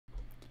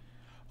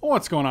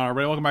What's going on,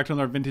 everybody? Welcome back to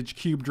another Vintage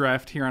Cube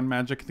Draft here on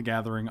Magic the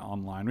Gathering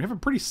Online. We have a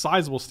pretty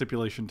sizable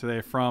stipulation today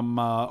from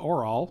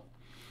Oral.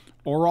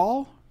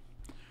 Oral?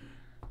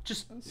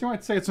 Just So you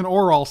might say it's an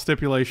oral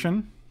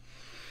stipulation.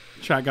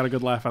 Chat got a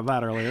good laugh at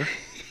that earlier.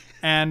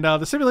 And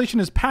the stipulation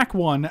is pack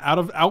 1,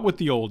 out with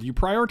the old. You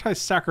prioritize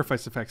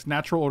sacrifice effects,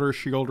 natural order,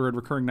 Sheoldred,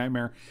 recurring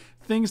nightmare,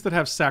 things that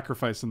have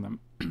sacrifice in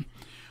them.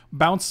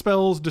 Bounce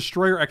spells,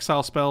 destroy or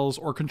exile spells,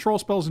 or control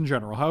spells in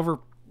general. However,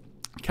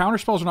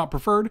 counterspells are not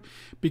preferred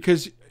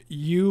because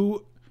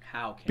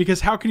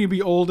how can you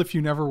be old if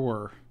you never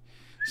were?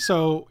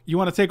 So you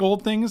want to take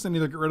old things and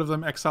either get rid of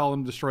them, exile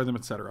them, destroy them,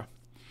 etc.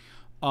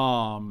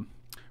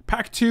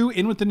 Pack 2,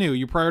 in with the new.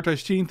 You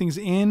prioritize cheating things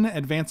in,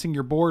 advancing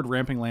your board,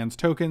 ramping lands,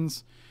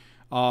 tokens,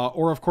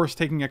 or of course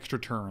taking extra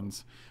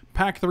turns.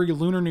 Pack 3,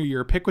 Lunar New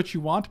Year. Pick what you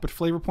want, but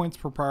flavor points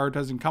for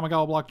prioritizing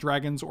Kamigawa block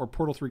dragons or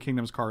Portal 3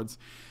 Kingdoms cards.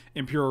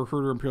 Imperial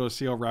Recruiter, Imperial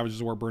Seal, Ravages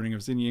of War, Burning of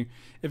Xinye.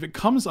 If it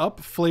comes up,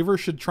 flavor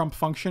should trump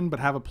function,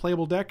 but have a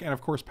playable deck, and of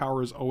course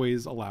power is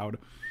always allowed.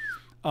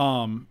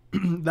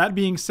 That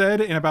being said,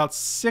 in about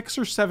 6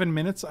 or 7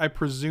 minutes, I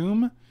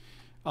presume,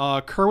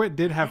 Kerwit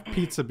did have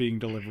pizza being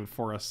delivered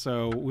for us,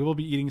 so we will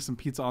be eating some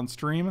pizza on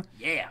stream.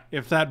 yeah.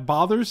 If that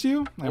bothers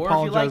you, I Or if you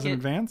apologize like in it.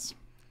 advance.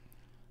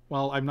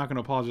 Well, I'm not going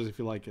to apologize if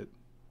you like it.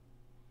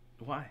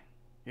 Why?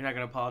 You're not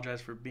gonna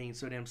apologize for being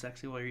so damn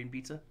sexy while you're eating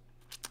pizza?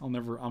 I'm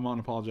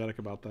unapologetic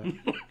about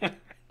that.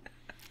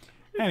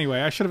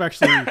 Anyway, I should have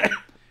actually...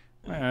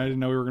 I didn't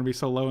know we were going to be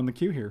so low in the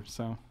queue here,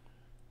 so...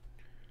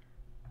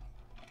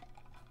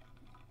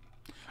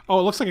 Oh,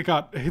 it looks like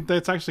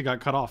it's actually got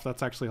cut off.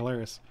 That's actually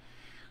hilarious.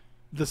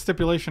 The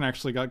stipulation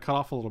actually got cut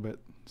off a little bit,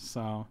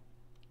 so...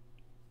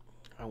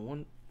 I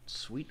want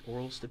sweet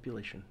oral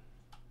stipulation.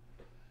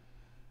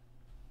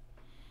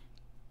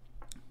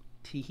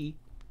 Teehee.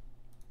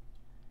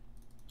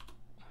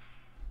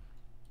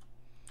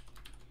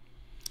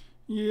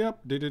 Yep.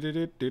 So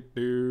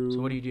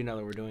what do you do now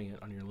that we're doing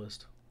it on your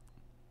list?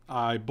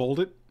 I bold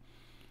it.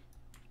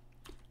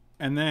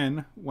 And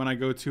then when I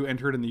go to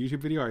enter it in the YouTube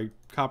video, I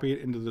copy it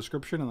into the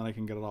description and then I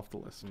can get it off the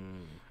list.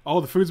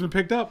 Oh, the food's been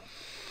picked up.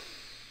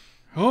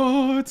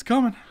 Oh, it's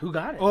coming. Who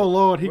got it? Oh,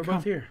 Lord, We're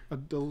both here. A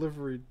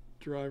delivery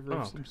driver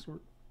of some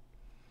sort.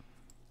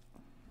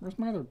 Where's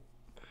my other...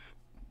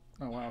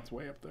 Oh, wow, it's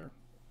way up there.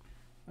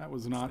 That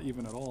was not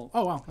even at all.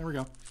 Oh, wow, there we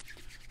go.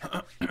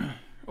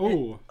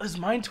 Oh, Is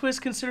Mind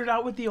Twist considered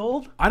out with the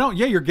old? I don't.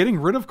 Yeah, you're getting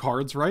rid of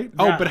cards, right?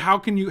 Yeah. Oh, but how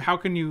can you?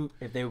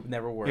 If they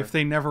never were. If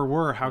they never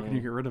were, how can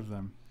you get rid of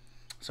them?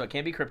 So it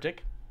can't be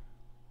cryptic.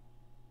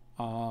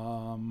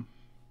 I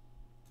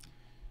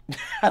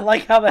I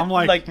like how that. I'm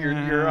like,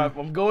 you're up.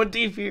 I'm going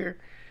deep here.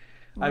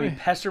 I mean, Right.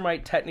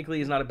 Pestermite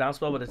technically is not a bounce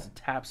spell, but it's a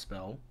tap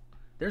spell.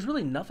 There's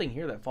really nothing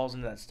here that falls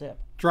into that step.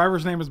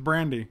 Driver's name is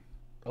Brandy.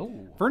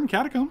 Oh. Verdant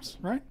Catacombs,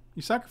 right?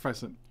 You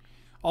sacrifice it.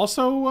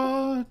 Also,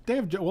 I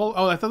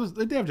thought it was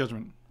the Day of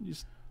Judgment. You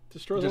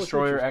destroy the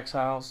Destroyer creatures.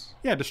 Exiles.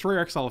 Yeah, destroyer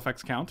exile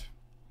effects count.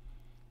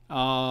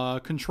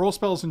 Control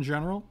spells in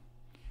general.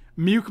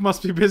 Muke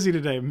must be busy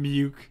today.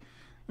 Muke.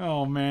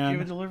 Oh Do you have a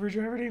man. delivery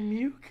driver named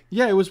Muke?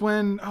 Yeah, it was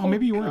when. Oh,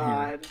 maybe you weren't here.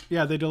 God.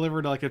 Yeah, they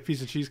delivered like a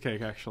piece of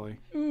cheesecake actually.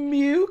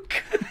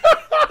 Muke.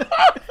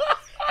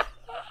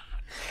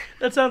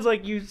 That sounds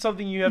like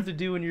something you have to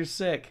do when you're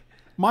sick.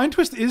 Mind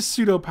Twist is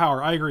pseudo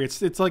power. I agree.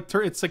 It's like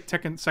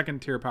second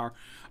tier power.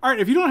 All right,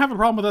 if you don't have a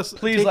problem with us,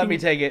 Please let me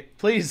take it.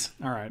 Please.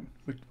 All right,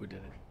 We did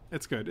it.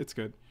 it's good. It's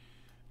good.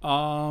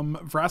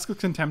 Vraska's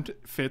Contempt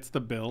fits the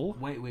bill.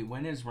 Wait.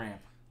 When is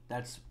ramp?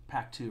 That's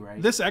pack 2,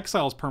 right? This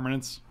exiles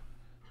permanence.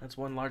 That's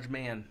one large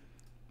man.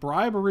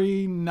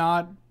 Bribery,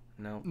 not.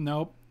 No.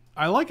 Nope.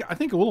 I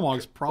think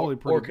Ulamog's probably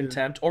pretty Or good.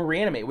 contempt. Or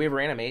reanimate. We have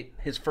reanimate.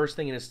 His first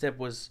thing in his stip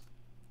was...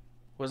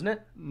 Wasn't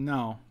it?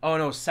 No. Oh,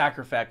 no.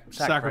 Sacrifice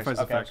Sacrifice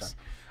okay, effects.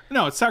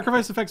 No, it's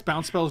sacrifice effects,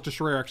 bounce spells,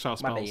 destroy exile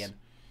My spells.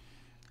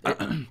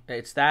 bad.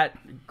 It's that,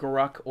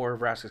 Garuk, or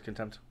Vraska's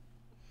Contempt.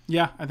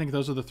 Yeah, I think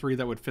those are the 3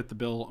 that would fit the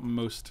bill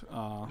most.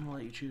 I'm going to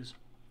let you choose.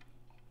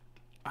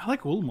 I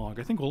like Ulamog.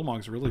 I think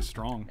Ulamog's really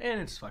strong. And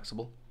it's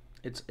flexible.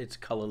 It's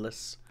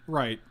colorless.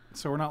 Right.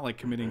 So we're not like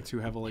committing too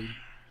heavily.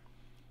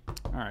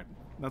 All right.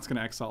 That's going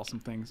to exile some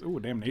things. Ooh,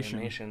 Damnation.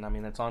 Damnation. I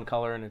mean, that's on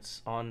color and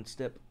it's on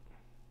stip.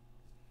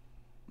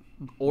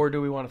 Or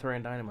do we want to throw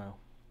in Dynamo?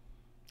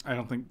 I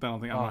don't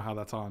know how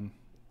that's on.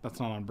 That's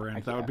not on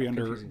brand. That would be I'm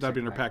under confusing that'd be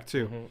second under pack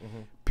 2. Mm-hmm.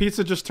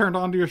 Pizza just turned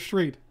onto your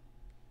street.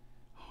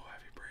 Oh,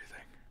 heavy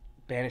breathing.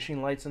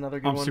 Banishing Light's another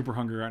good I'm one. super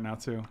hungry right now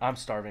too. I'm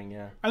starving,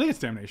 yeah. I think it's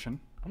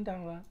Damnation. I'm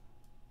down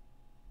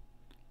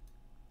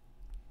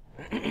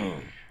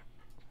with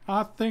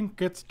I think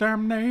it's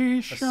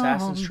Damnation. that.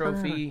 Assassin's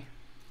Trophy,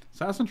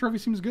 Assassin Trophy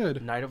seems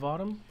good. Night of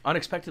Autumn,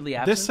 Unexpectedly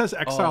Absent. This says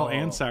exile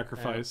and yeah.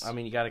 sacrifice. I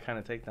mean, you got to kind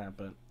of take that,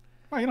 but...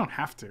 Well, you don't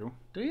have to.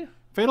 Do you?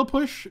 Fatal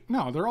Push?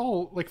 No, they're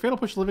all like Fatal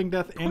Push, Living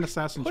Death, and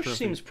Assassin's Push Trophy.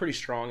 seems pretty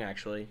strong,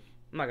 actually.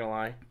 I'm not going to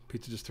lie.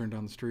 Pizza just turned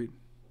down the street.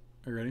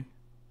 Are you ready?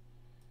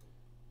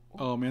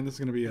 Oh man, this is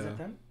gonna be Is that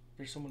them?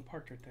 There's someone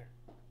parked right there.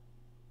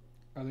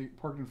 Are they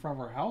parked in front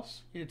of our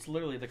house? It's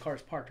literally, the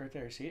car's parked right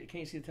there. See it?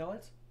 Can't you see the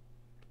taillights?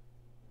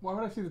 Why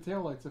would I see the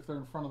taillights if they're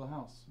in front of the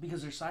house?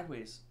 Because they're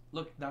sideways.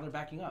 Look, now they're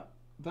backing up.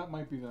 That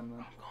might be them, though.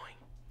 I'm going.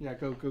 Yeah,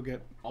 go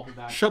get... I'll be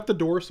back. Shut the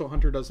door so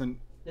Hunter doesn't...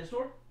 This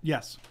door?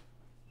 Yes.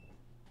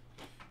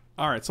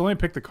 Alright, so let me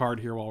pick the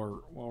card here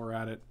while we're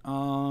at it.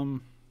 I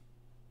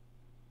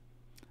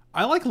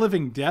like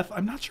Living Death.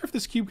 I'm not sure if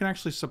this cube can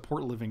actually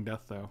support Living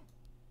Death, though.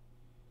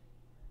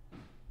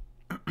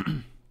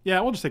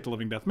 Yeah, we'll just take the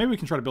Living Death. Maybe we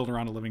can try to build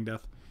around a Living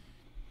Death.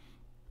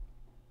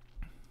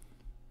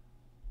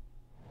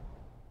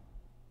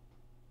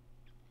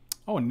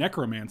 Oh,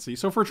 Necromancy.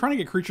 So if we're trying to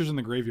get creatures in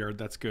the graveyard,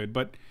 that's good.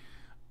 But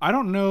I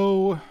don't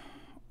know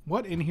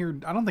what in here.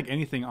 I don't think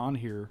anything on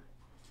here.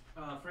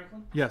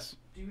 Franklin? Yes.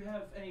 Do you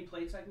have any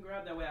plates I can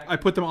grab? That way I can... I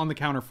put them on the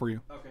counter for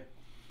you. Okay.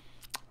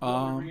 You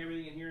want me to bring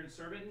everything in here and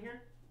serve it in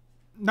here?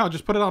 No,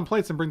 just put it on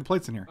plates and bring the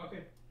plates in here.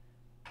 Okay.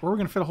 Where are we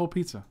going to fit a whole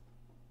pizza?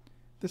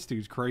 This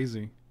dude's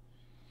crazy.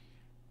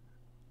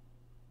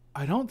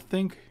 I don't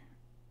think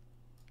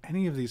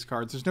any of these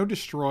cards. There's no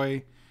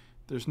destroy.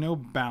 There's no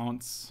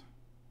bounce.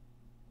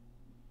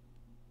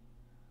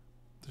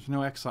 There's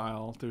no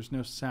exile. There's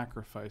no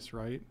sacrifice,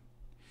 right?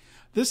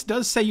 This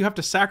does say you have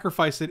to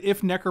sacrifice it.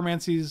 If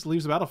Necromancy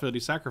leaves the battlefield, you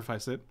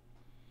sacrifice it.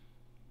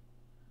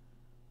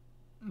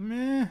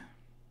 Meh.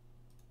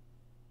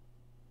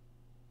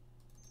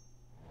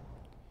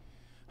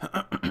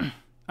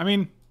 I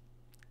mean,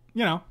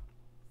 you know,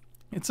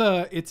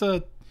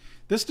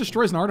 this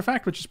destroys an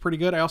artifact, which is pretty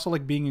good. I also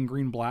like being in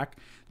green-black.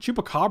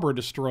 Chupacabra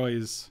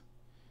destroys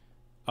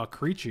a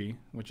creature,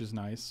 which is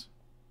nice.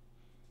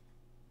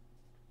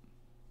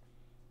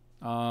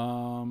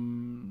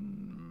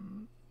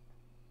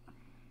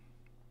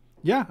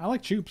 Yeah, I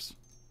like Chups.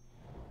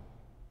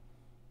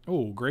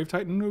 Oh, Grave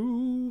Titan.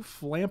 Ooh,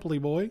 Flamply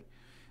boy.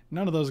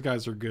 None of those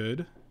guys are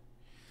good.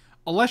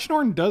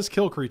 Aleshnorn does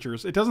kill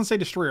creatures. It doesn't say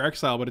destroy or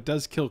exile, but it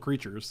does kill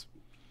creatures.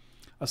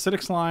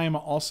 Acidic Slime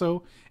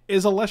also.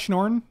 Is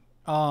Aleshnorn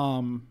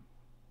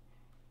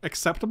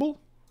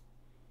acceptable?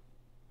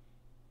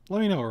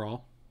 Let me know,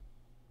 Earl.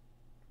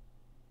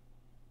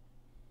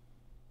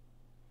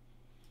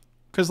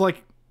 Because,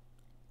 like,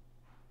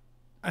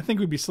 I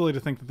think we'd be silly to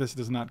think that this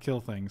does not kill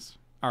things.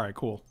 Alright,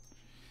 cool.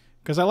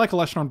 Because I like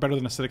Aleshnorn better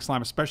than Acidic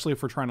Slime, especially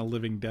if we're trying to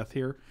Living Death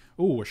here.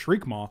 Ooh, a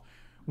Shriekmaw.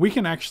 We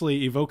can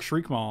actually evoke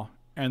Shriekmaw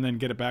and then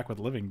get it back with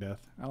Living Death.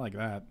 I like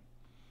that.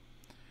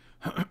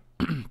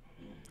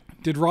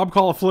 Did Rob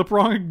call a flip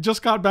wrong?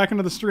 Just got back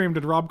into the stream.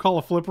 Did Rob call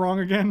a flip wrong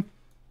again?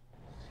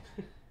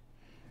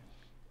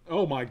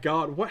 Oh my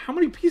god. What? How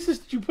many pieces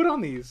did you put on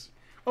these?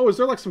 Oh, is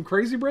there like some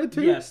crazy bread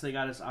too? Yes, they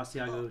got us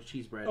Asiago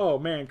cheese bread. Oh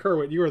man,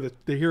 Kerwit, you are the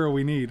hero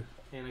we need.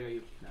 And I got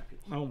you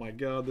napkins. Oh my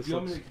god, this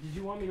looks... Did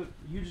you want me to...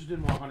 You just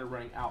didn't want Hunter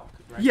running out,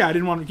 right? Yeah, I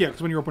didn't want to... Yeah,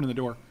 because when you're opening the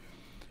door.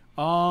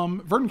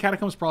 Verdant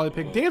Catacombs probably a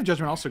pick. Day of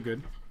Judgment also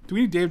good. Do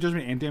we need Day of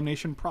Judgment and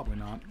Damnation? Probably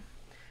not.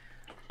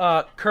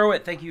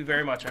 Kerwit, thank you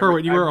very much.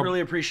 Kerwit, I really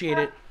appreciate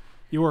it.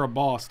 You are a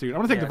boss, dude. I'm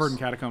going to take the Yes. Verdant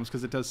Catacombs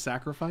because it does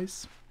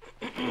sacrifice.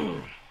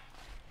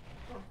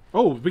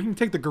 Oh, we can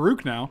take the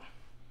Garruk now.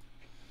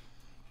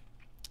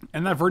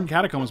 And that Verdant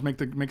Catacombs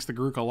makes the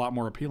Garruk a lot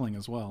more appealing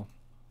as well.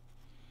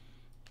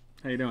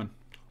 How you doing?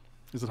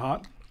 Is it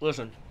hot?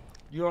 Listen,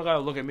 you don't got to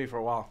look at me for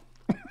a while.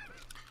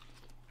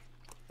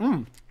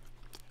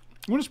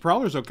 Winter's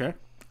Prowler's okay.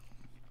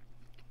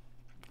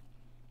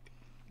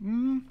 I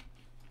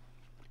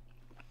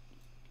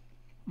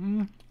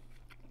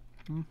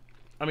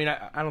mean,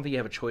 I don't think you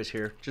have a choice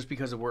here, just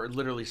because we're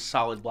literally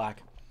solid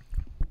black.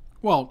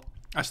 Well,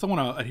 I still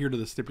want to adhere to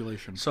the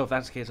stipulation. So if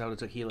that's the case, I would have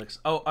took Helix.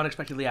 Oh,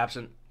 unexpectedly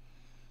absent.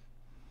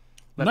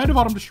 Knight of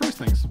Autumn destroys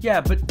things.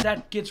 Yeah, but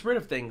that gets rid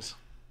of things.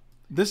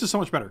 This is so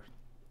much better.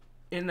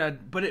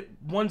 But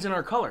one's in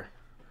our color.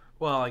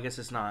 Well, I guess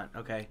it's not.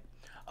 Okay.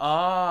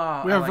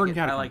 Oh, We have I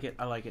Verdant like it.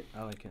 Catacomb.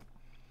 I like it.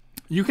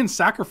 You can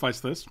sacrifice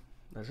this.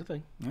 That's the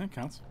thing. Yeah, it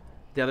counts.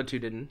 The other two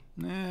didn't.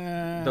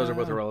 Those Those are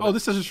both irrelevant. Oh,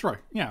 this does destroy.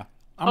 Yeah.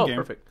 I'm game.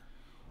 Perfect.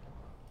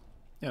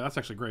 Yeah, that's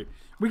actually great.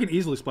 We can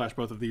easily splash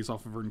both of these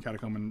off of Verdant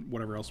Catacomb and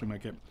whatever else we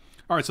might get.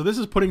 All right, so this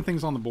is putting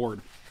things on the board.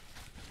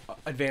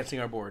 Advancing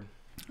our board.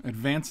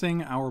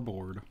 Advancing our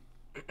board.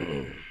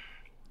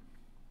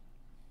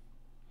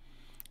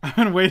 I've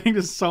been waiting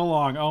this so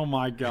long. Oh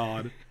my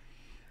god.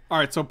 All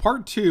right, so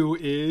part 2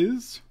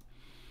 is...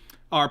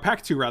 Or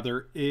pack 2,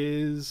 rather,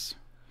 is...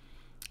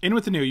 In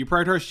with the new. You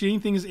prioritize cheating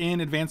things in,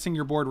 advancing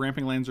your board,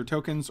 ramping lands or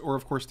tokens, or,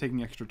 of course,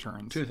 taking extra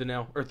turns. Tooth and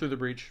nail. Or through the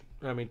breach.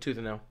 I mean, tooth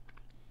and nail.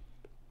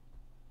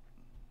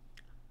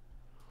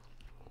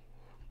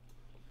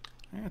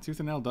 Yeah, Tooth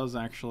and Nail does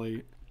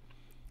actually...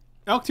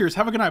 Elk Tears,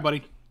 have a good night,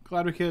 buddy.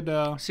 Glad we could...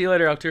 See you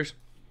later, Elk Tears.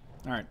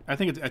 All right, I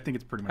think it's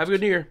pretty much... Have a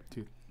good New Year.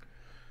 Tooth.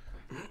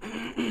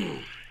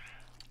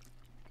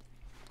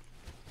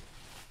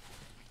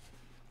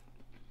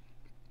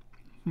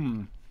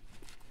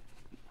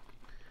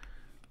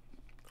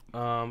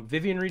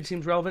 Vivian Reed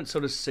seems relevant,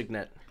 so does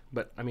Signet.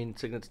 But, I mean,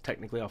 Signet's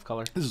technically off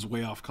color. This is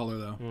way off color,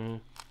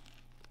 though.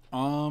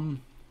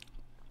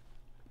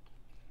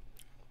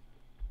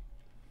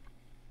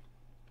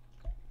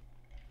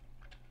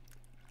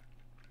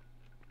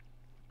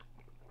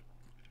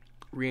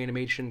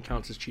 Reanimation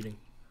counts as cheating.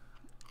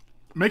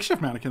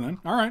 Makeshift mannequin then.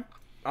 All right.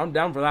 I'm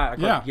down for that.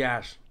 Yeah.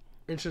 Yes.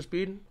 Instant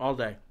speed all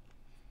day.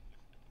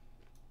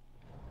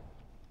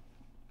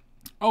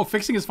 Oh,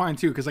 fixing is fine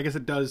too, because I guess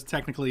it does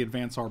technically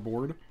advance our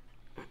board.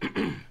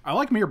 I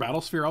like Mirror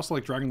Battlesphere. I also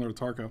like Dragon Lord of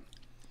Tarko.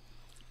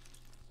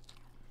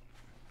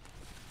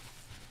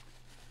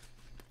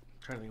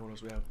 Trying to think what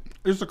else we have.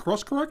 Is the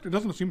crust correct? It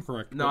doesn't seem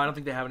correct. No, I don't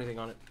think they have anything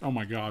on it. Oh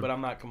my god. But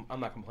I'm not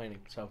complaining.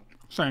 So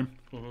Same.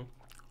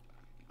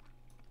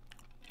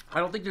 I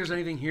don't think there's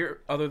anything here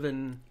other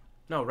than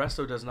no.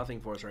 Resto does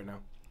nothing for us right now.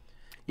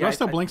 Yeah,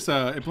 Resto blinks.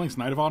 It blinks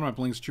Knight of Autumn. It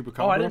blinks Chupacabra.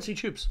 Oh, I didn't see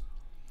Choops.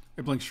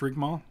 It blinks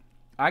Shriekmaw.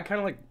 I kind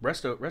of like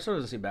Resto. Resto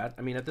doesn't seem bad.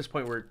 I mean, at this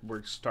point,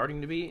 we're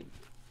starting to be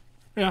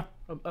Yeah.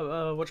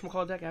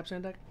 whatchamacallit deck,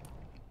 Absent deck.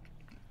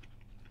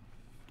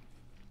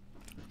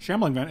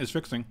 Shambling Vent is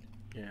fixing.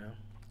 Yeah.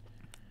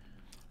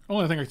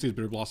 Only thing I see is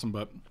Bitter Blossom,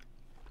 but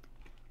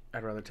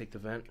I'd rather take the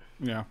vent.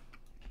 yeah.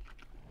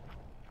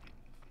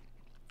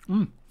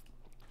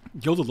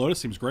 Gilded Lotus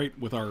seems great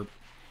with our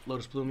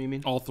Lotus Bloom, you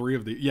mean? all three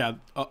of the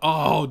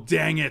oh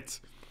dang it!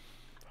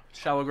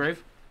 Shallow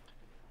Grave.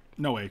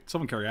 No way.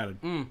 Sylvan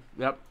Caryatid.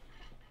 Yep.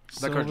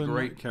 That card's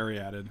great.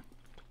 Caryatid.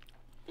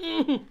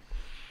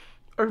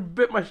 I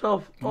bit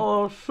myself.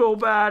 Oh, so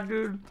bad,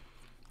 dude.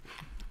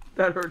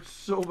 That hurts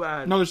so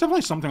bad. No, there's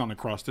definitely something on the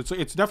crust.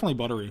 It's definitely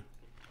buttery.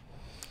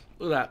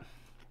 Look at that.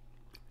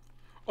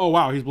 Oh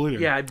wow, he's bleeding.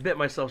 Yeah, I bit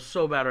myself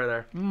so bad right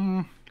there.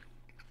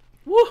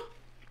 Woo!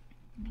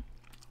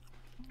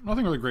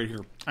 Nothing really great here.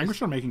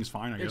 Anguish on Making is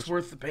fine, I guess. It's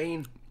worth the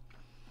pain.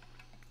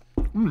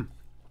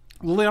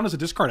 Liliana's a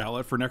discard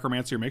outlet for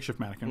Necromancy or Makeshift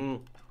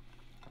Mannequin.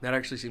 That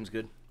actually seems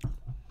good.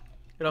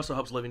 It also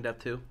helps Living Death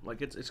too.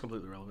 Like it's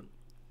completely relevant.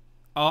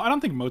 I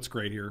don't think Moat's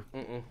great here.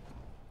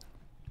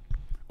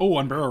 Oh,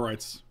 Unbarrow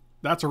Rights.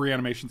 That's a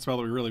reanimation spell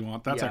that we really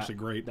want. That's actually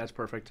great. That's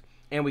perfect.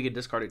 And we could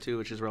discard it too,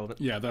 which is relevant.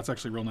 Yeah, that's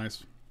actually real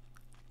nice.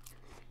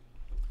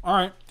 All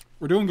right,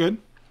 we're doing good.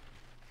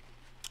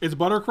 It's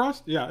butter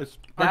crust. Yeah, it's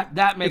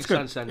that makes good.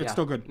 sense. Then It's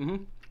still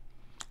good.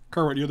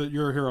 Kerwin,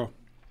 you're a hero.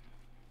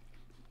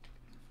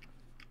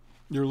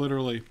 You're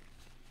literally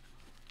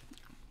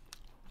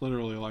a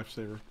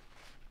lifesaver.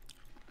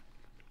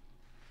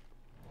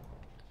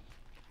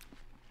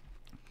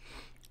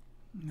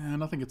 Nah,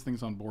 nothing gets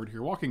things on board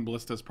here. Walking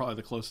Ballista is probably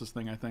the closest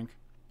thing, I think.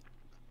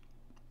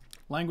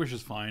 Languish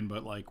is fine,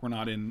 but like we're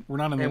not in.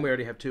 And we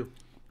already have two.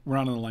 We're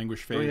not in the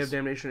languish phase. Do we have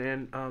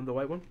Damnation and the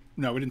white one?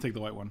 No, we didn't take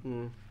the white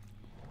one.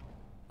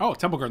 Oh,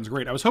 Temple Garden's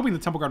great. I was hoping the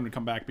Temple Garden would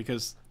come back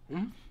because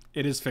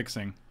it is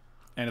fixing,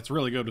 and it's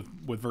really good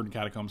with Verdant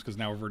Catacombs because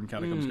now Verdant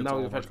Catacombs gets now all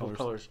we of have our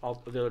colors.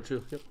 All the other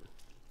two. Yep.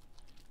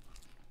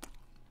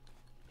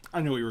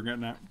 I knew what you were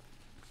getting at.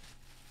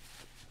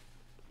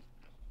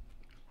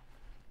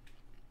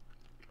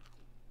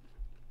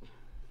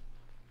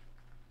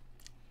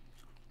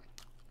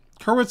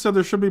 Kerwin said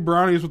there should be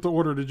brownies with the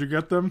order. Did you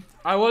get them?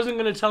 I wasn't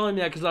going to tell him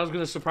yet because I was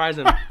going to surprise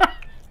him.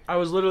 I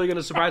was literally going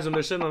to surprise him.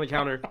 They're sitting on the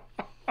counter.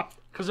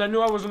 Because I knew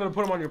I wasn't going to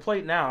put them on your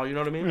plate now. You know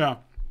what I mean? Yeah.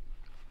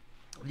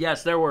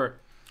 Yes, there were.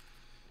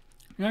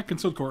 Yeah,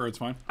 concealed core. It's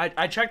fine.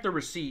 I checked the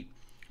receipt.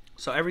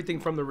 So everything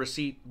from the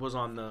receipt was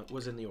in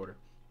the order.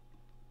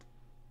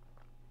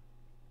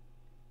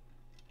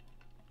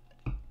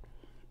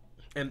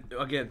 And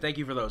again, thank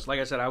you for those. Like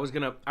I said, I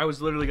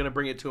was literally gonna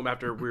bring it to him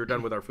after we were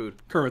done with our food.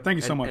 Kerwin, thank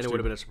you so much. And it would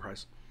have been a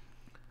surprise.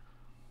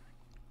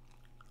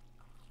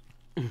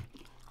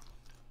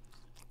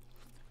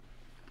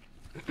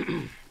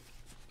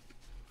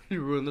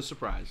 You ruined the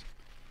surprise.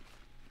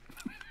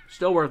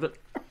 Still worth it.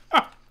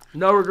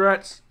 No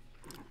regrets.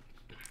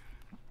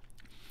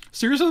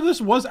 Seriously, this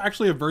was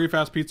actually a very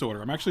fast pizza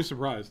order. I'm actually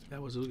surprised.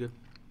 That was good.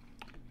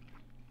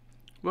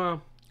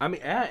 Well, I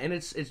mean, and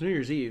it's New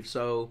Year's Eve,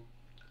 so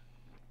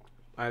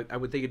I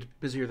would think it's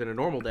busier than a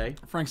normal day.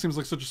 Frank seems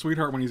like such a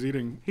sweetheart when he's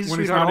eating. He's a when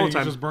sweetheart he's not all the eating,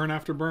 time. He's just burn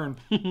after burn.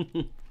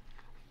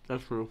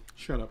 That's true.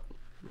 Shut up.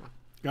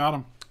 Got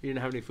him. You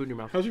didn't have any food in your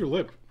mouth. How's your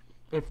lip?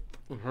 It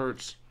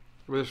hurts.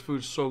 This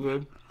food's so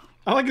good.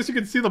 I guess you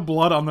can see the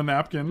blood on the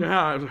napkin.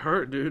 Yeah, it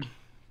hurt, dude.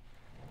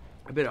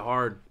 I bit it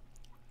hard.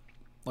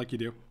 Like you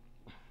do.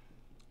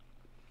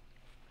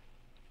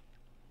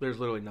 There's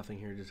literally nothing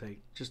here to take.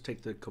 Just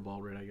take the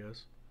Cabal-Rid, I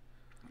guess.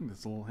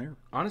 It's a little hair.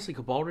 Honestly,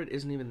 Cabal-Rid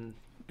isn't even...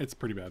 It's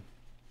pretty bad.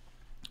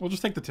 We'll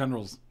just take the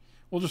tendrils.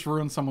 We'll just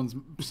ruin someone's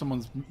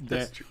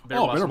day.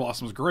 Bitter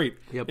Blossom's great.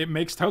 Yep. It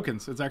makes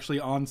tokens. It's actually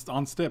on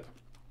Stip.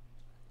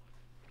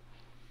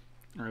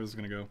 All right, this is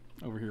going to go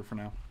over here for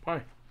now.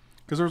 Why?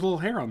 Because there's a little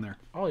hair on there.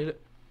 I'll eat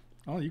it.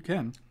 Oh, you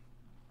can.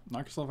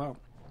 Knock yourself out.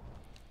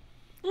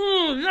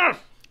 Yes!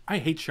 I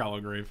hate Shallow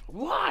Grave.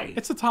 Why?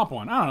 It's the top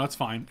one. I don't know. It's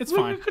fine. It's We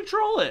fine. can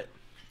control it.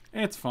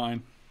 It's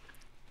fine.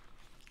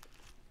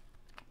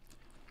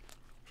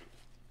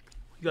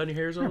 You got any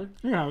hairs on You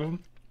can have them.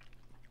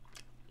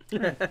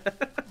 there?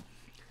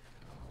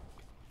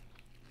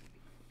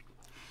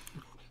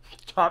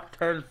 Top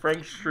 10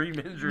 Frank Stream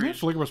Yeah, injuries.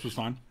 Flickerbush was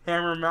fine.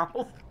 Hammer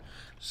mouth.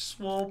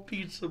 Small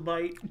pizza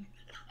bite.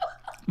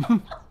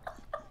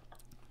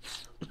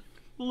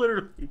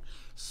 Literally.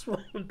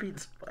 Swollen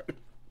pizza bite.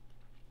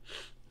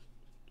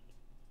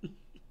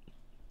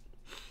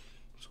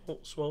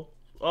 Swole.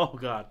 Oh,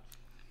 God.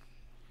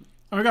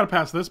 We got to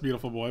pass this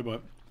beautiful boy,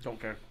 but... Don't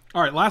care.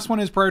 All right, last one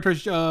is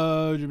prioritize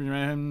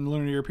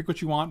Lunar New Year. Pick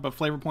what you want, but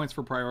flavor points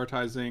for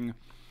prioritizing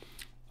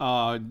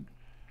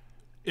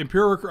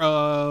Imperial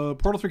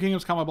Portal 3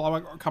 Kingdoms,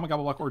 Kamigawa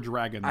Block, or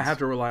Dragons. I have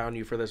to rely on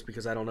you for this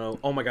because I don't know.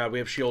 Oh, my God. We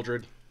have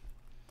Sheoldred.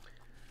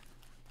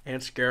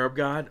 And Scarab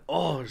God.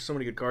 Oh, there's so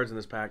many good cards in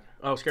this pack.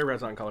 Oh, Scarab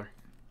God's not in color.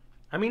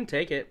 I mean,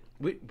 take it.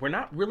 We're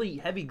not really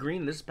heavy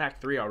green. This is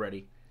pack 3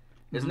 already.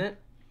 Isn't it?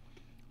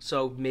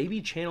 So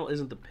maybe Channel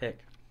isn't the pick.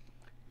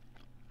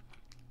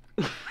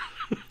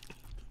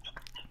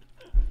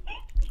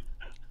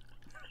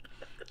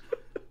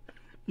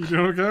 You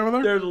doing okay over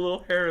there? There's a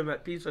little hair in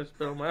that piece I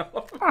spit on my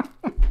arm.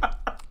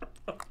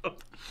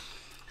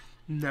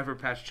 Never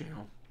pass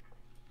Channel.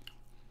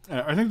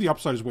 I think the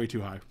upside is way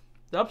too high.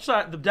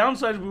 The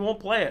downside is we won't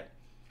play it.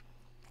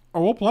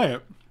 Oh, we'll play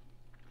it.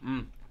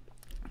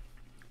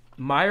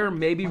 Mire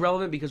may be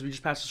relevant because we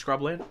just passed the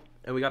scrub land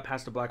and we got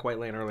past the black-white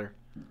land earlier.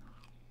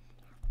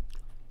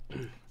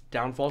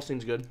 Downfall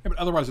seems good. Yeah, but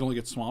otherwise it only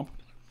gets swamp.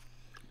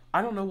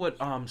 I don't know what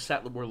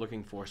set we're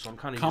looking for, so I'm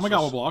kind of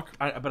Kamigawa Block.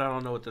 But I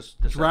don't know what this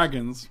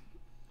Dragons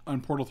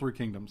on Portal 3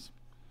 Kingdoms.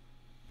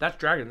 That's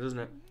dragons, isn't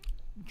it?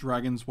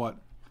 Dragons what?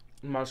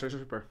 Monster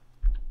Super.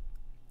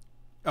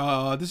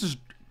 This is...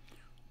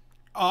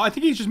 I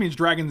think he just means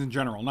dragons in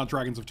general, not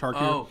dragons of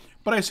Tarkir. Oh.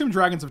 But I assume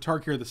dragons of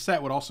Tarkir, the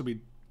set, would also be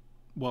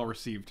well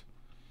received.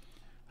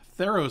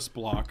 Theros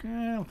Block.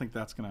 I don't think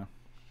that's gonna...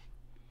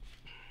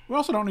 We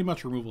also don't need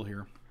much removal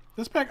here.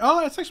 This pack...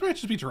 Oh, it's actually might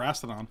just be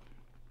Terastodon.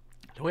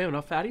 Do we have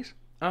enough fatties?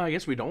 I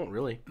guess we don't,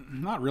 really.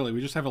 Not really. We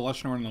just have a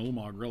Leshnor and an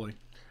Ulmog, really.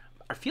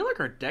 I feel like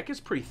our deck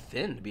is pretty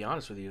thin, to be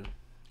honest with you.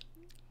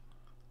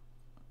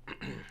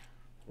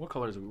 What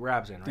color is it?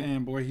 Rabs in, right?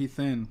 Damn, boy, he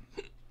thin.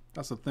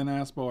 That's a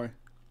thin-ass boy.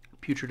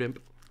 Putrid Imp.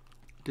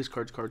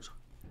 Discards cards.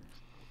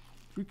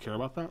 Do we care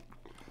about that?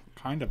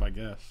 Kind of, I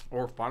guess.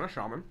 Or Fauna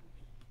Shaman.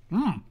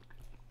 I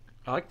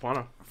like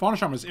Fauna. Fauna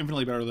Shaman is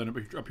infinitely better than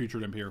a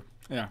Putrid Imp here.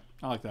 Yeah,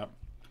 I like that.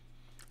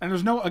 And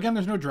there's no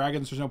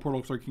dragons, there's no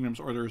Portal 3 Kingdoms,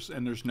 there's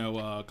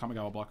no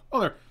Kamigawa Block.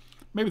 Oh,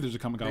 maybe there's a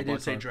Kamigawa Block. They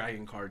did say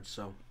dragon cards,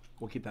 so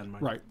we'll keep that in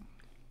mind. Right.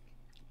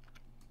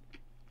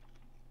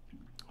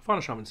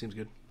 Fauna Shaman seems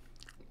good.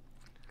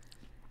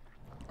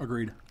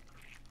 Agreed.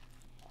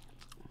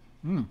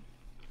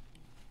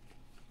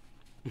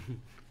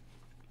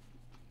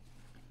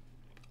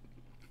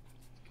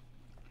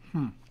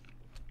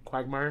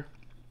 Quagmire.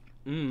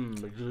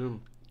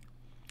 Exhume.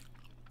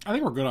 I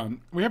think we're good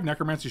on... We have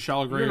Necromancy,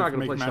 Shallow You're not Grave, gonna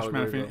Make play Match Shallow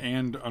Mana Grave, though.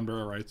 and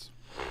Unburial Rights.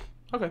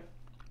 Okay.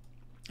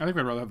 I think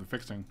we'd rather have the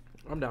fixing.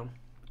 I'm down.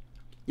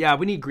 Yeah,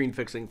 we need green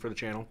fixing for the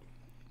channel,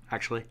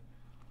 actually.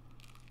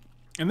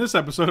 In this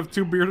episode of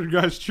Two Bearded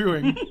Guys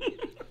Chewing...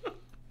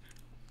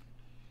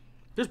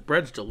 This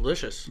bread's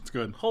delicious. It's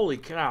good. Holy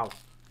cow.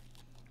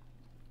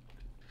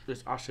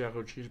 This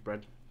Asiago cheese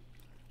bread.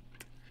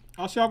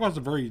 Asiago has a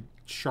very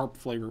sharp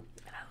flavor.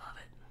 And I love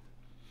it.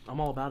 I'm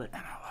all about it.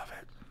 And I love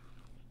it.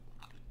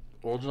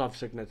 Orzhov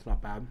Signet's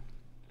not bad.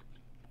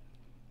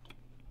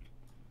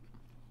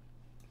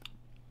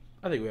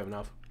 I think we have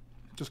enough.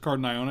 Discard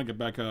an Iona, get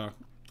back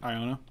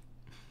Iona.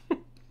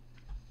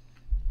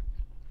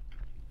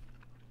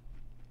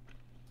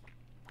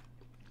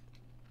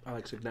 I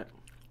like Signet.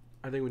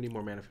 I think we need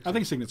more mana fixing. I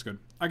think Signet's good.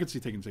 I could see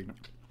taking Signet.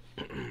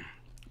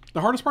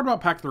 The hardest part about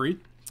Pack 3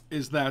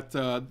 is that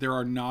there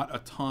are not a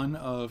ton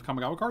of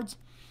Kamigawa cards.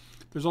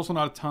 There's also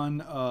not a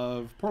ton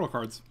of Portal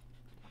cards.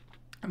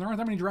 And there aren't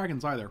that many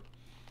dragons either.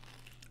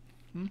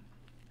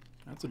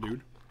 That's a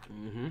dude.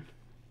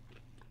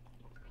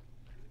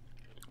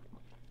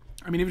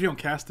 I mean, if you don't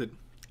cast it,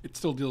 it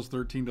still deals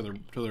 13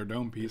 to their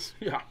dome piece.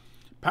 Yeah.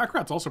 Pack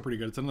Rat's also pretty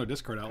good. It's another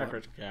discard outlet. Pack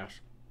Rat's gas.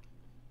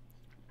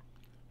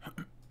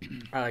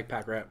 I like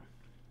Pack Rat.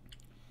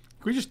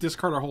 Can we just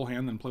discard our whole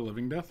hand and play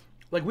Living Death?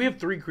 Like, we have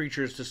 3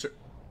 creatures to...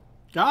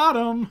 Got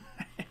him!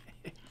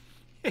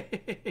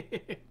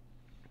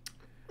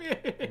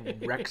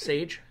 Rex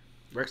Sage.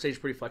 Rex Sage is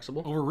pretty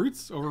flexible. Over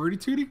Roots? Over Rooty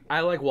Tooty? I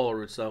like Wall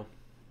Roots, though.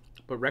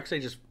 But Rex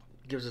Sage just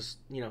gives us,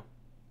 you know...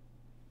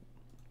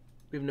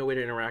 We have no way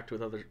to interact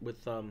with other...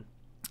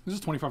 This is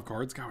 25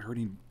 cards. God,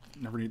 we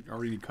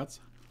already need cuts.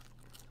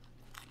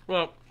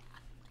 Well,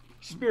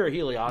 Spirit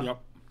Heliod. Yep.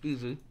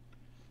 Easy.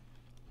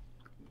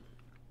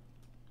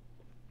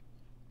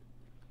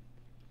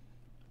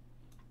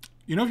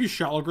 You know, if you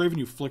Shallow Grave and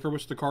you Flicker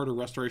Wish the card or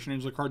Restoration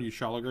Angel the card, you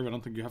Shallow Grave, I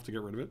don't think you have to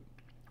get rid of it.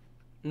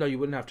 No, you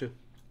wouldn't have to.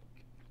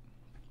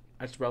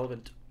 That's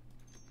relevant.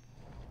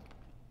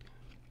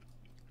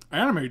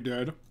 Anime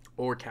Dead.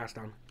 Or Cast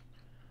Down.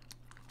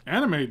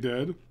 Anime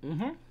Dead?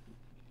 Mm-hmm.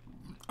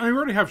 I mean, we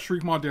already have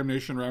Shriekmaw,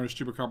 Damnation, Ravenous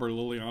Chupacabra,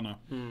 Liliana.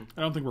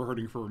 I don't think we're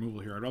hurting for removal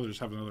here. I'd rather just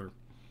have another...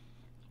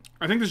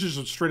 I think this is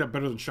just straight up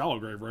better than Shallow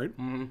Grave, right?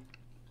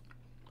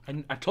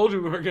 I told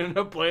you we were going to end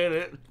up playing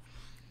it.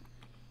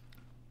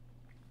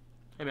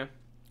 Hey, man.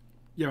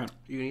 Yeah, man.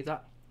 You gonna eat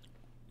that?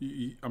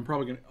 I'm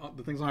probably going to...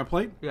 the things on my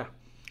plate? Yeah.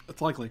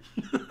 It's likely.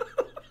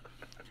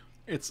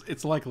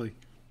 It's likely.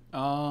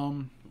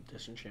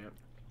 Disenchant.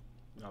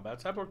 Not a bad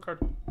sideboard card.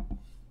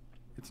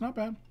 It's not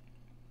bad.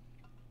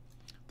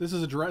 This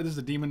is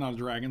a demon, not a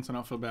dragon, so I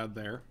don't feel bad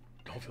there.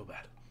 Don't feel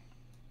bad.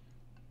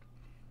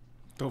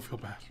 Don't feel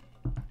bad.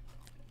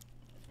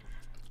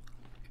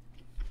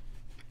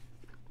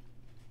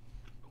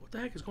 What the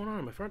heck is going on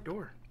in my front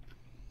door?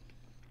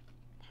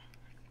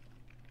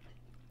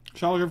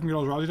 Shall I go from get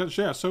all the rallies?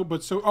 Yeah, oh,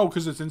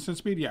 because it's instant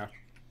speed, yeah.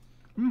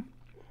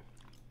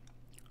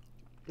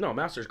 No,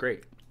 Master's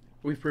great.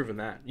 We've proven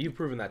that. You've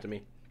proven that to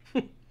me.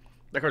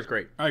 That card's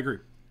great. I agree.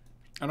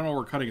 I don't know what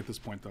we're cutting at this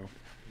point, though.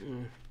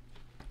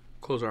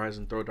 Close our eyes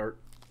and throw a dart.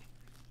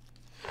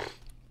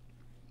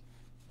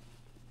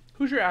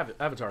 Who's your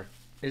avatar?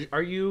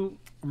 Are you...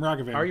 I'm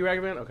Ragavan. Are you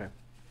Ragavan? Okay.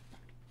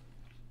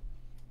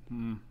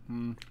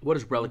 What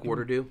does Relic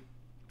Warder do?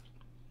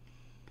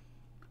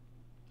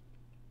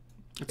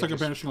 It's like a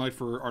banishing light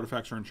for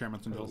artifacts or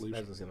enchantments until it leaves. That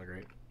doesn't seem like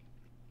great.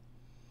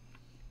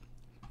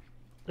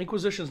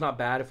 Inquisition's not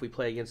bad if we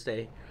play against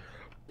a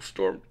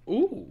storm.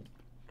 Ooh.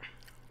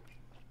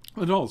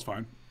 Adult is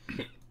fine.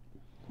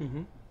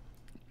 Mm-hmm.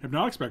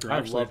 Hypnotic Spectre, I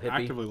actually love Hippie.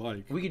 actively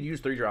like. We could use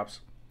 3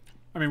 drops.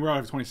 I mean, we all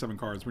have 27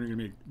 cards. We're going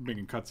to be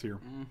making cuts here.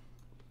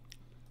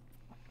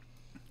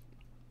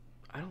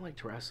 I don't like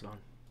Terracodon.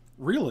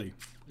 Really?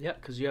 Yeah,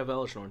 because you have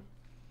Elishnorn.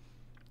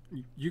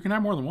 You can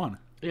have more than one.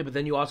 Yeah, but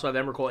then you also have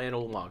Emrakul and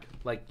Olmog.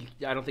 Like,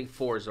 I don't think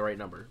 4 is the right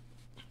number.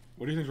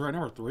 What do you think is right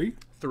now? 3?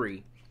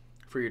 3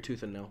 for your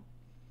Tooth and Nail.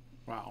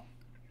 Wow.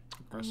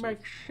 Impressive.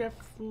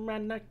 Makeshift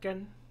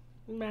mannequin.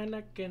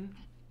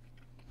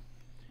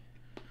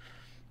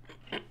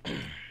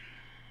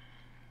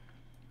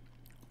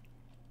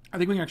 I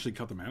think we can actually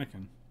cut the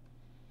mannequin.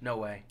 No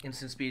way.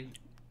 Instant speed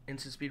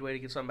way to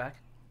get something back?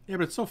 Yeah,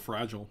 but it's so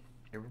fragile.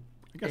 I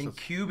guess In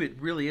Cube, it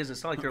really is.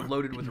 It's not like they're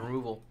loaded with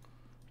removal.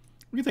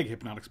 we can take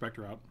Hypnotic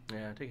Spectre out.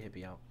 Yeah, take a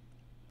Hippie out.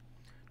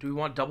 Do we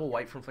want double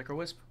white from Flicker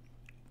Wisp?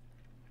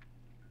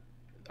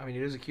 I mean,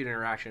 it is a cute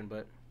interaction,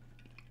 but...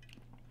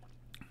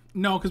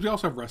 No, because we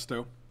also have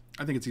Resto.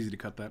 I think it's easy to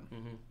cut that.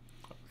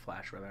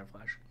 Flash rather than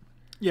Flash.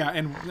 Yeah,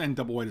 and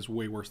double white is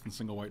way worse than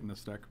single white in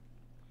this deck.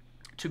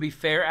 To be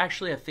fair,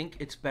 actually, I think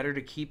it's better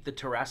to keep the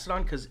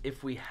Terracodon, because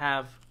if we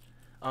have...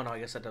 Oh, no, I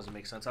guess that doesn't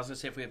make sense. I was going to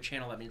say if we have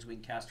Channel, that means we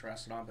can cast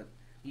Terracodon, but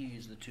you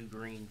use the 2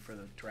 green for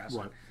the Terracodon.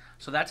 Right.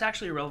 So that's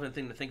actually a relevant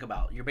thing to think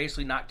about. You're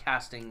basically not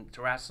casting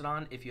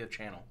Terracodon if you have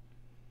Channel,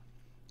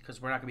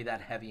 because we're not going to be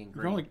that heavy in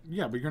green.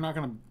 But you're not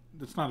going to...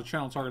 It's not a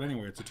channel target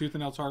anyway. It's a Tooth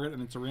and Nail target,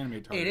 and it's a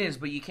reanimate target. It is,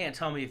 but you can't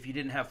tell me if you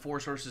didn't have 4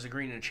 sources of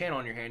green and a Channel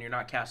in your hand, you're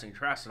not casting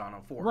Terracodon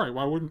on 4. Right,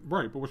 why wouldn't...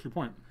 Right, but what's your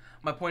point?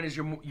 My point is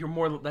you're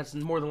more... That's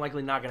more than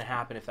likely not going to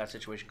happen if that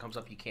situation comes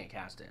up. You can't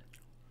cast it.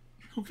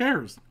 Who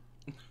cares?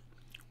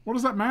 What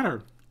does that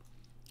matter?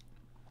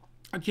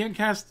 I can't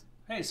cast...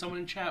 Hey, someone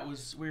in chat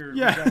was weird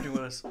Yeah. interacting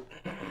with us.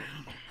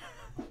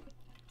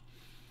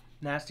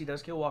 Nasty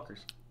does kill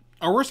walkers.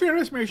 Our worst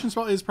reanimation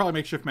spell is probably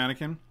Makeshift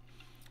Mannequin.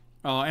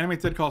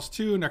 Animate Dead costs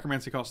 2,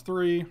 Necromancy costs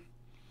 3.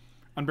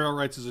 Unburial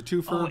Rites is a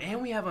 2 for... Oh,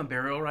 and we have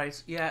Unburial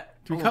Rites. Yeah.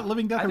 Do we cut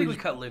Living Death? I think we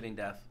cut Living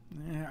Death.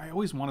 Yeah, I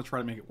always want to try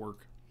to make it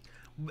work.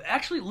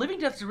 Actually, Living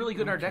Death is really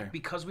good in our deck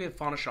because we have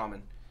Fauna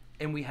Shaman.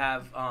 And we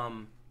have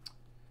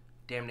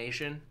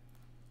Damnation.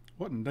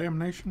 What in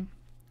Damnation?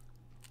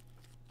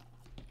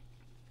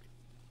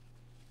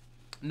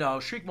 No,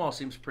 Shriek Maul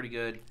seems pretty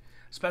good.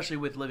 Especially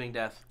with Living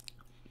Death.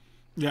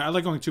 Yeah, I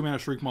like going 2 mana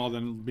Shriek Maul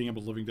than being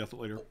able to Living Death it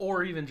later.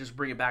 Or even just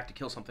bring it back to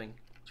kill something.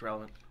 It's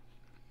relevant.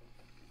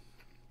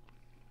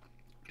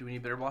 Do we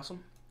need Bitter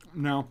Blossom?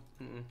 No.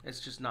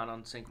 It's just not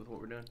on sync with what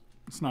we're doing.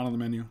 It's not on the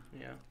menu.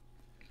 Yeah.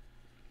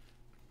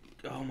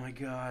 Oh my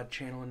god,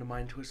 channel into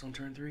Mind Twist on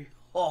turn 3.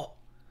 Oh!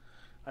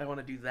 I want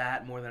to do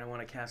that more than I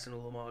want to cast an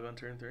Ulamog on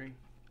turn 3.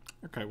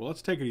 Okay, well,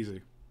 let's take it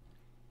easy.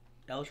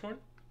 Elishnorn?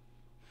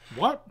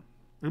 What?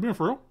 Are you being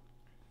for real?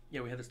 Yeah,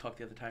 we had this talk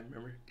the other time,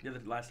 remember?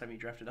 The last time you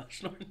drafted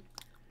Elishnorn.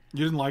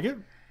 You didn't like it?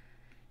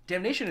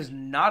 Damnation is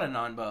not a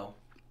non-bow.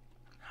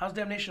 How's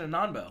Damnation a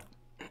non-bow?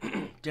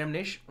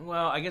 Damnation?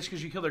 Well, I guess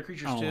because you kill their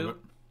creatures I don't love too. it.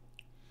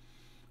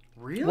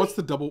 Really? What's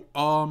the double...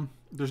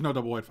 There's no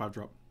double white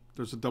 5-drop.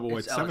 There's a double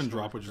white It's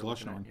 7-drop, Elishnorn which is they're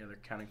looking Elishnorn. at. Yeah, they're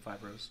counting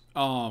 5 rows.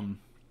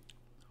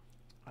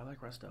 I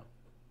like Resto.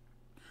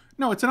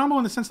 No, it's an ammo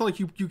in the sense that like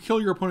you kill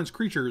your opponent's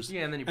creatures,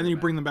 Yeah, and then you bring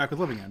bring them back with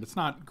Living End. It's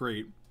not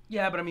great.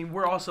 Yeah, but I mean,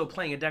 we're also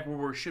playing a deck where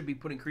we should be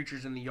putting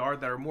creatures in the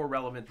yard that are more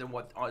relevant than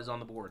what is on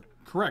the board.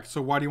 Correct.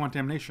 So why do you want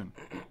Damnation?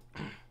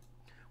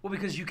 Well,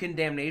 because you can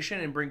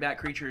Damnation and bring back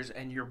creatures,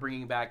 and you're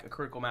bringing back a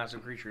critical mass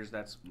of creatures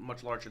that's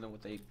much larger than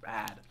what they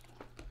had.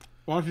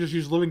 Why don't you just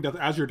use Living Death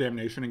as your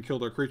Damnation and kill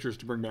their creatures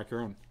to bring back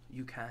your own?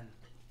 You can.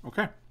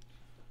 Okay.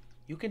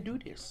 You can do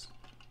this.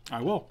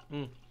 I will.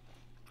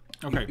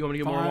 Okay. You want me to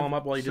get more warm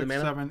up while you do the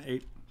mana? 7,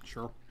 8.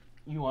 Sure.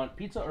 You want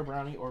pizza or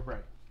brownie or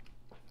bread?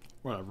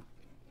 Whatever.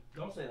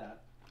 Don't say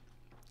that.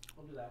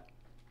 Don't do that.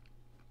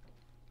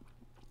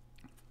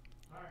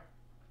 Alright.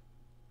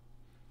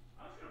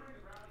 I'm just going to bring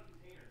the brownie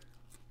container.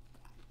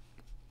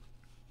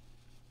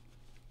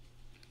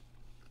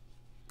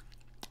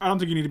 I don't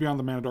think you need to be on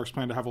the Mana Dark's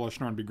plan to have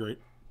Elishnorn and be great.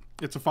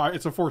 It's a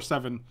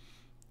 4/7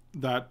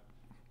 that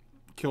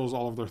kills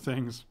all of their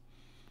things.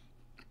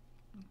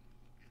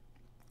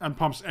 and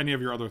pumps any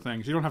of your other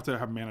things. You don't have to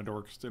have mana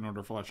dorks in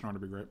order for Legendary to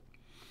be great.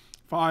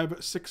 5,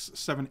 6,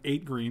 7,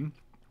 8 green.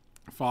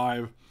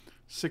 5,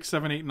 6,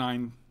 7, 8,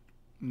 9.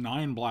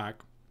 9 black.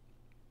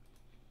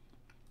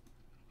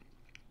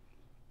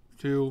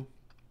 2,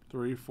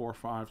 3, 4,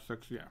 5,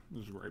 6. Yeah,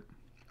 this is great.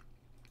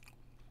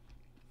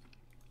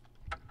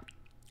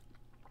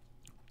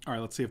 All right,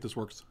 let's see if this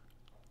works.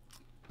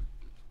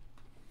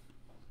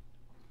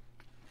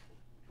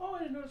 Oh, I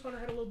didn't notice Hunter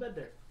had a little bed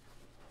there.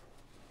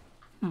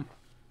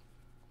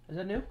 Is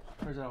that new?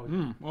 Or is that always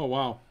new? Oh,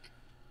 wow.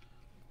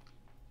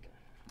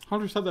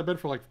 Hunter's had that bed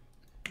for like...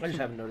 I just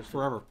haven't noticed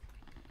forever.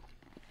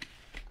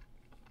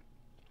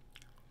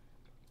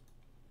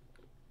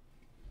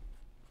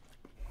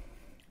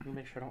 Let me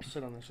make sure I don't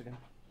sit on this again.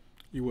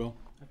 You will.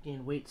 I've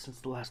gained weight since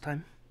the last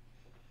time.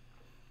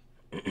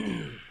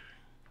 Man,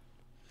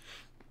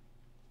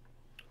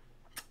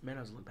 that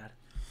doesn't look bad.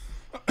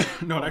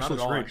 No, it not actually at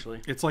looks all, great.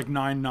 actually. It's like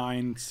 9,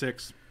 9,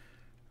 6.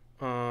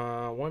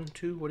 1,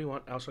 2. What do you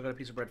want? I also got a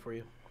piece of bread for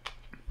you.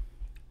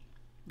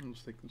 I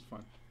just think it's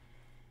fine.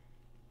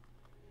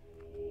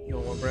 You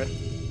want one bread?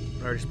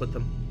 I already split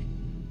them.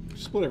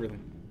 Split everything.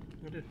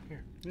 I did.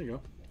 Here. There you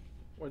go.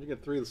 Why'd you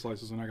get 3 of the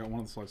slices and I got 1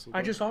 of the slices?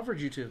 I just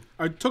offered you 2.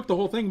 I took the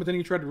whole thing, but then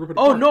you tried to rip it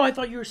Oh, apart. no, I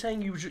thought you were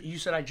saying you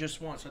said I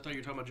just want, so I thought you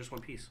were talking about just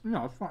one piece.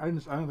 No, it's fine.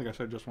 I don't think I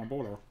said just one, but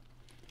whatever.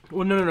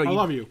 Well, no. I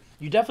love you.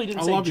 You definitely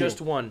didn't I say love just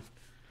you. one.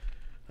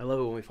 I love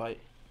it when we fight.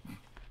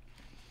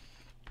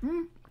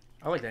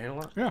 I like that hand a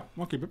lot. Yeah,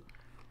 I'll keep it.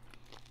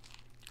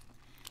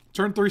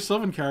 Turn 3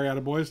 Sylvan carry out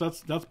of boys.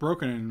 That's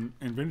broken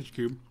in Vintage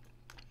Cube.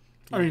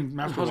 I mean,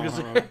 Master I was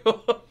Law, gonna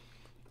say.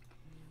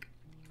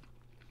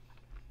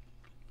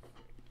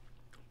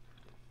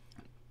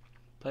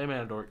 Play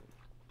Mana Dork.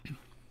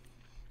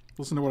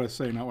 Listen to what I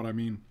say, not what I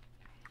mean.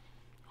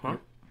 Huh?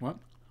 What?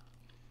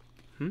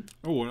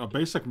 Oh, a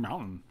basic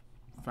mountain.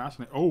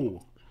 Fascinating.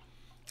 Oh.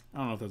 I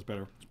don't know if that's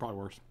better. It's probably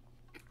worse.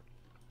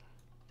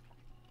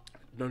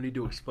 No need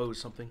to expose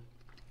something.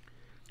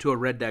 To a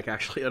red deck,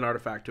 actually. An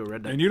artifact to a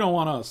red deck. And you don't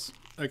want us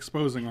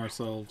exposing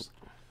ourselves.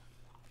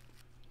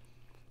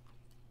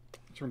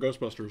 It's from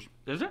Ghostbusters.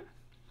 Is it?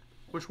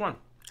 Which one?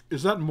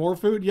 Is that more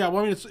food? Yeah,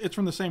 well, I mean, it's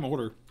from the same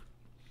order.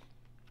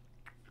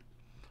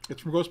 It's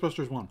from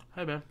Ghostbusters 1.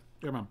 Hey, man.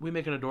 Yeah, man. We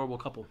make an adorable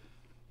couple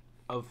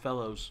of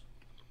fellows.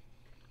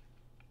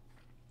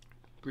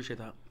 Appreciate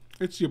that.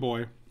 It's your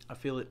boy. I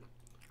feel it.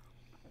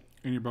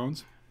 In your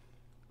bones?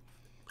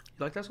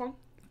 You like that song?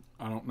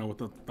 I don't know what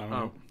the... I don't Oh,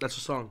 know. that's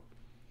a song.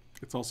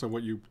 It's also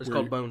what you... It's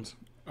called Bones.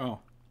 Oh.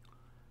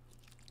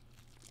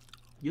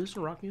 You listen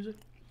to rock music?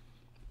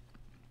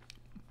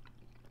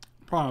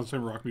 Probably not the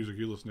same rock music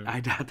you listen to.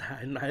 I doubt that.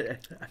 I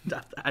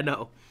doubt that. I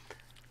know.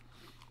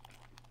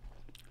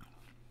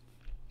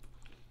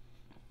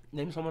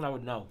 Name someone I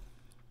would know.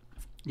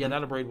 Yeah,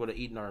 that braid would have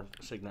eaten our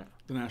signet.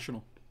 The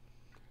National.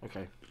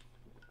 Okay.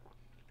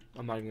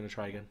 I'm not even going to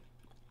try again.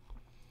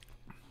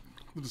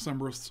 The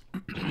Decemberists.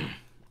 I'm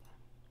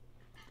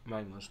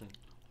not even listening.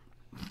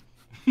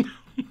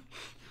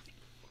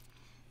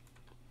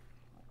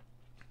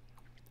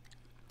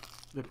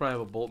 They probably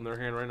have a bolt in their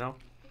hand right now.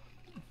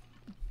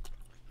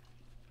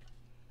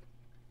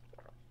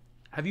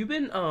 Have you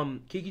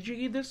been Kiki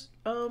Jiggy this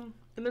in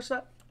this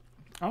set?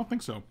 I don't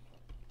think so.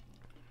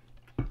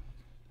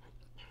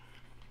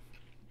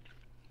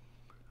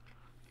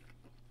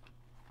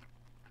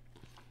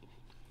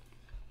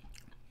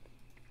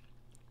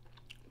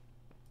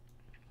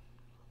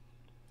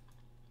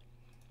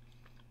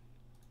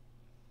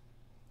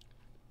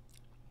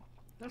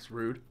 That's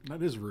rude.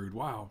 That is rude.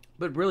 Wow.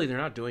 But really, they're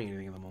not doing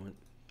anything at the moment.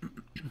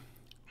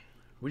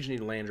 We just need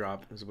a land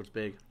drop. This is what's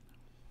big.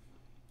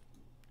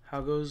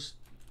 How goes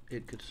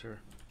it, good sir?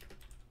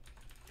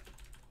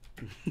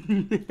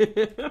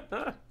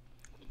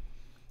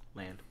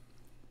 Land.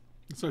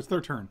 So it's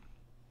their turn.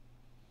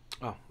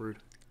 Oh, rude.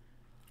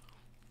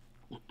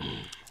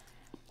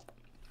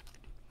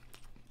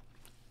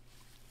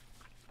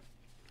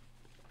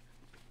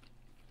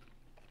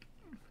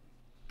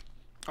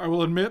 I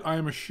will admit I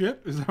am a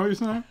shit. Is that what you're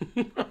saying?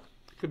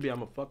 Could be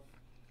I'm a fuck.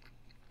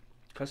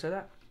 Can I say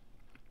that?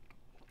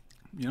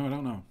 You know, I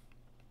don't know.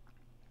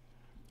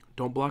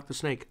 Don't block the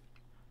snake.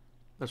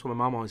 That's what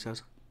my mom always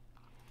says.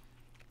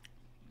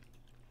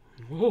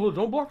 Oh,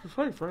 don't block the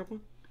snake, Franklin.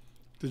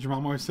 Did your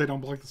mom always say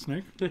don't block the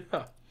snake?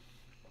 Yeah.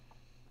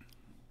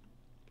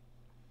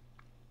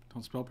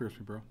 Don't spell pierce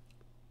me, bro.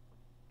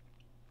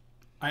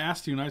 I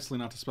asked you nicely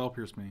not to spell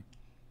pierce me.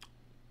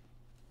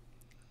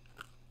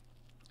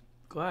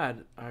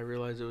 Glad I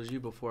realized it was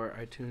you before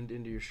I tuned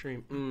into your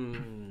stream.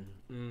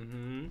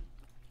 Mm-hmm.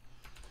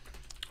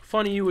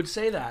 Funny you would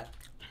say that.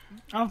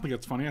 I don't think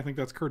that's funny. I think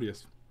that's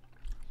courteous.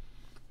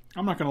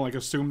 I'm not gonna like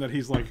assume that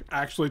he's like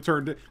actually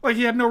turned it. Like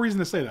he had no reason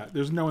to say that.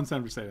 There's no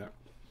incentive to say that.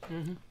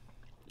 Mm-hmm.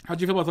 How'd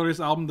you feel about the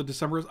latest album, the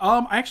Decemberist?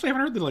 I actually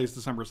haven't heard the latest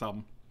Decemberist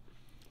album.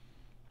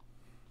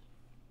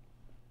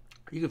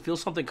 You can feel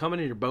something coming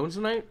in your bones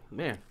tonight?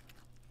 Man.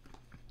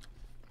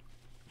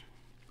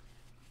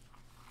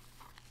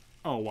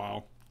 Oh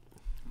wow.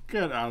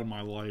 Get out of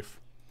my life.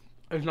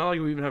 It's not like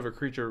we even have a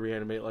creature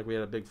reanimate like we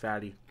had a big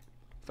fatty.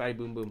 Fatty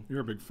boom boom.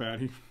 You're a big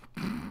fatty.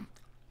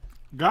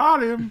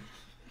 Got him.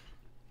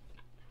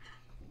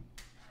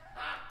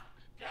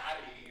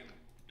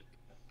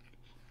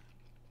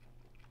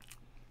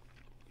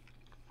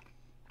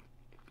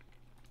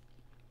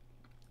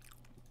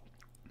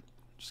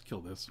 Just kill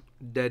this.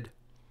 Dead.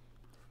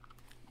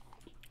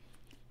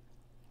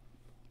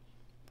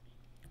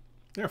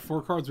 They have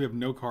 4 cards. We have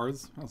no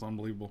cards. That's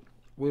unbelievable.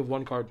 We have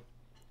 1 card.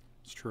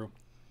 It's true.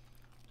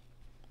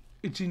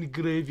 It's in the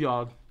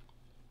graveyard.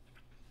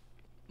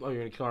 Oh,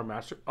 you're gonna kill our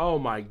master? Oh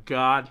my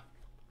god.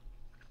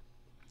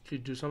 Can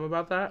you do something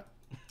about that?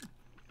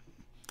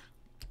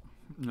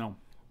 No.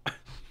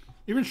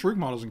 Even Shriek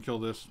Maw doesn't kill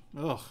this.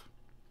 Ugh.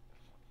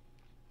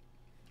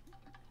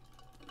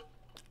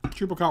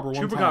 Chupacabra one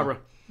Chupacabra.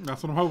 time.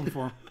 That's what I'm hoping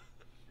for.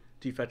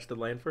 Do you fetch the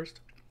land first?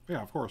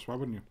 Yeah, of course. Why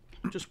wouldn't you?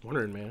 I'm just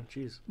wondering, man.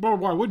 Jeez. Well,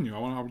 why wouldn't you?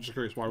 I'm just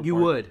curious. Why? You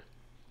why? would.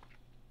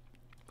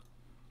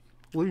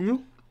 Wouldn't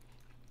you?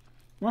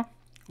 Well,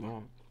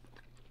 Oh.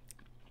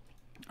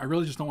 I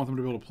really just don't want them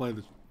to be able to play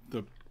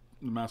the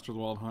Master of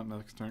the Wild Hunt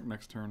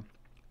next turn.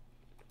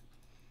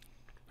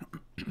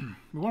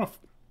 We want to...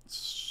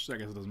 I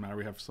guess it doesn't matter.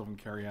 We have Sylvan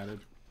Carry added.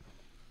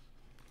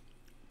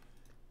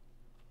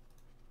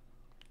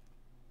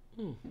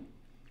 Mm.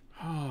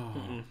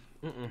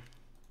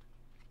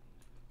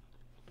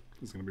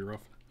 This is going to be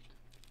rough.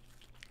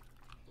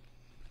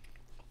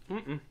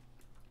 What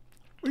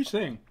are you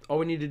saying? All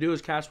we need to do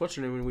is cast what's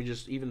her name and we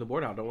just even the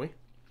board out, don't we?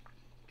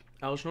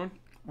 Alishnorn?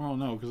 Well,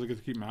 no, because I get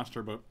to keep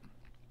Master, but...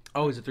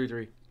 Oh, he's a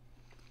 3/3.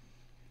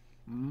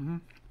 Mm-hmm.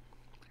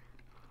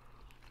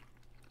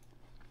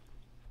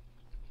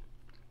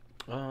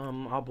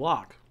 I'll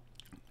block.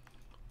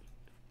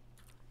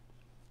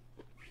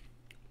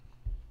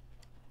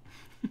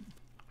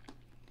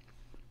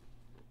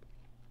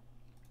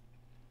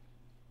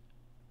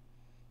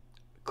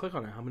 Click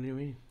on it. How many do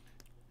we need?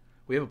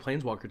 We have a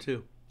Planeswalker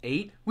too.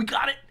 8? We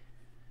got it!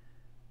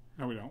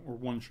 No, we don't. We're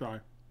 1 shy.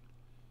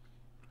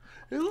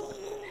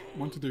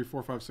 1, 2, 3,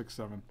 4, 5, 6,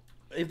 7.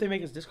 If they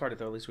make us discard it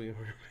though, at least we...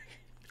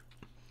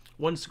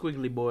 One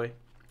squiggly boy.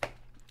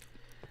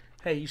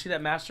 Hey, you see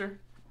that master?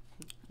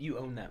 You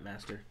own that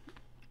master.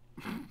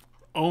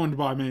 Owned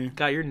by me.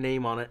 Got your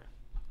name on it.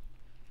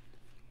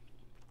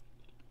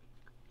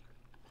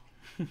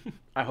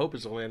 I hope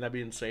it's a land. That'd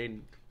be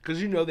insane.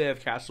 Because you know they have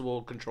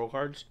castable control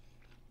cards.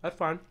 That's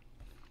fine.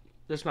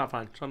 That's not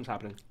fine. Something's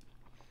happening.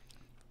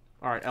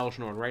 Alright,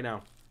 Elishnorn, right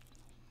now.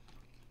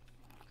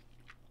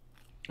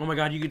 Oh my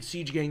god, you could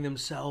Siege Gang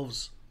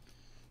themselves.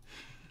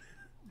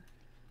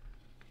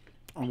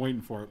 I'm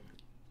waiting for it.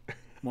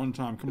 One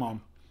time, come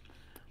on.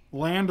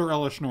 Land or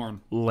Elishnorn?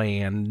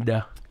 Land.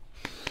 I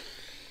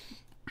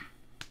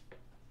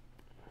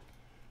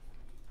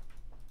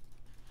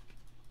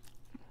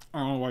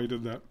don't know why you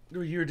did that.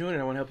 You were doing it.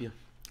 I want to help you.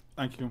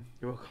 Thank you.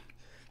 You're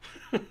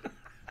welcome.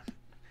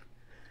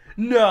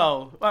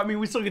 No. I mean,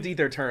 we still get to eat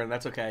their turn.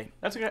 That's okay.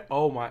 That's okay.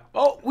 Oh my.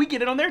 Oh, we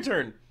get it on their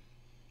turn.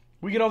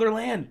 We get all their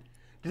land.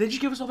 Did they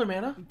just give us all their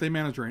mana? They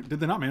mana drain. Did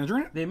they not mana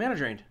drain it? They mana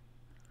drained.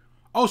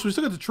 Oh, so we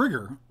still get the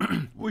trigger.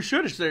 We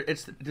should. Does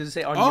it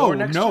say on Oh, your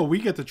next no, turn? we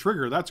get the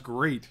trigger. That's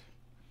great.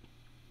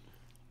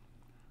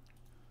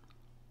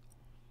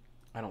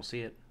 I don't see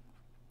it.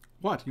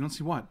 What? You don't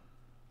see what?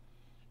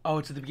 Oh,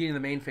 it's at the beginning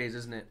of the main phase,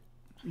 isn't it?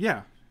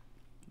 Yeah.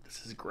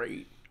 This is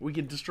great. We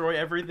can destroy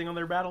everything on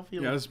their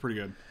battlefield. Yeah, this is pretty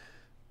good.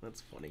 That's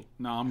funny.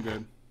 No, I'm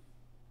good.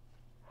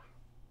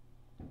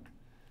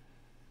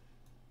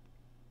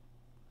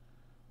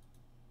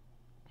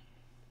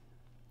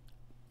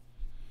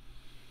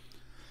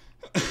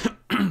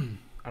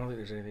 I don't think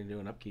there's anything to do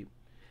in upkeep.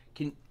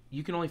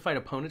 You can only fight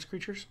opponents'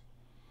 creatures?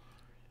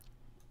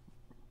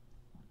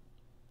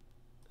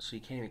 So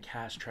you can't even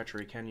cast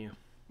Treachery, can you?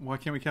 Why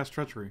can't we cast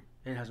Treachery?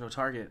 It has no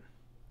target.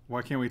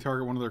 Why can't we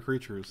target one of their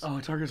creatures? Oh,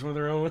 it targets one of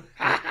their own.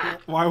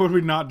 Why would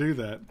we not do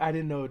that? I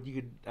didn't know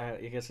you could.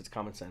 I guess it's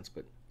common sense,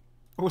 but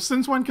Well,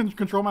 since when can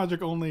control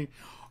magic only...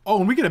 Oh,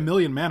 and we get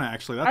 1,000,000 mana,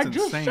 actually. That's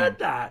insane. I just said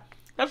that.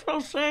 That's what I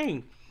was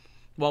saying.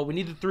 Well, we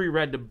need the 3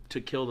 red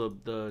to kill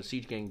the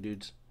Siege Gang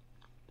dudes.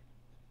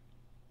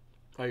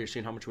 Oh, you're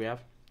seeing how much we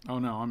have? Oh,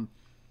 no, I'm...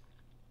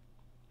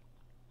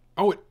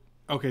 Oh,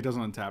 okay, it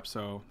doesn't untap,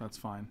 so that's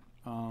fine.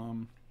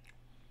 What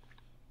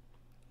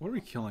are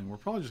we killing? We're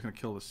probably just going to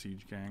kill the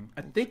Siege Gang.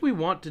 I think we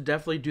want to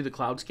definitely do the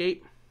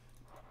Cloudscape.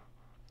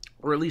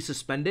 Or at least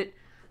suspend it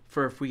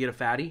for if we get a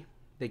fatty.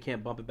 They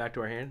can't bump it back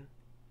to our hand.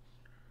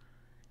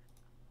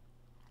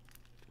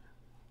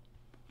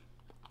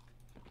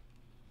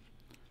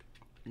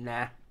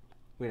 Nah.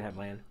 We don't have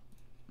land.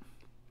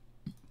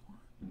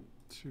 1,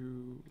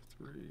 2,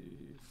 3,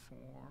 4...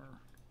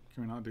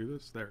 Can we not do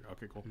this? There.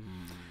 Okay, cool.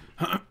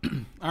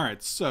 All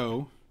right,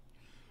 so...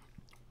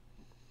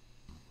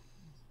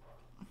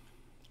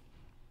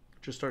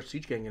 Just start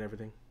Siege Gang and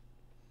everything.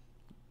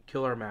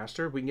 Kill our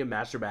master. We can get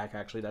master back,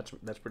 actually.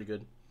 That's pretty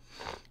good.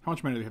 How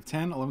much mana do we have?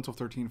 10, 11, 12,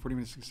 13, 14,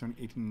 15, 16,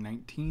 17, 18,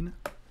 19.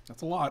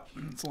 That's a lot.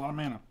 That's a lot of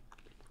mana.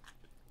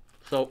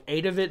 So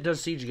 8 of it does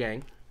Siege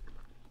Gang.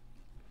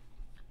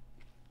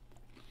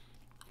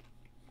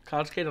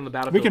 Cloudskate on the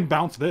battlefield. We can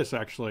bounce this,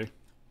 actually.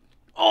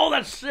 Oh,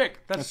 that's sick.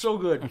 That's so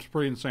good. That's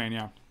pretty insane,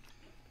 yeah.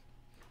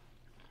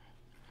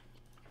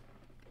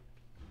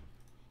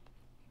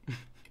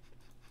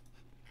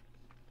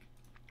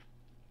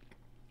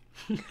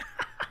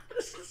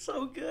 This is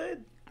so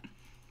good.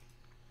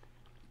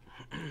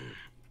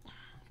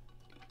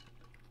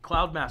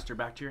 Cloudmaster,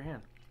 back to your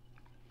hand.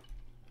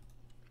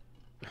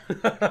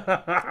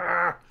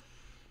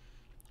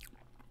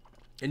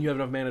 And you have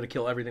enough mana to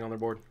kill everything on their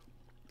board.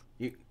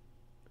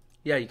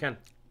 Yeah, you can.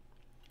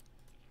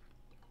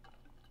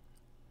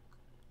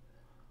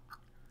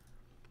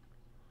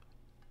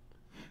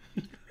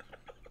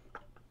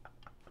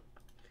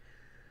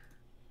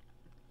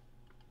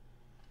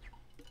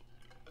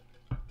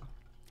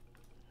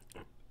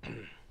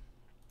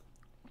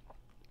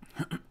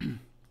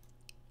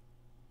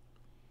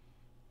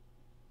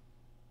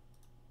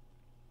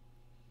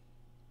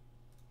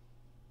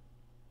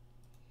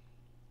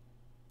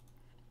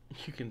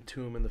 You can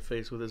two him in the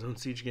face with his own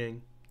siege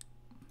gang.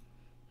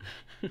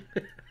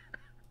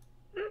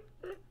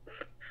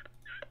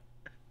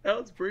 That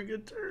was a pretty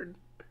good turn.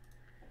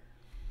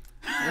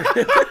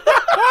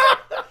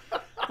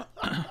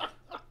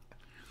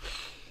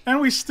 And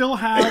we still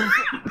have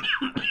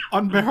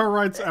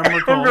Unbearight's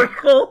Emrakul.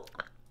 Emrakul.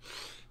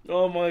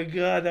 Oh my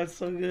god, that's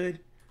so good.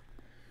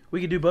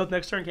 We could do both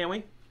next turn, can't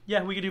we?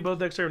 Yeah, we could do both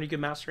next turn. You can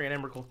master an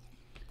Emrakul.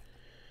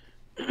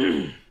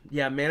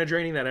 Yeah, mana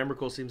draining that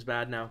Emrakul seems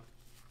bad now.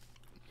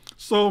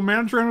 So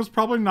mana drain was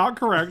probably not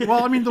correct.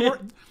 Well, I mean,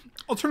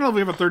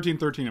 alternatively, we have a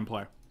 13/13 in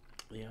play.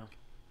 Yeah.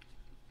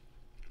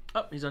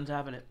 Oh, he's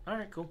untapping it. All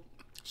right, cool.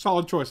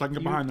 Solid choice. I can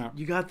get behind that.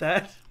 You got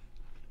that.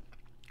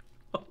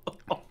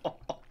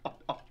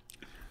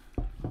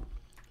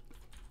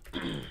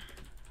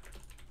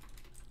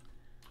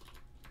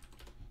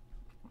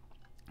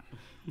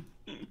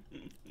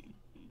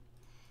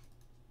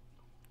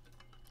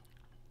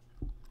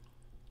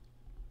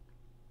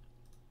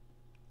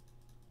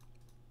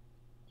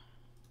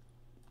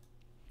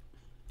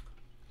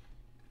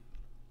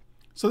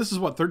 So this is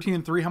what,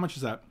 13/3? How much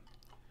is that?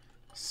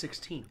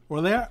 16. Where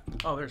are they at?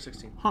 Oh, they're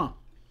 16. Huh.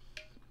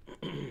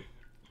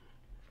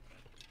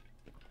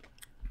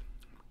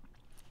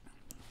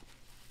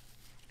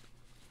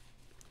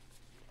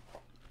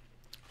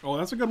 Oh,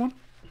 that's a good one.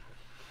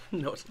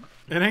 No, it's not.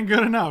 It ain't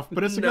good enough,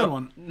 but it's a good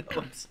one. No,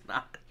 it's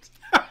not.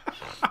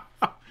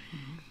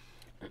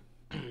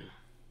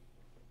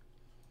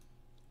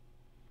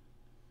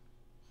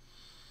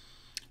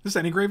 This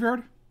any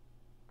graveyard?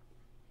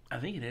 I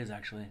think it is,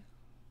 actually.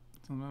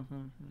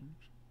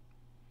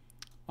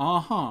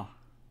 Uh-huh.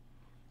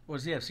 What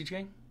does he have? Siege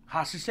Gang?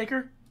 Hostage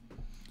Taker?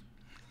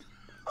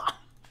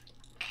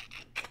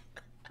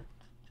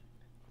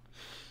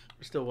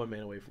 We're still 1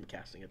 man away from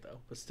casting it, though.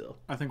 But still.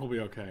 I think we'll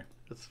be okay.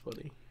 That's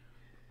funny.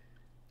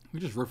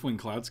 We just Riftwing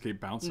Cloudscape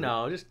bounce it.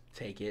 No, just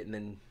take it and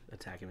then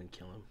attack him and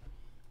kill him.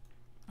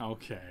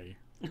 Okay.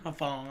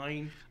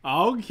 Fine.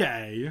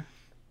 Okay.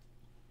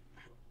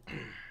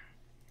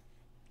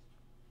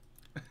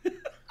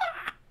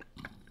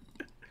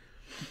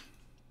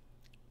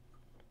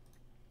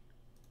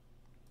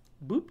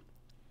 Boop.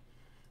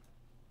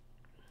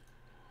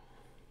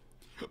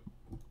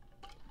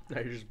 Now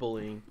you're just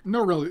bullying.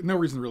 No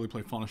reason to really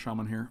play Fauna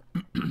Shaman here.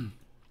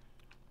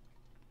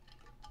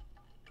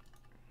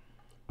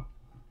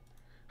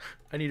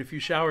 I need a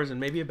few showers and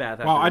maybe a bath.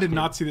 Wow, I did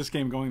not see this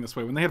game going this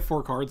way. When they had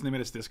 4 cards and they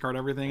made us discard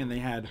everything, and they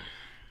had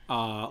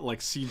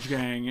like Siege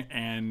Gang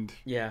and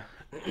Yeah.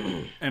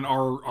 and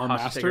our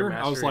master,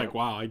 I was yeah. like,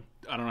 wow, I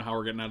don't know how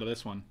we're getting out of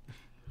this one.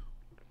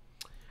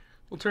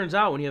 Well, turns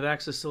out when you have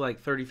access to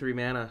like 33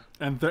 mana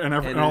And and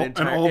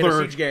all a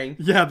their Siege Gang,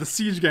 yeah, the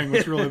Siege Gang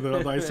was really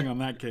the icing on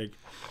that cake.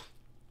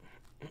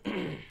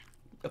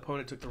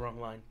 opponent took the wrong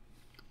line.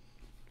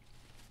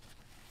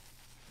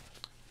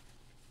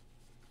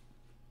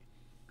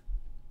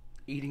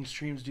 Eating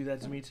streams do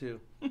that to me too.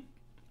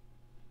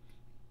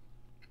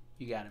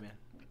 You got it, man.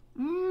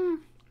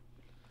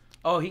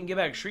 Oh, he can get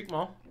back Shriek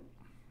Maul.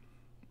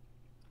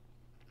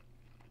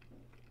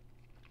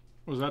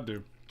 What does that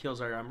do?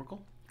 Kills our Emrakul.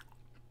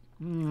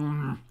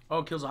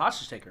 Oh, kills a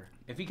Hostage Taker.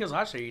 If he kills a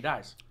Hostage Taker, he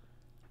dies.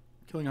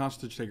 Killing a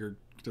Hostage Taker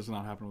does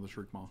not happen with a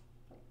Shriek Maul.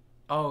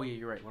 Oh, yeah,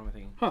 you're right. What am I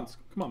thinking? Hunts,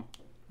 come on.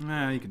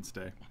 Nah, you can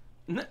stay.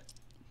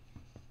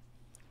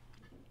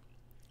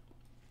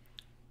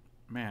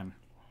 Man.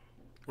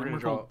 We're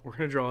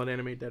gonna draw an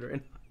animate dead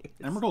right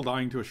now. Emrakul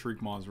dying to a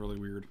Shriek Maw is really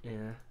weird.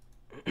 Yeah.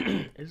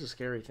 It's a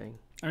scary thing.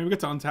 I mean, we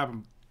get to untap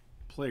and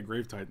play a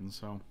Grave Titan,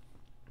 so.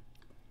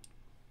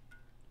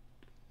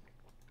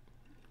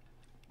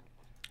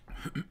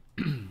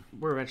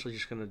 We're eventually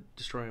just going to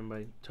destroy him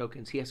by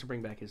tokens. He has to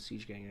bring back his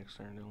Siege Gang next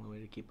turn. The only way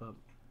to keep up.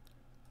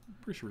 I'm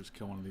pretty sure we just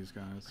kill one of these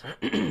guys.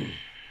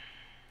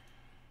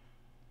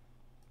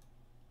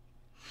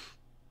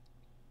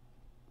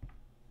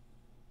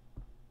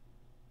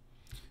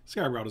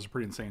 Sky Route is a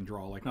pretty insane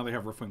draw. Like, now they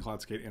have Riftwing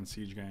Cloudskate and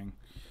Siege Gang.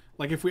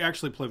 Like, if we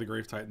actually play the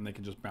Grave Titan, they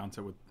can just bounce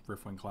it with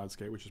Riftwing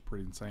Cloudskate, which is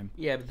pretty insane.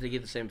 Yeah, but they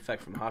get the same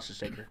effect from the Hostage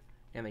Taker.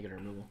 And they get a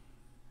removal.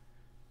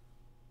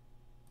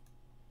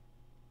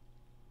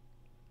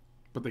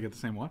 But they get the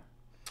same what?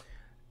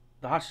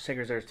 The hostage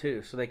taker's there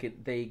too, so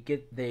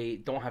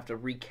they don't have to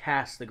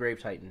recast the Grave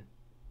Titan.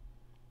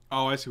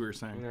 Oh, I see what you're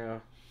saying. Yeah.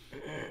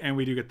 And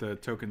we do get the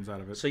tokens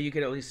out of it. So you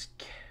could at least.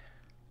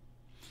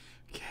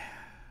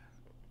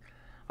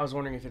 I was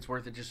wondering if it's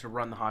worth it just to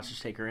run the hostage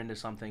taker into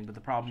something, but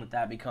the problem with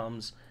that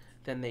becomes,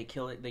 then they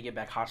kill it, they get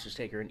back hostage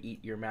taker and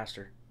eat your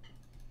master.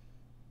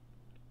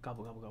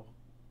 Gobble gobble gobble.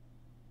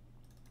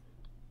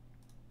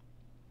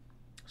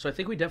 So I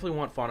think we definitely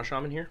want Fauna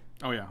Shaman here.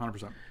 Oh yeah,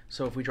 100%.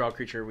 So if we draw a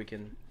creature, we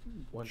can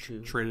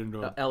trade it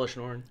into a Elish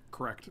Norn.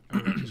 Correct.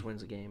 And that just wins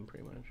the game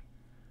pretty much.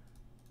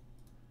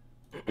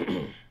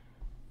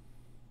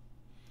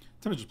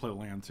 Time to just play the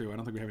land too. I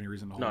don't think we have any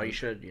reason to hold No, it. you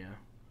should, yeah.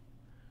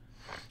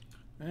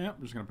 Yeah,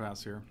 I'm just gonna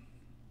pass here.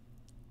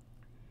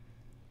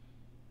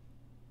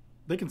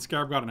 They can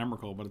Scarab God and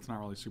Emrakul, but it's not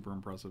really super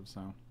impressive.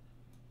 So,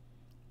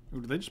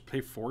 ooh, did they just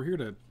pay 4 here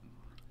to?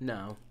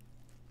 No.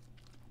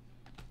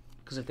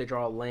 Because if they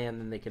draw a land,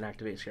 then they can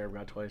activate Scarab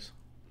God twice.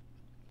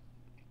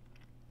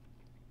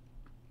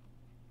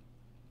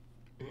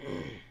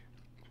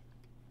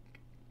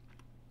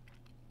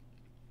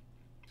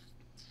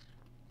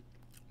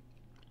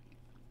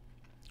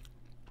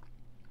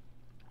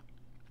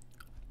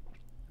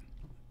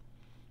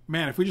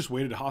 Man, if we just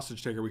waited a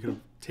hostage taker, we could have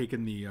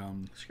taken the.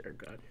 Scarab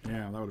God.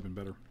 Yeah, that would have been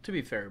better. To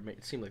be fair,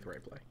 it seemed like the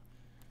right play.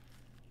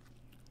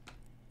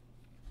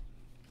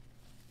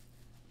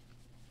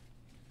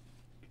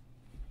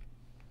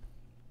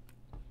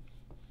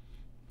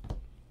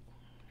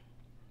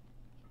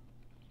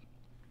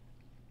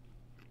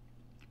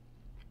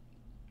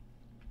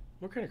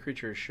 What kind of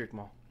creature is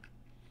Shirkmal?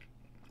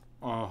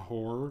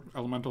 Horror,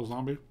 elemental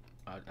zombie.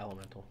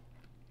 Elemental.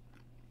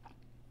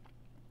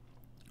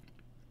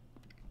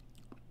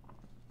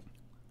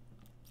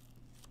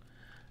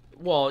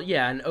 Well,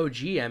 yeah, an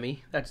OG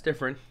Emmy. That's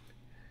different.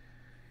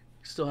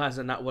 Still has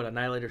a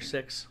Annihilator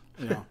 6.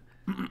 Yeah.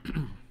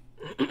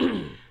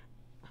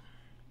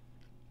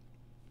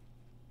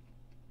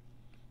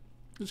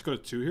 Just go to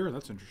 2 here.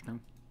 That's interesting.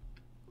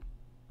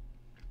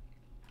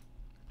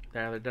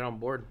 Yeah, they're dead on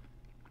board.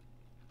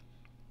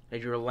 They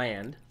drew a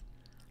land,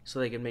 so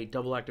they can make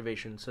double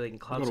activation. So they can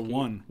cloud Go to skate.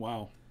 1.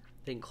 Wow.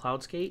 They can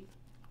cloud skate.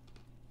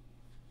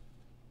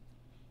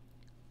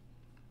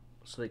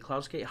 So they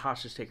cloud skate,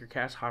 hostage taker,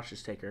 cast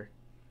hostage taker.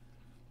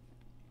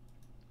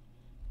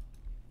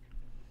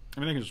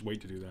 I mean, they can just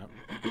wait to do that.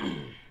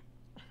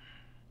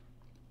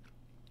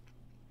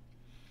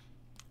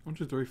 1,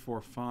 2, 3,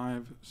 4,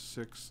 5,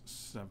 6,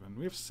 7.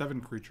 We have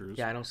 7 creatures.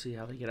 Yeah, I don't see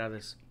how they get out of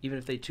this. Even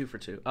if they 2 for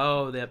 2.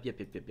 Oh, yep.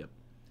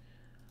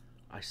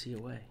 I see a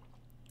way.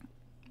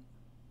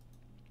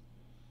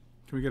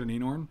 Can we get an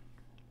Enorn?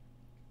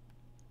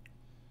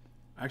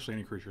 Actually,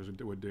 any creatures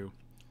would do.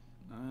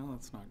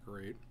 That's not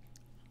great.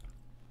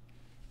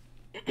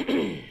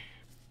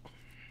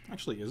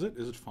 Actually, is it?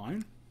 Is it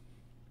fine?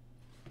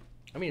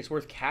 I mean, it's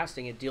worth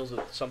casting. It deals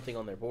with something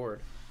on their board.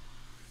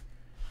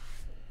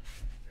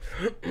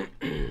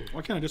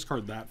 Why can't I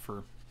discard that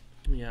for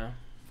Yeah.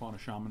 Fauna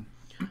Shaman?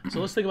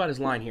 So let's think about his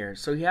line here.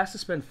 So he has to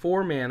spend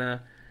 4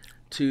 mana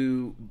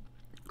to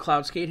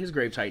cloud skate his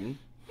Grave Titan.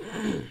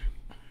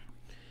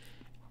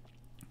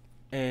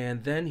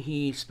 And then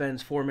he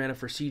spends 4 mana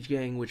for Siege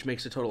Gang, which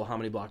makes a total of how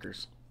many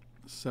blockers?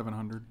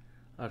 700.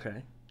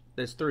 Okay.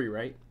 That's 3,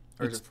 right?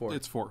 Or is it 4?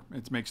 It's 4.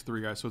 It makes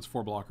 3 guys, so it's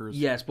 4 blockers.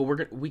 Yes, but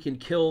we can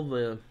kill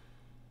the...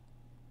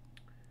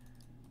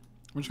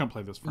 I'm just going to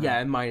play this for Yeah,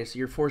 him. and minus.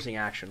 You're forcing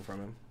action from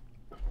him.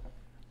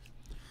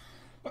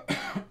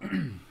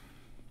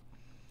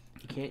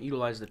 You can't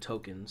utilize the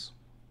tokens.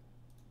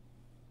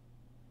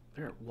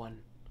 They're at 1.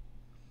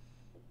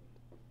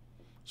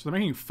 So they're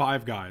making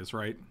 5 guys,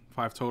 right?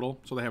 5 total.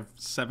 So they have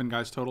 7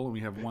 guys total, and we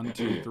have 1,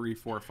 2, 3,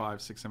 4,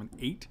 5, 6, 7,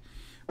 8.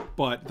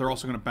 But they're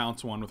also going to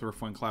bounce 1 with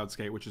Riftwing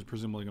Cloudskate, which is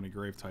presumably going to be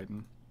Grave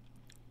Titan.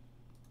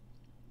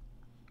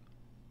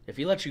 If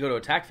he lets you go to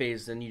attack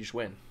phase, then you just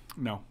win.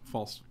 No,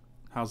 false.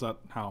 How's that?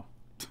 How?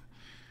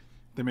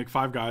 They make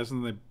 5 guys,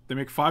 and they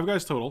make 5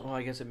 guys total. Oh,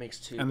 I guess it makes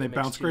 2. And they It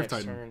makes bounce 2 Grave next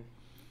Titan. turn.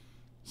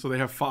 So they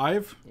have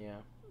 5, Yeah.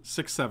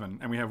 6, 7.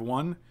 And we have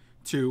 1,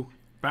 2,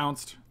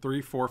 bounced,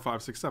 3, 4,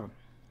 5, 6, 7.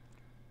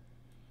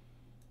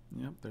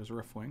 Yep, there's a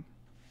Riftwing.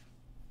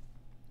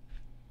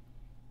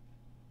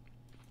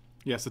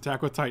 Yes,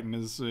 attack with Titan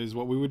is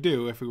what we would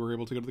do if we were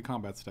able to go to the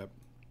combat step.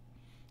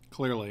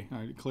 Clearly.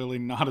 Clearly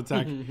not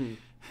attack.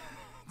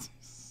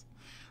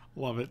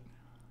 Love it.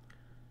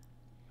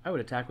 I would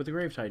attack with the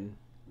Grave Titan.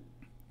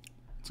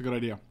 It's a good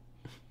idea.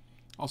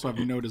 Also, I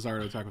have no desire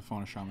to attack with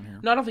Fauna Shaman here.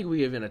 No, I don't think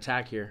we even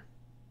attack here.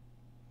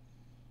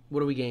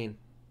 What do we gain?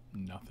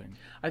 Nothing.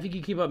 I think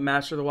you keep up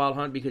Master of the Wild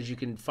Hunt because you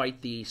can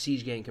fight the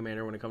Siege Gang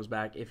commander when it comes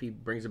back. If he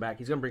brings it back,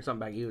 he's going to bring something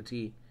back,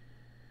 EOT.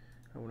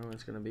 I wonder what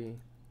it's going to be.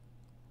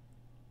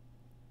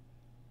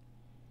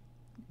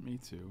 Me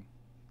too.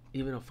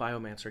 Even a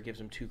Phiomancer gives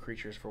him 2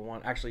 creatures for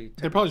 1. Actually,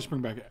 They probably just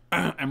bring back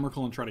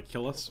Emrakul and try to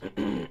kill us.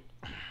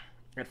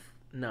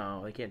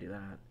 no, they can't do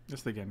that.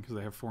 Yes, they can, because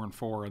they have 4 and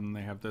 4, and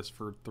they have this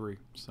for 3.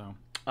 So,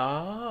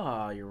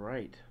 Ah, you're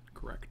right.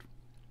 correct.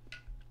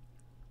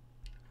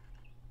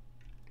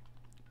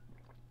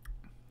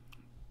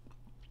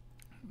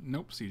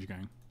 Nope, Siege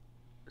Gang.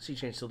 Sea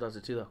Change still does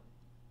it too, though,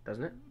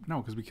 doesn't it? No,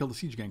 because we killed the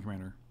Siege Gang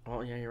commander.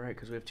 Oh yeah, you're right.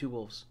 Because we have 2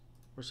 wolves.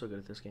 We're so good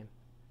at this game.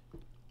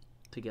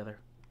 Together.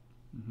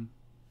 Mm-hmm.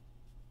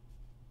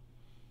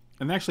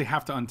 And they actually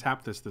have to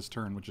untap this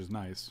turn, which is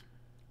nice.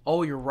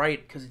 Oh, you're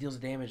right. Because it deals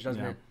damage,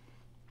 doesn't it?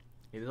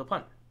 Maybe they'll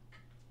punt.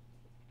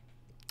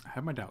 I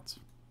have my doubts.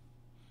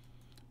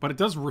 But it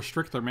does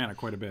restrict their mana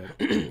quite a bit.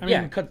 I mean,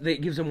 yeah,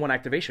 it gives them 1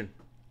 activation.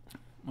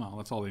 Well,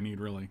 that's all they need,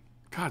 really.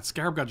 God,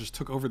 Scarab God just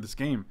took over this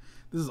game.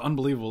 This is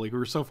unbelievable. Like, we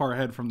were so far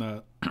ahead from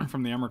the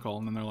from the Emrakul,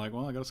 and then they're like,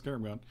 well, I got a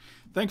Scarab God.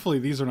 Thankfully,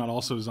 these are not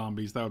also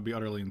zombies. That would be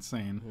utterly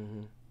insane.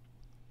 Mm-hmm.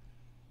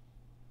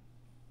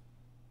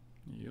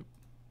 Yep.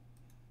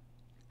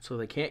 So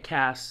they can't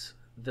cast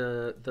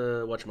the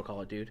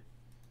whatchamacallit, dude.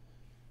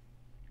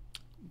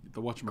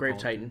 The whatchamacallit. Grave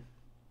Titan.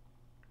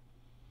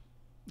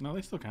 No,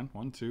 they still can.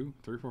 1, 2,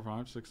 3, 4,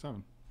 5, 6,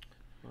 7.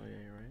 Oh, yeah,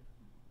 you're right.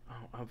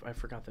 Oh, I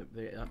forgot that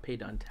they paid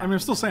to untap. I mean, I'm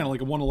still saying,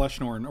 like, a 1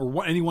 Eleshnorn,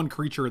 or any 1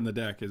 creature in the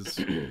deck is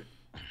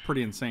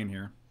pretty insane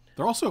here.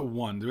 They're also at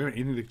 1. Do we have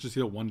anything that just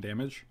deal 1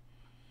 damage?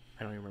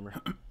 I don't even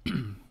remember.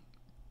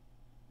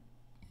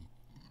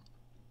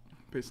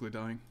 Basically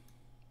dying.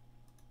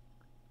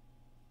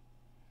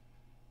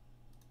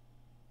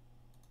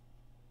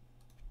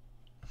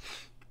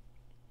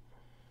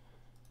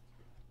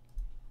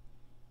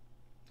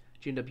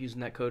 Did you end up using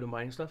that code and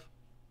buying stuff?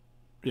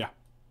 Yeah.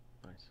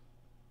 Nice.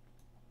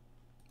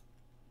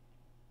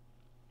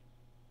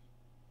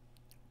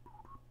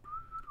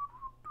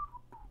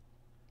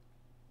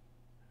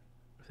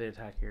 If they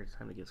attack here, it's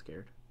time to get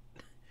scared.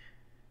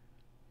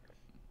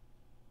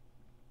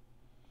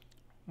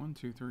 1,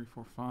 2, 3,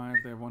 4, 5.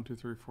 They have 1, 2,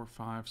 3, 4,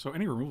 5. So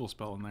any removal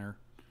spell in there.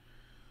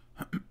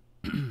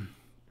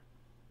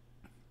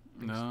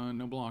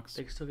 No blocks.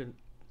 They still get.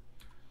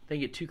 They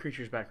get 2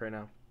 creatures back right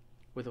now,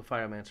 with a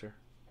Biomancer.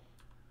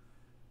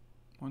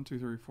 1, 2,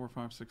 3, 4,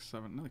 5, 6,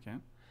 7. No, they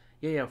can't.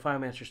 Yeah.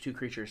 Biomancer's 2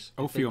 creatures.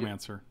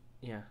 Ophiomancer.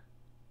 Yeah.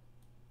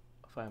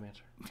 A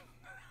Biomancer.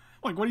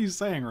 Like, what are you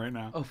saying right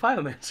now? Oh,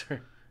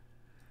 Biomancer.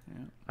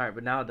 Yeah. All right,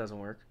 but now it doesn't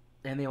work,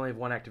 and they only have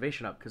 1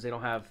 activation up because they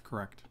don't have.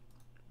 Correct.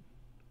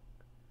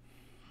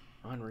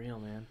 Unreal,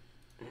 man.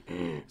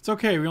 It's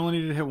okay. We only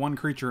needed to hit 1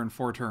 creature in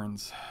 4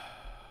 turns.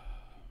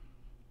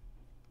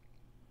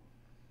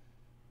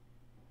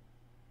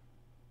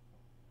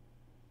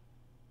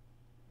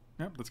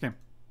 Yep, that's game.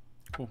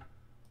 Cool.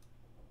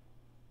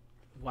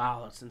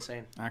 Wow, that's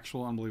insane.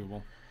 Actual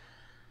unbelievable.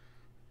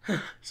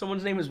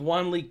 Someone's name is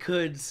Wanley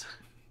Kuds.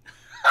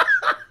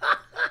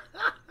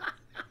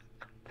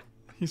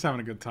 He's having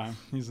a good time.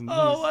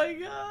 Oh my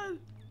god.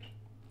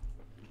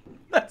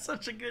 That's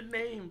such a good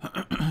name.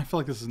 I feel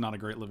like this is not a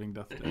great living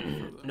death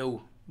day.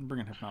 No. I'm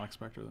bringing Hypnotic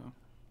Spectre, though.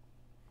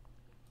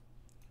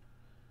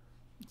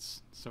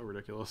 It's so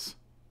ridiculous.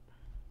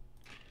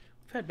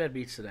 We've had bad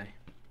beats today.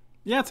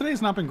 Yeah,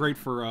 today's not been great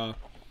for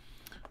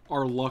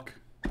our luck,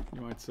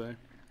 you might say.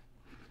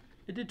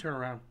 It did turn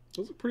around.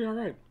 Those look pretty all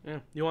right. Yeah.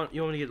 You want me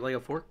to get like a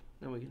fork?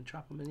 Then we can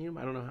chop them and eat them?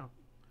 I don't know how.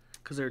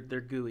 Because they're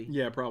gooey.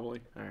 Yeah,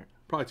 probably. All right.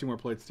 Probably 2 more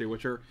plates, too,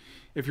 which are...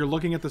 If you're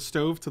looking at the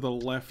stove to the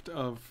left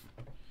of...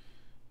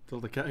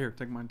 Here,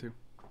 take mine, too.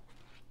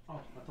 Oh,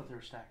 I thought they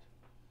were stacked.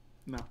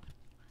 No.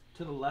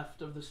 To the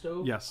left of the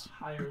stove? Yes.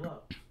 High or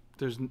low?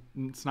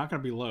 It's not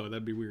going to be low.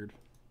 That'd be weird.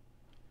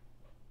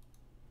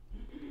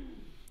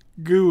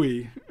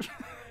 Gooey.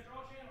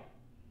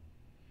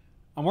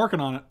 I'm working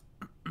on it.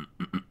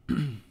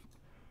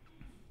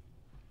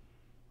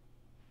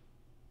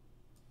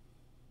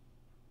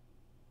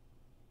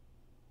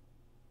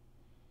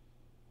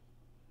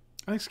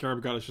 I think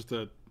Scarab God is just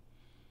a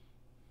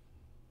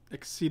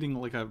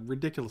like a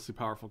ridiculously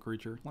powerful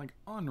creature. Like,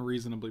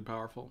 unreasonably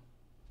powerful.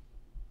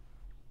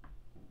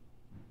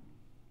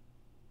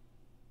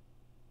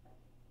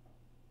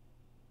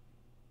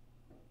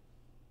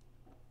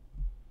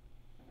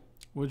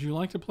 Would you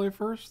like to play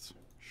first?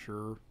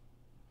 Sure.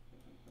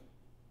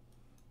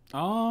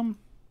 All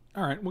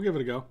right, we'll give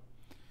it a go.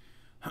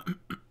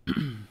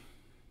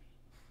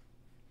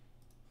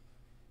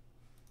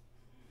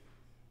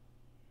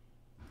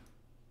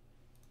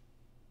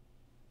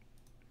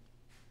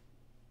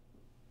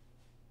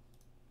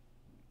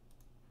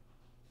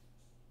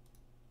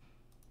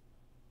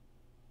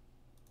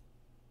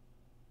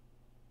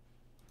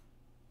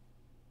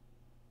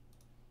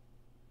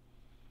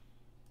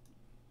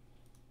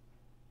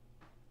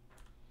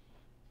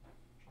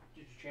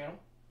 Did you channel?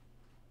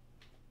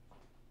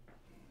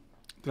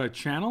 Did I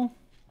channel?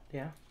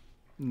 Yeah.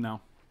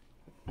 No.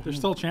 There's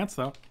still a chance,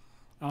 though.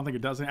 I don't think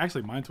it does.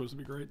 Actually, mine's supposed to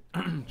be great.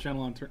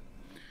 Channel on turn.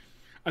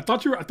 I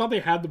thought they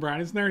had the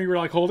brownies in there, and you were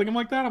like holding them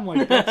like that. I'm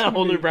like,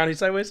 holding the brownie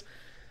sideways.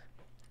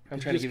 I'm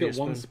trying to give you a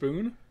spoon. One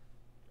spoon.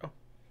 Oh,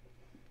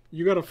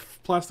 you got a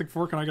plastic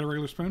fork, and I got a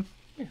regular spoon.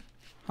 Yeah.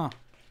 Huh.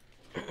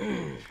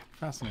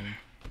 Fascinating.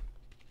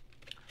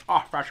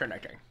 Oh,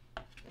 fascinating.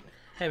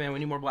 Hey man, we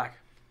need more black.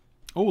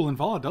 Oh,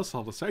 Linvala does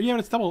solve this. Yeah, but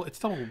it's double.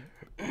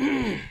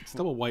 It's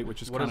double white,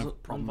 which is what kind does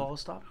of problem. Linvala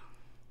stop?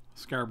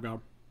 Scarab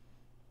God.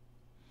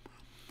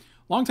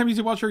 Long time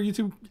YouTube watcher,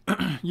 YouTube,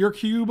 your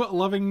cube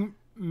loving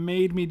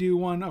made me do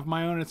one of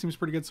my own. It seems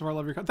pretty good so far. I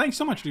love your thanks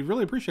so much, dude.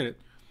 Really appreciate it.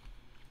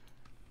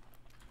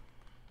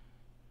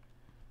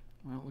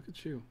 Well, look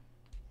at you.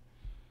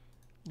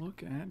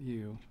 Look at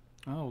you.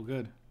 Oh,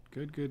 good.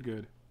 Good, good,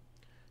 good.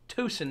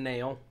 Toos and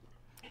nail.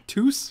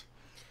 Toos?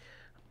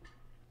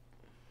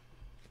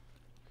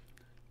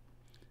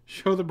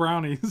 Show the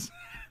brownies.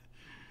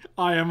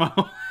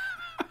 IMO.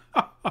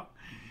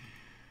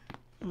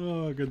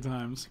 Oh, good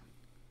times.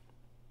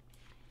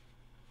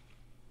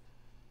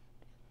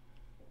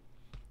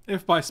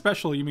 If by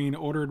special you mean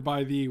ordered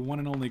by the one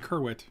and only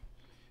Kerwit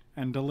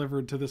and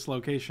delivered to this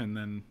location,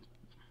 then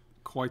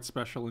quite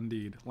special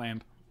indeed.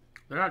 Land.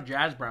 They're not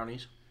jazz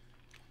brownies.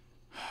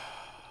 I'm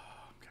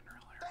getting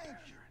real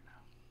irritated right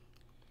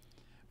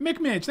now. Mick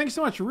Midge, thanks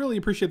so much. Really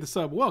appreciate the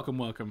sub. Welcome,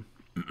 welcome.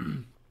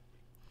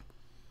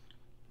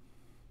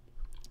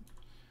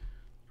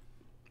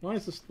 Why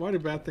is this? Why do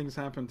bad things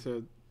happen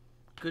to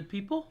good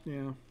people?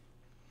 Yeah.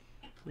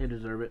 They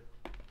deserve it.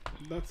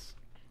 That's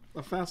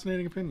a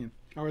fascinating opinion.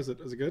 How is it?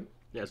 Is it good?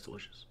 Yeah, it's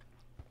delicious.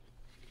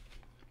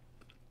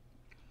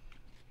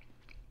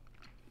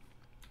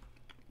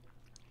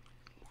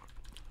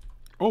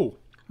 Oh.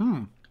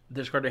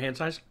 Discard to hand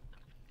size?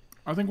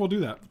 I think we'll do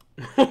that.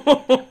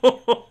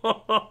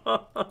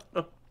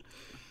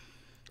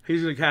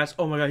 He's going to cast...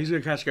 Oh my god, he's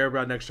going to cast Scarab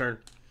Rod next turn.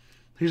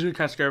 He's going to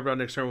cast Scarab Rod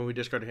next turn when we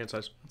discard to hand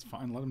size. That's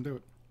fine. Let him do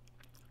it.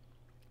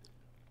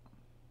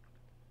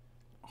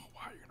 Oh,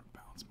 wow. You're going to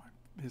bounce my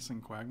hissing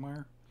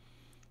Quagmire?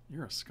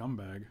 You're a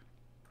scumbag.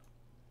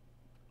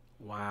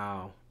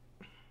 Wow.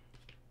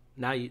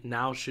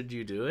 Now should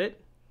you do it?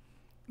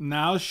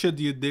 Now should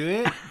you do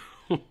it?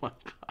 Oh my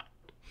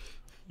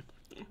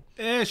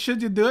god.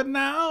 Should you do it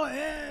now?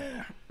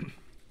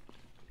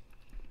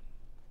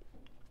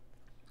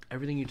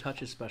 Everything you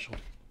touch is special.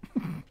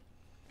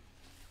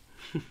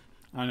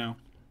 I know.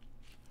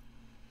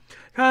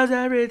 'Cause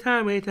every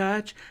time we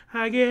touch,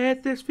 I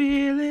get this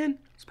feeling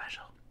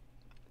special.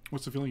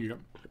 What's the feeling you got?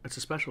 It's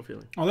a special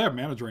feeling. Oh, they have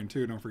mana drain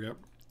too, don't forget.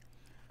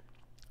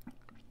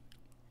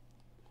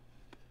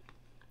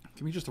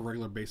 Give me just a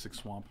regular basic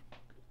swamp.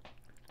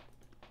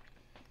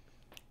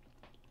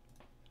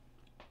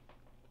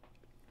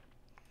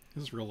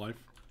 This is real life.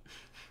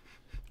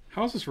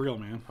 How is this real,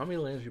 man? How many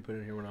lands did you put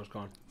in here when I was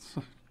gone?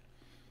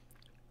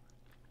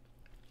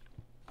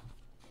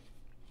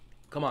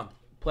 Come on,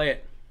 play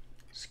it.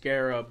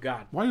 Scarab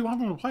God. Why do you want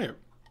them to play it?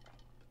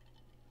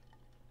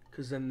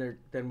 Because then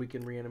we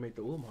can reanimate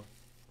the Ulamog.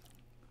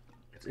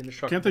 It's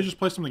indestructible. Can't they just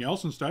play something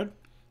else instead?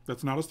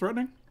 That's not as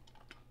threatening?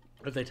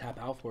 If they tap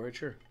out for it,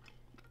 sure.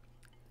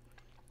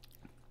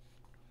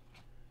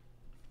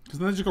 Because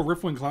then they just go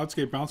Riftwing,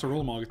 Cloudscape, bounce a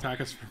Ulamog, attack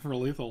us for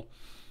lethal.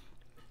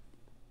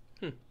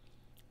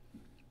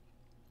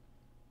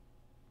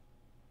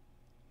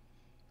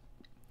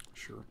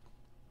 Sure.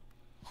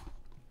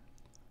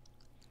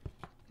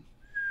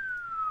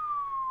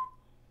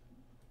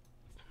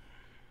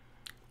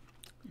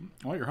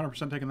 Oh, you're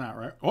 100% taking that,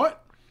 right?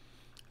 What?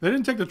 They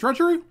didn't take the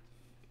treachery?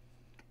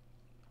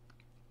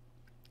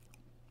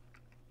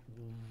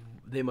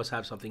 They must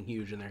have something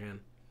huge in their hand.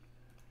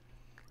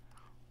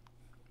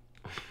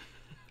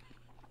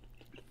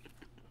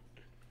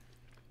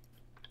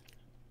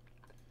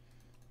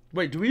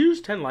 Wait, do we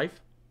use 10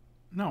 life?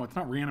 No, it's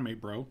not reanimate,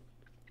 bro.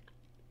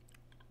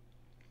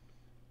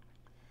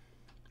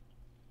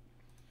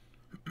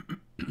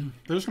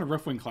 They're just going to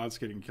Riftwing,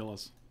 Cloudscape and kill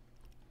us.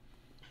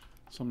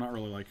 So I'm not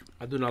really like...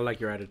 I do not like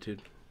your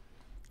attitude.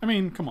 I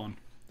mean, come on.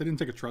 They didn't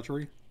take a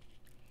treachery.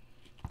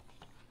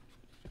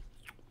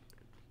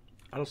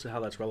 I don't see how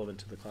that's relevant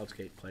to the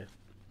Cloudscape play.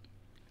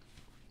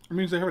 It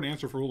means they have an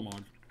answer for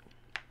Ulamog.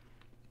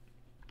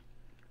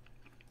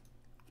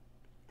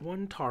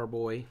 One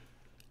Tarboy.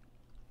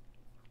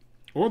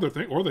 Or they're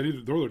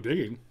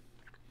digging.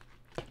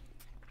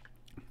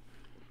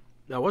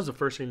 That was the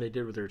first thing they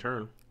did with their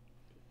turn.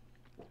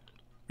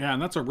 Yeah,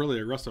 and that's a really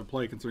aggressive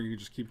play considering you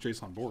just keep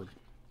Jace on board.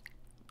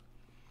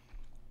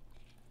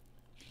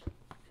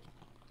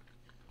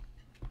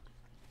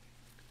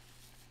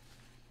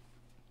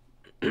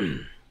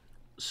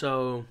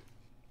 So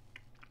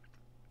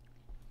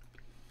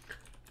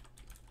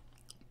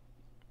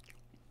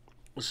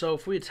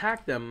if we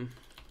attack them,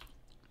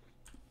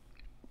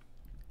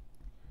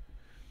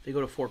 they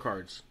go to 4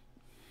 cards.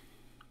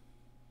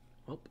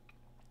 Oh.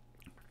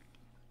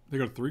 They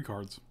go to 3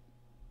 cards.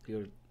 They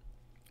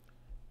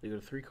go to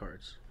 3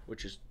 cards,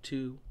 which is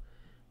 2,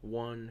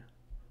 1.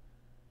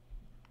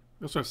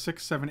 They also have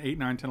 6, 7, 8,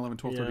 9, 10, 11,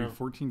 12, 13, Yeah.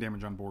 14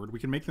 damage on board. We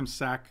can make them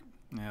sack.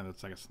 Yeah,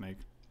 that's like a snake.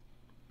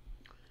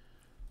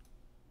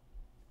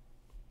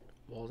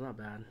 Wall's not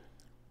bad.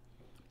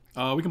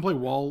 We can play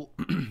Wall.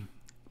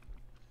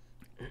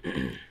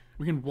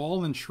 We can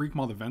Wall and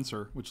Shriekmaw the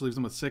Venser, which leaves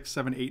them with 6,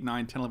 7, 8,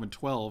 9, 10, 11,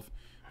 12,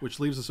 which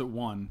leaves us at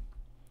 1.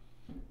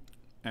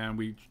 And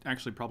we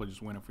actually probably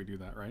just win if we do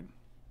that, right?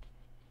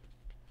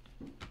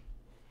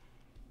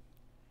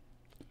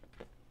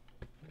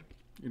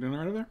 You doing all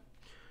right over there?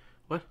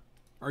 What?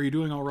 Are you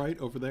doing all right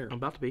over there? I'm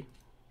about to be.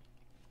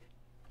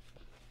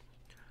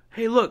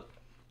 Hey, look.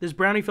 This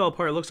brownie fell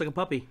apart. It looks like a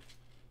puppy.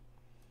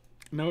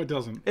 No, it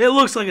doesn't. It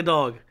looks like a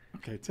dog.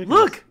 Okay, take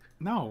Look! this.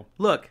 No.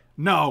 Look.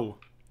 No.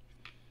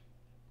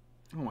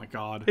 Oh my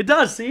god. It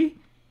does, see?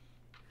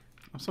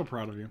 I'm so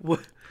proud of you.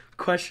 What?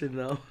 Question,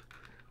 though.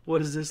 What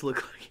does this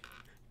look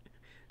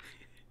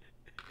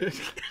like?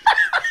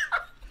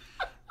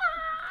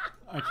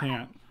 I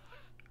can't.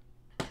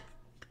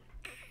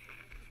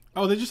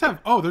 Oh, they just have...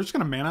 Oh, they're just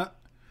going to mana...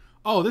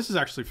 Oh, this is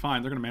actually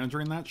fine. They're going to mana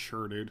drain that?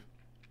 Sure, dude.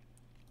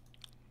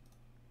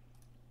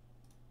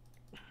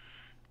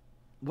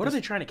 What are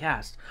they trying to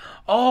cast?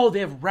 Oh, they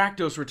have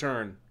Rakdos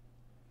Return.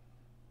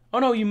 Oh,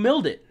 no, you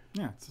milled it.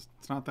 Yeah,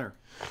 it's not there.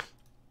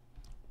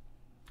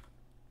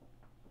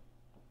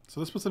 So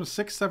this puts them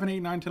 6, 7, 8,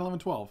 9, 10, 11,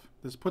 12.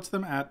 This puts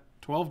them at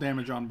 12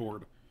 damage on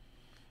board.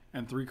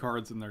 And 3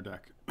 cards in their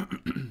deck.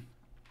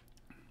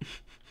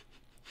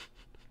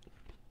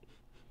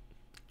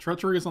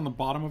 Treachery is on the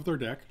bottom of their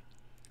deck.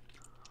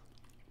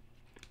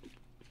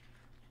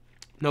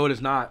 No, it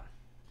is not.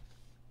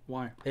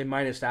 Why? They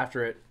minused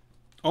after it.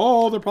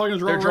 Oh, they're probably going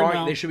to draw They're right drawing.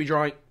 now. They should be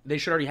drawing. They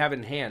should already have it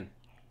in hand.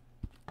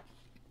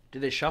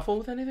 Did they shuffle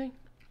with anything?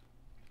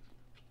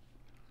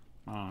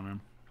 I don't know,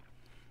 man.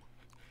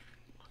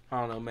 I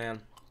don't know,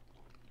 man.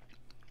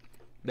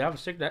 They have a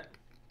stick deck.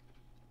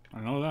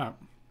 I know that.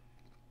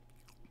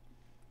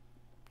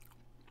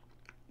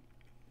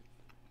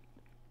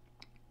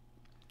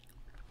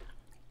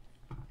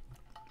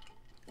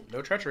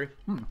 No treachery.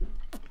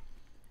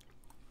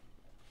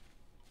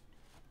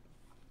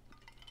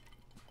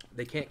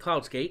 They can't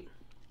cloud skate.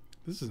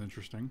 This is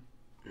interesting.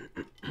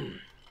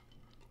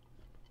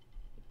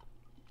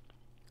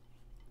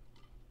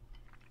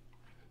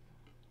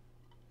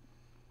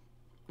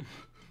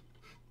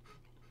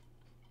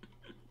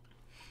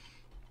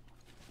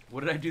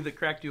 What did I do that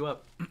cracked you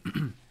up?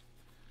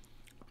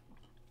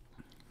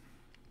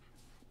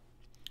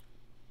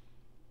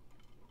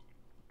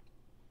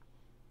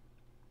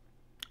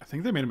 I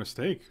think they made a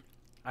mistake.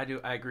 I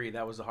agree.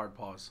 That was a hard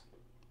pause.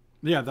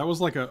 Yeah, that was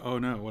like a, oh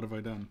no, what have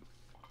I done?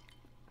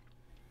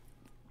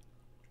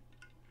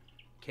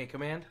 K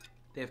command?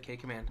 They have K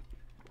command.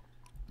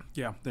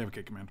 Yeah, they have a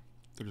K command.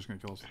 They're just going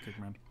to kill us with K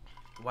command.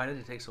 Why did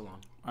it take so long?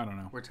 I don't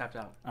know. We're tapped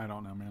out. I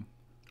don't know, man.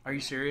 Are you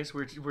serious?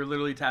 We're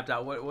literally tapped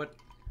out. What?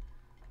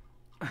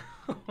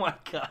 Oh my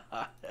god.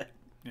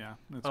 Yeah.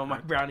 That's Oh, my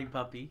great. brownie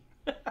puppy.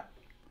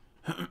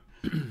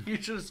 You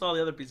should have saw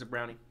the other piece of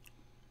brownie.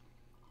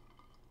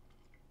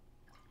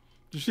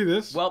 Did you see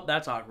this? Well,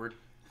 that's awkward.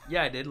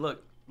 Yeah, I did.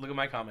 Look at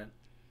my comment.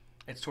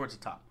 It's towards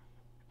the top.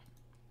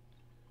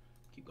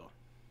 Keep going.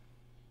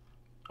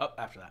 Up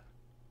after that.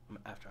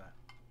 After that.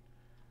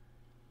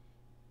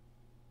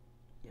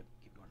 Yep,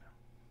 keep going now.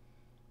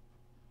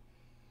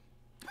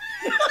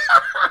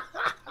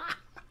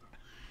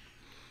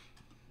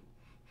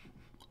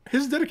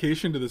 His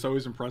dedication to this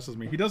always impresses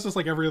me. He does this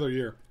like every other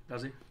year.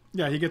 Does he?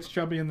 Yeah, he gets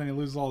chubby and then he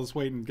loses all his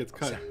weight and gets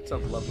cut.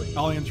 Sounds lovely.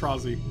 Ali and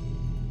Trazi.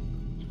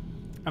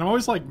 And I'm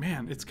always like,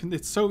 man,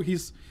 it's so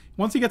he's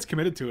once he gets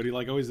committed to it, he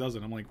like always does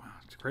it. I'm like, wow,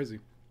 it's crazy.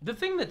 The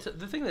thing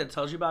that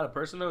tells you about a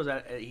person though is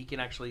that he can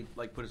actually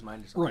like put his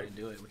mind to something Right. and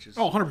do it, which is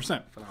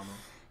 100%. phenomenal.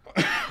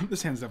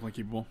 This hand's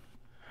definitely keepable.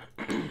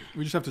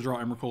 We just have to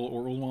draw Emrakul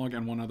or Ulmog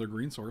and one other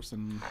green source,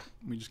 and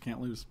we just can't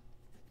lose.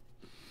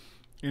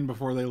 In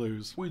before they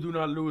lose. We do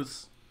not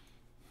lose.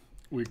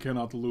 We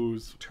cannot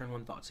lose. Turn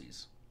 1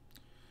 Thoughtseize.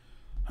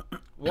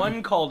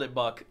 One called it,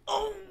 Buck.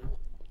 Oh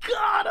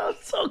God, I was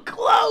so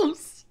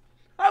close.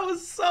 I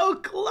was so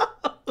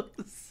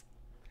close.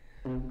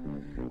 God,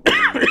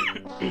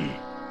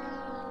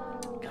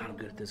 I'm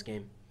good at this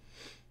game.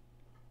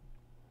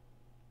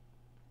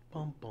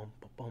 Bum, bum,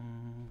 bum,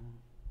 bum.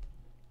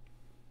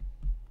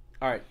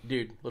 All right,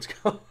 dude, let's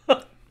go.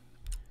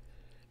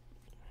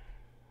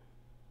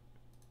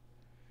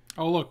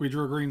 Oh, look, we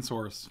drew a green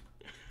source.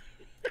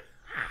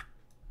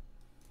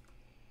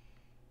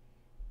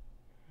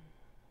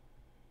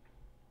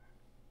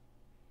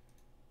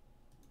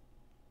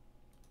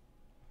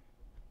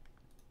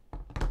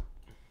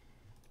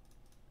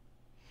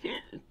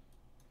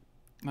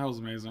 That was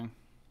amazing.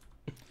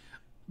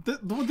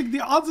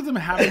 The odds of them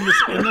having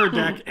this in their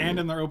deck and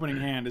in their opening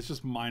hand is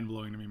just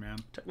mind-blowing to me, man.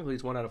 Technically,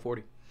 it's 1 out of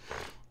 40.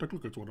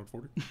 Technically, it's 1 out of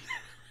 40.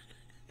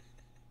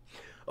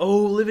 Oh,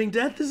 Living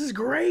Death, this is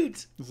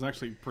great. This is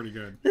actually pretty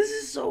good. This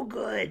is so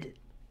good.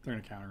 They're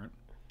going to counter it.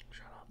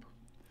 Shut up.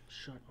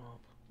 Shut up.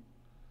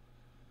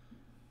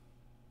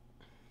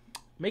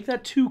 Make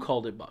that 2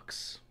 called it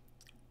bucks.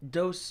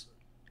 Dos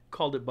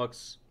called it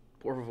bucks,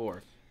 por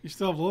favor. You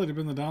still have Lily to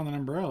bend the down and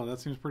umbrella. That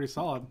seems pretty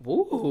solid.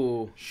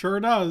 Ooh. Sure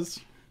does.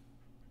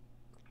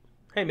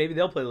 Hey, maybe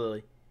they'll play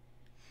Lily.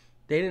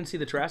 They didn't see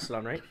the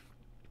Terrastodon, right?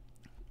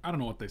 I don't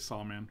know what they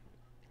saw, man.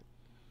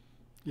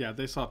 Yeah,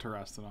 they saw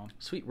Terrastodon.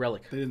 Sweet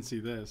relic. They didn't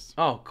see this.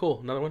 Oh, cool.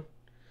 Another one?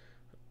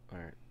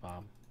 Alright,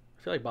 Bob.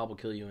 I feel like Bob will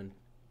kill you in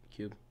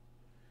Cube.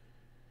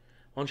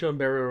 Why don't you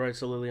Burial Rights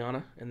to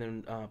Liliana, and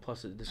then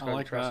plus discard I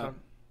like the Terrastodon?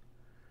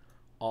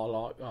 that. I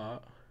like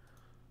that.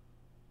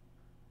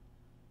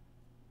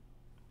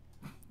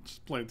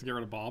 Just play it to get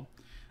rid of Bob.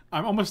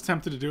 I'm almost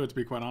tempted to do it, to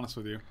be quite honest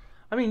with you.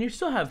 I mean, you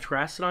still have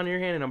Trasted on your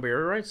hand and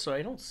Unburial Rights, so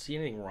I don't see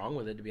anything wrong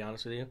with it, to be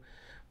honest with you.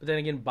 But then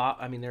again, Bob.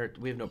 I mean,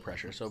 we have no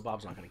pressure, so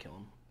Bob's not going to kill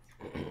him.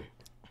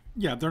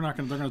 Yeah, they're not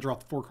going. They're going to draw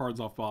 4 cards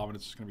off Bob, and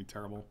it's just going to be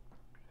terrible.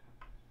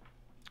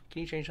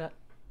 Can you change that?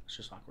 It's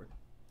just awkward.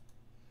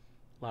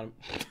 A lot of.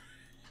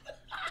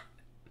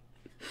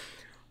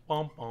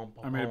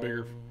 I made it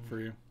bigger for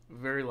you.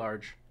 Very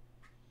large.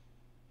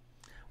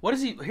 What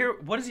is he here?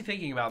 What is he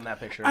thinking about in that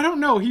picture? I don't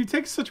know. He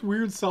takes such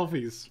weird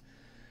selfies.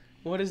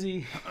 What is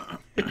he?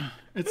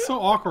 It's so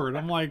awkward.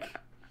 I'm like,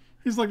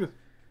 he's like, I'm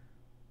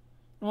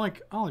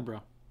like, Ollie,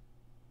 bro.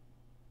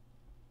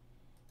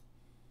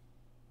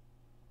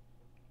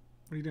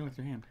 What are you doing with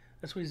your hand?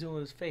 That's what he's doing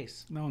with his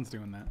face. No one's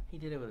doing that. He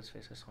did it with his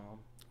face. I saw him.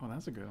 Oh,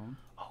 that's a good one.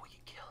 Oh, we can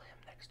kill him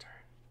next turn.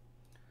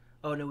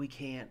 Oh no, we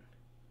can't.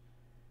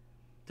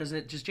 Doesn't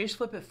it? Does Jace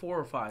flip at 4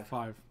 or 5?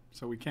 5.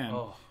 So we can.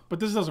 Oh.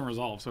 But this doesn't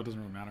resolve, so it doesn't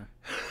really matter.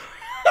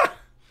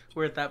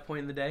 We're at that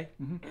point in the day.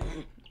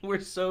 Mm-hmm.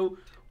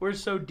 We're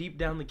so deep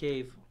down the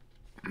cave.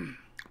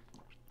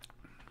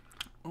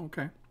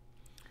 Okay.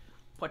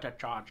 Put a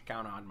charge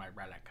counter on my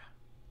relic.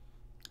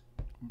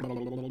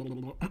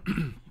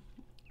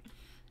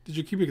 Did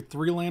you keep a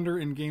 3-lander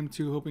in game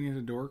 2 hoping to hit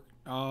a dork?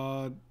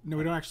 No,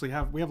 we don't actually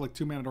have. We have like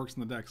 2 mana dorks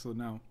in the deck, so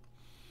no.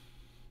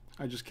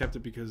 I just kept it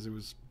because it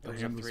was. Oh, you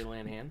have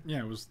 3-land hand? Yeah,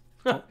 it was.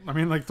 I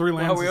mean, like 3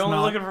 lands. Are we only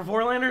looking for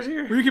 4-landers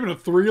here? Were you keeping a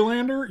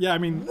 3-lander? Yeah, I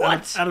mean,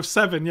 what? Out of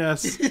 7,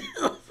 yes.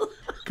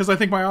 Because I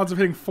think my odds of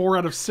hitting 4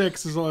 out of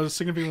 6 is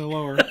significantly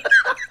lower.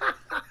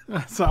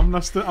 So I'm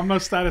no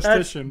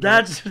statistician.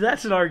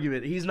 That's an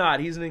argument. He's not.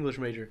 He's an English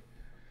major.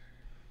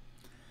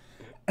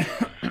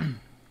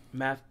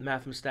 math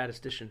and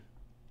statistician.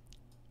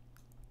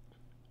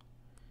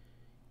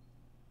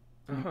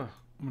 I'm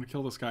gonna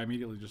kill this guy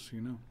immediately, just so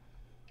you know.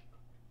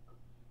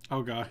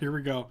 Oh god, here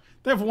we go.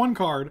 They have 1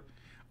 card.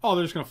 Oh,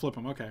 they're just gonna flip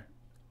him. Okay.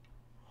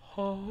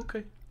 Oh,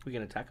 okay. We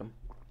can attack him.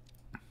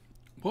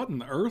 What in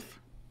the earth?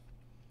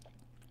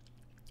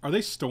 Are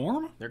they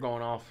Storm? They're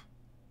going off.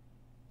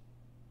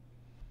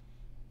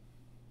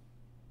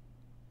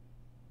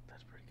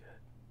 That's pretty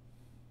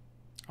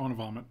good. I want to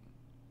vomit.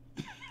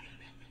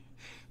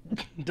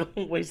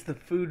 Don't waste the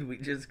food we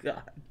just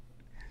got.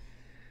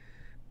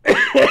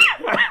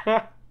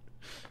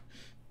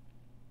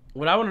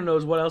 What I want to know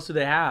is what else do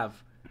they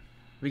have?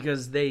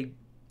 Because they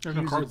have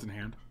no cards in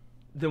hand.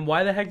 Then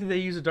why the heck did they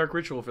use a Dark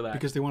Ritual for that?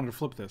 Because they wanted to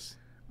flip this.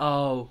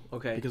 Oh,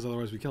 okay. Because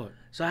otherwise we kill it.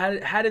 So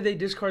how did they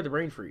discard the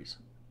Brain Freeze?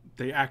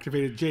 They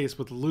activated Jace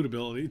with the loot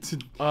ability to.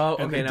 Oh,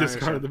 okay. And they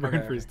discarded the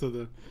Brain Freeze to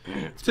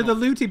the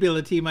loot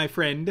ability, my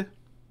friend.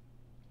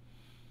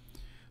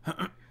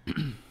 I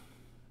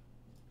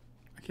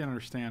can't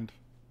understand.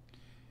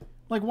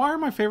 Like, why are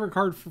my favorite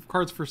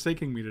cards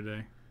forsaking me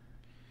today?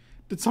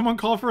 Did someone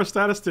call for a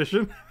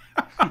statistician?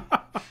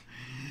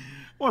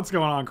 What's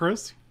going on,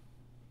 Chris?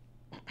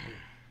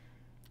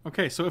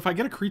 Okay, so if I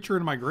get a creature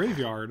in my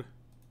graveyard...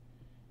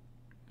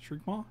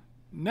 Shriekmaw?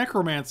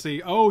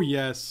 Necromancy. Oh,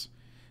 yes.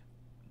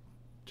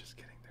 Just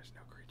kidding. There's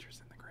no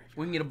creatures in the graveyard.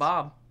 We can get a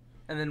Bob,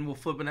 and then we'll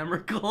flip an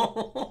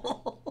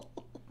Emrakul.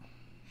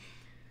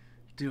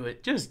 Do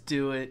it. Just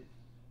do it.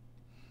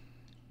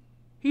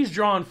 He's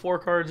drawing 4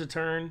 cards a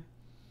turn.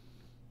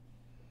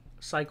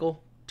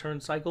 Cycle. Turn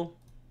cycle.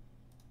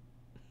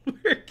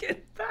 We're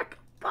getting back a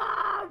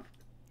Bob.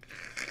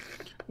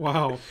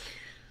 Wow.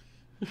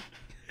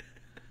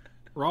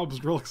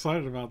 Rob's real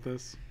excited about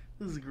this.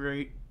 This is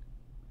great.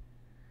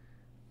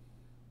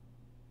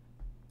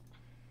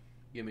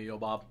 Give me your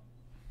Bob.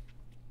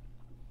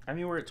 I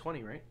mean, we're at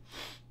 20, right?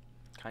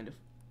 Kind of.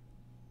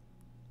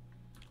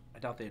 I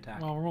doubt they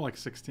attack. Well, we're more like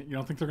 16. You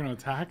don't think they're going to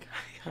attack?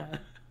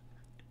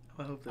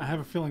 I have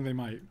a feeling they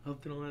might.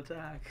 Hope they don't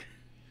attack.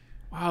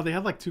 Wow, they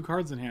had like 2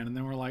 cards in hand, and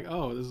then we're like,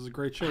 oh, this is a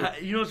great shape.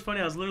 You know what's funny?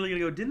 I was literally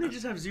going to go, didn't they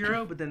just have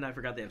 0? But then I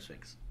forgot they have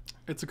Sphinx.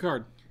 It's a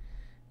card.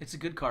 It's a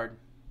good card.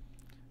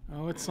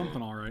 Oh, it's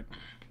something all right.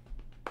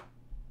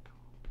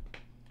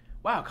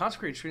 Wow,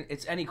 Consecrated Screen.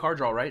 It's any card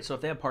draw, right? So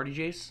if they have Party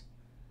Jace,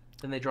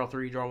 then they draw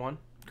 3, draw 1?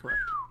 Correct.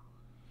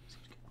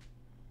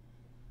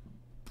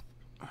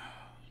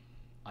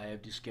 I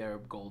have the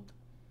Scarab Gold.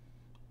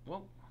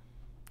 Well.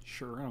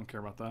 Sure, I don't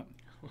care about that.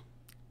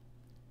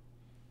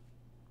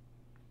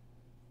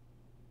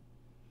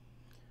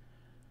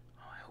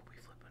 I hope we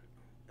flip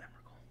an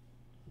Emrakul.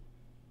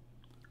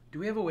 Do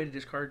we have a way to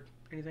discard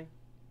anything?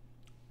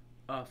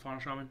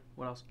 Fauna Shaman.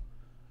 What else?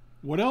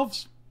 Wood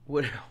Elves?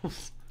 Wood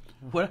Elves.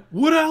 What?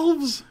 Wood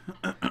Elves!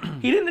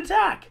 He didn't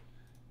attack!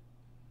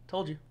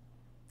 Told you.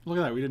 Look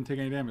at that. We didn't take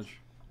any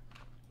damage.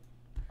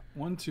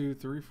 1, 2,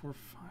 3, 4,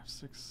 5,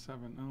 6,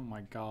 7. Oh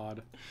my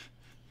god.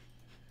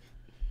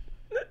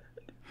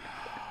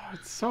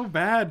 It's so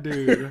bad,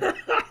 dude.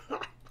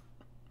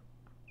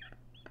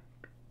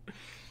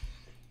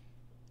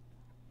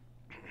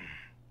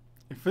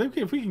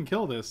 If we can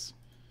kill this,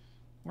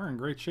 we're in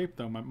great shape,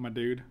 though, my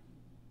dude.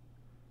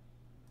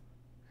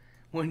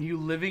 When you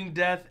Living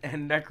Death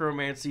and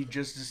Necromancy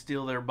just to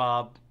steal their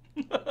Bob.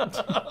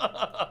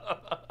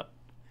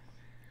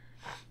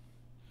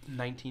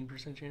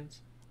 19% chance?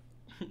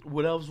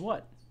 Wood Elves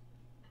what?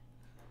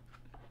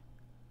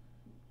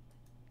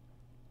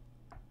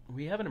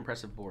 We have an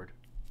impressive board.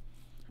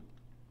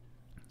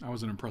 I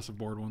was an impressive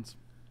board once.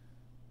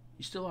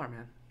 You still are,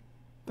 man.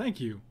 Thank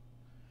you.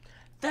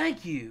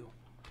 Thank you.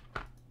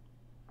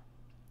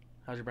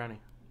 How's your brownie?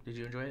 Did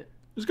you enjoy it?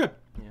 It was good.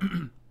 Yeah.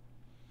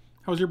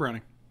 How was your brownie?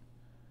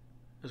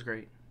 It was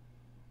great.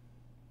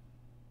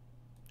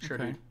 Sure,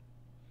 Okay. dude.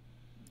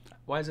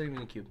 Why is that even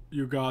a cube?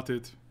 You got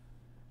it.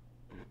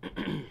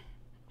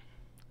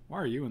 Why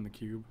are you in the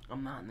cube?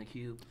 I'm not in the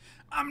cube.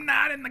 I'm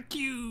not in the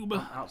cube.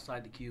 I'm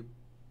outside the cube.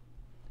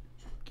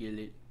 Kill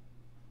it.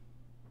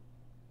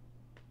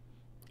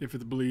 If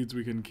it bleeds,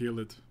 we can kill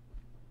it.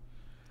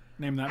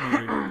 Name that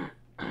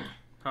movie.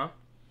 Huh?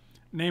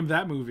 Name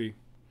that movie.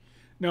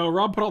 No,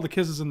 Rob put all the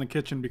kisses in the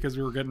kitchen because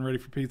we were getting ready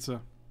for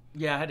pizza.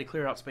 Yeah, I had to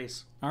clear out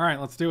space. All right,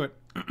 let's do it.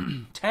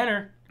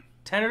 Tenor.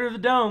 Tenor to the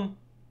dome.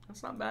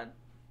 That's not bad.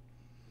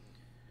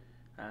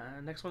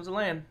 Next one's a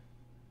land.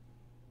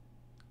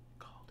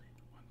 Called it.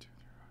 1, 2,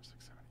 3, 4, 5,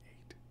 6, 7,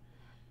 8.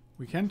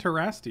 We can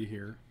Terrasti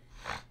here.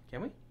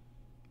 Can we?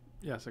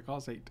 Yes, it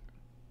calls 8.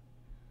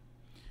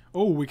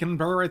 Oh, we can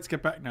Burrow Rights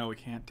get back. No, we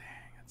can't. Dang,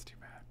 that's too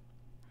bad.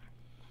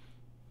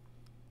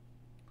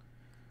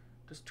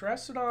 Does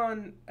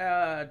Terrastodon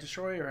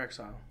destroy or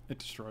exile? It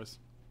destroys.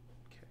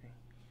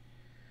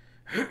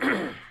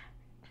 Okay.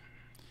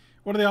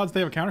 What are the odds they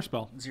have a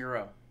counterspell?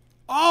 0.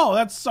 Oh,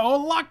 that's so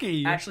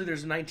lucky. Actually,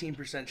 there's a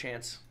 19%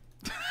 chance.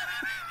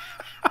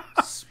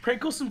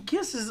 Sprinkle some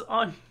kisses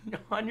on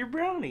your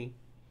brownie.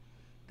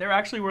 There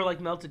actually were like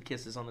melted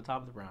kisses on the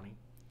top of the brownie.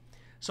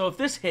 So if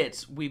this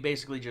hits, we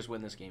basically just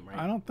win this game, right?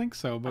 I don't think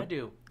so, but I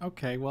do.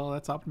 Okay, well,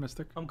 that's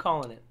optimistic. I'm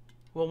calling it.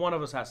 Well, one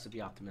of us has to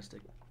be optimistic.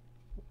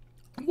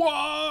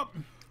 What?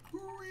 We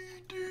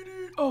did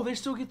it. Oh, they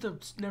still get the...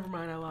 Never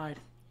mind, I lied.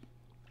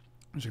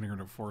 I'm just going to go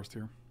to a forest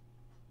here.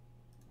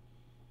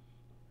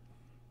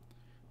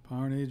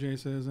 Party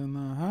Jace's in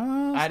the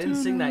house. I didn't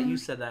sing that. You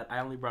said that. I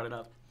only brought it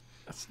up.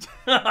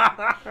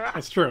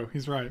 That's true.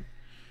 He's right.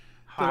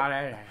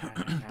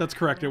 That's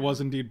correct. It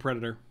was indeed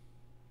Predator.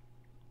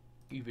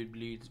 If it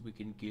bleeds, we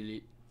can kill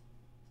it.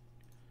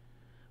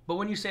 But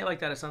when you say it like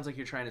that, it sounds like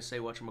you're trying to say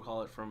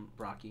whatchamacallit from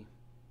Rocky.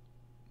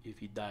 If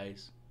he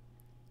dies,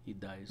 he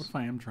dies. What if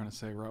I am trying to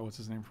say, what's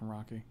his name from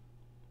Rocky?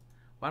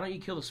 Why don't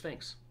you kill the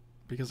Sphinx?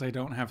 Because I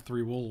don't have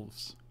 3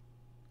 wolves.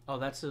 Oh,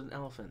 that's an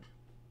elephant.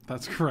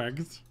 That's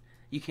correct.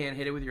 You can't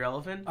hit it with your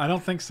elephant? I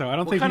don't think so. I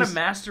don't What think kind he's... of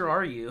master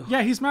are you?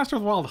 Yeah, he's Master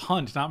of the Wild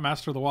Hunt, not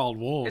Master of the Wild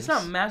Wolves. It's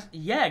not master...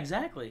 Yeah,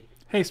 exactly.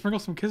 Hey, sprinkle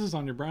some kisses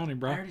on your brownie,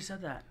 bro. I already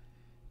said that.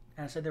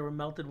 And I said there were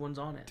melted ones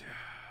on it.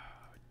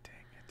 Oh, dang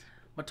it.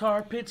 My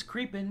tar pit's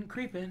creeping,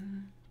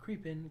 creeping,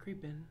 creeping,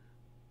 creeping.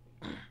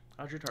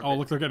 How's your tar Oh, pit?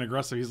 look, they're getting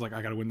aggressive. He's like,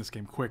 I gotta win this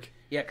game quick.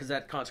 Yeah, because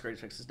that consecrated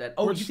Sphinx is dead.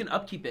 Oh, We're you just- can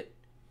upkeep it.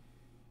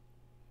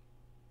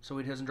 So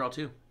he doesn't draw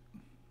 2.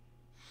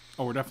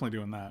 Oh, we're definitely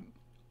doing that.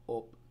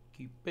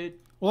 Upkeep it.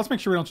 Well, let's make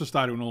sure we don't just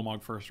die to an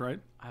Ulamog first, right?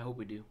 I hope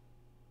we do.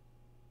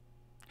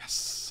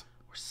 Yes.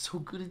 We're so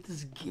good at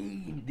this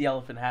game. The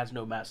elephant has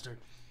no master.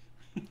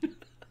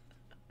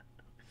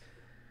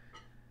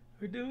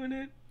 We're doing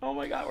it. Oh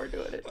my god, we're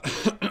doing it.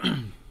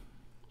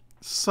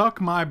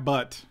 Suck my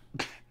butt.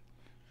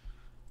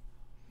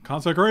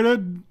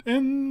 Consecrated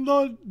in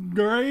the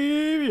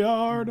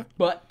graveyard.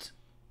 But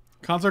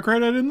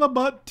Consecrated in the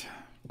butt.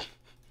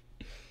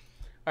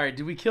 all right,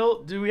 do we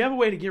have a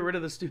way to get rid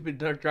of the stupid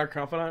dark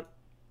confidant?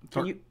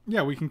 Can you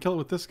Yeah, we can kill it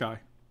with this guy.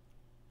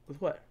 with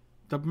what?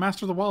 The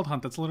Master of the Wild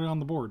Hunt that's literally on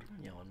the board.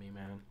 Don't yell at me,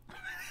 man.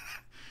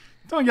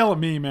 Don't yell at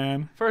me,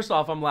 man. First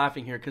off, I'm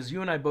laughing here because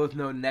you and I both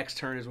know next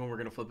turn is when we're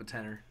gonna flip a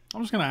tenor.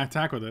 I'm just gonna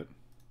attack with it.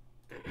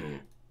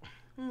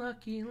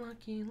 Lucky,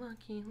 lucky,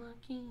 lucky,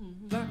 lucky.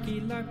 Lucky,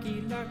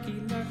 lucky, lucky,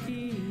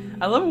 lucky.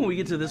 I love when we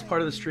get to this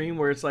part of the stream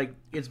where it's like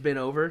it's been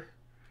over.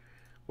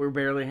 We're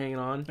barely hanging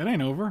on. It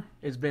ain't over.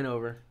 It's been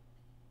over.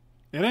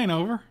 It ain't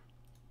over.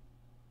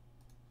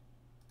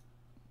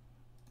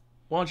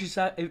 Why don't you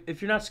sack?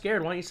 If you're not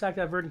scared, why don't you sack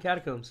that Verdant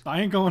Catacombs? I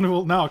ain't going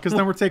to no, because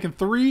then we're taking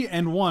 3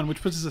 and 1,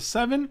 which puts us a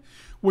 7,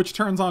 which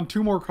turns on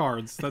 2 more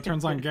cards. That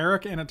turns on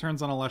Garrick and it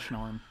turns on a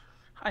Leshnorn.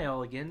 Hi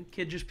all again.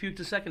 Kid just puked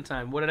a second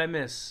time. What did I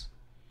miss?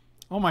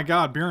 Oh my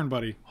God, Buren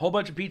buddy. Whole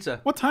bunch of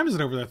pizza. What time is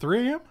it over there?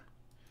 3 a.m.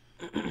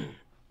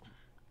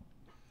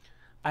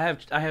 I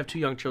have 2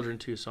 young children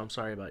too, so I'm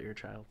sorry about your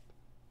child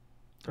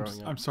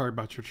throwing up. I'm sorry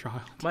about your child.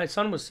 My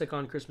son was sick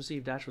on Christmas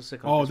Eve. Dash was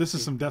sick on Oh, Christmas this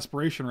is Eve. some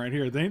desperation right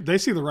here. They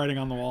see the writing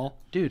on the wall.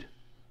 Dude.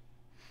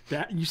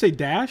 You say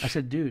Dash? I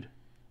said dude.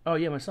 Oh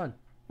yeah, my son.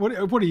 What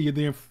are you,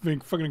 the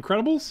fucking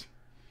Incredibles?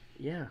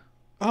 Yeah.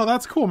 Oh,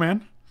 that's cool,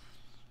 man.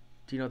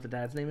 Do you know what the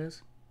dad's name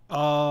is?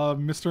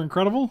 Mr.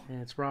 Incredible?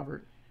 Yeah, it's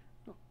Robert.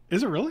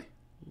 Is it really?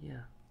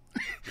 Yeah.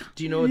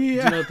 Do you know do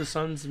you know what the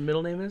son's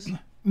middle name is?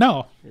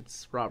 No.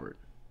 It's Robert.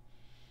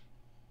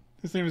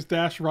 His name is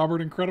Dash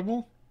Robert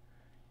Incredible?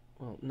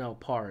 Well, no,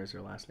 Parr is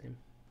her last name.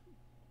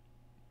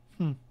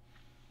 Hmm.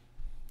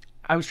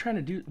 I was trying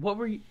to do... What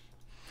were you...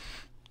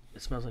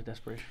 It smells like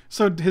desperation.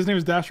 So his name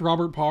is Dash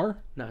Robert Parr?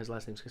 No, his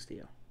last name's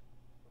Castillo.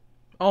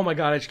 Oh my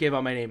god, I just gave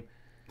out my name.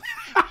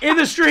 In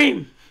the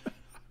stream!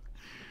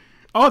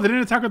 Oh, they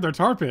didn't attack with their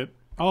tar pit.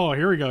 Oh,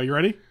 here we go. You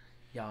ready?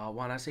 Y'all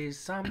wanna see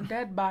some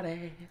dead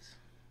bodies?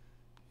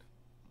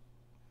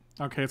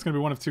 Okay, it's gonna be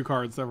one of two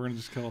cards that we're gonna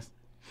just kill.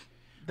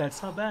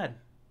 That's not bad.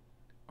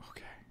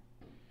 Okay.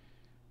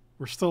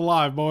 We're still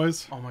alive,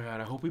 boys. Oh my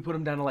god, I hope we put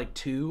him down to like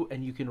 2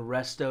 and you can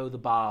resto the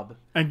Bob.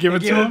 And give it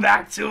to Give it him.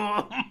 back to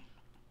him.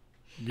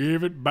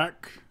 Give it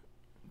back.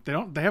 They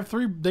don't. They have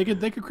 3. They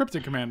could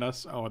cryptic command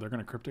us. Oh, they're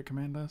gonna cryptic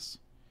command us.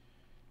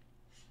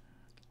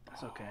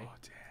 That's okay. Oh,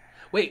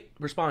 damn. Wait,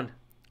 respond.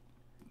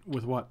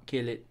 With what?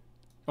 Kill it.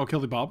 Oh,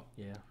 kill the Bob.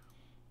 Yeah.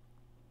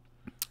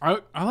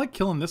 I like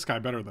killing this guy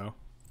better though.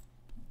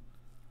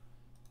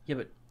 Yeah,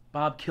 but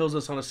Bob kills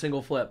us on a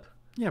single flip.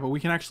 Yeah, but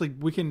we can. I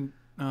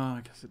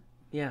guess it.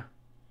 Yeah.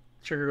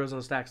 Trigger goes on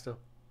the stack still.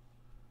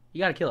 You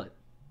gotta kill it.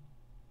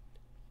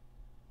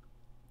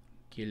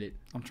 Kill it.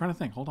 I'm trying to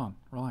think. Hold on.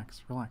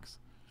 Relax.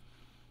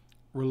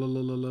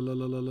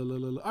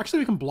 Actually,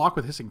 we can block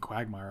with Hissing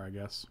Quagmire, I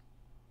guess.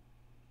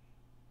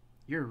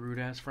 You're a rude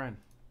ass friend.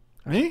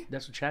 Me?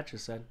 That's what chat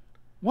just said.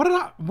 What did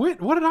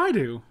I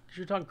do?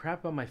 You're talking crap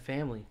about my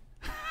family.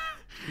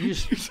 You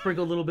just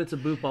sprinkle little bits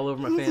of boop all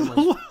over my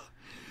family.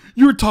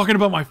 You were talking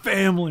about my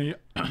family.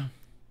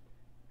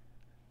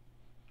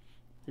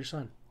 Your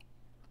son.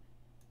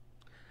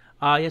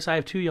 Yes, I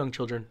have 2 young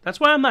children. That's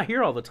why I'm not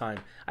here all the time.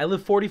 I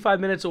live 45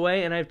 minutes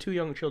away, and I have 2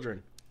 young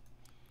children.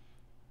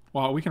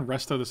 Well, we can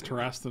resto this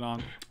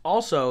Terastodon.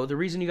 Also, the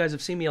reason you guys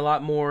have seen me a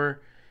lot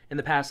more in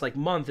the past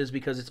month is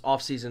because it's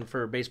off season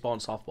for baseball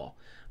and softball.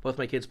 Both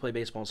my kids play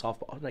baseball and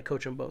softball, and I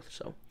coach them both.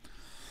 So,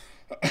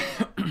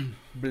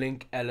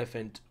 blink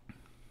elephant.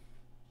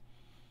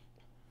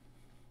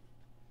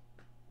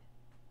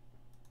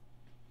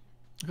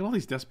 Look at all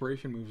these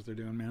desperation moves they're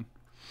doing, man.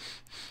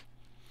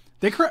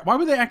 Why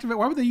would they activate?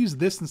 Why would they use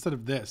this instead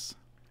of this?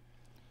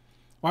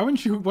 Why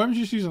wouldn't you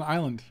just use an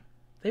island?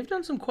 They've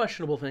done some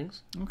questionable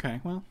things.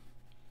 Okay, well.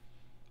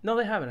 No,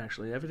 they haven't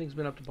actually. Everything's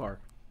been up to par.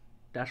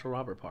 Dashiell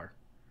Robert par.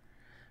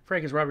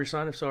 Frank, is Rob your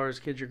son? If so, are his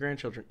kids your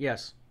grandchildren?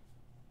 Yes.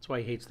 That's why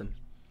he hates them.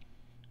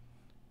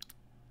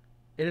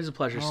 It is a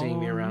pleasure seeing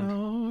me around.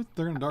 No,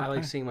 they're in dark. I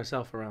like seeing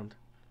myself around.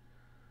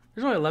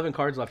 There's only 11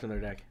 cards left in their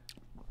deck.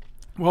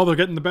 Well, they're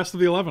getting the best of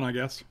the 11, I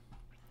guess.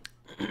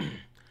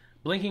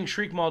 Blinking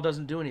Shriek Maul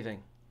doesn't do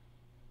anything.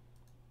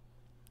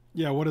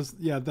 Yeah,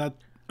 that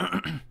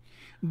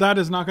that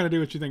is not going to do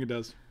what you think it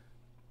does.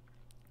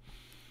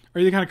 Are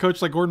you the kind of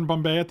coach like Gordon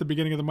Bombay at the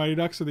beginning of the Mighty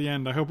Ducks or the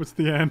end? I hope it's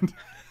the end.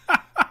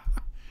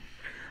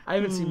 I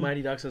haven't seen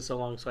Mighty Ducks in so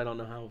long, so I don't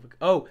know how.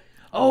 Oh,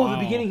 wow.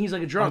 The beginning, he's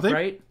like a drunk,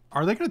 right?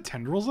 Are they going to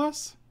tendrils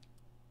us?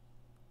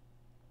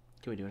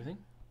 Can we do anything?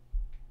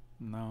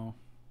 No.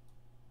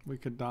 We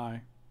could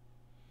die.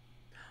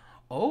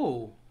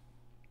 Oh.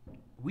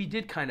 We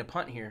did kind of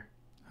punt here.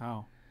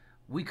 How?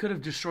 We could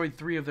have destroyed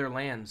 3 of their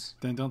lands.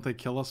 Then don't they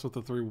kill us with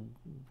the 3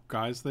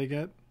 guys they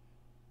get?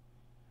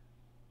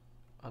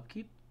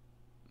 Upkeep?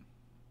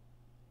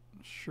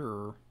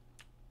 Sure.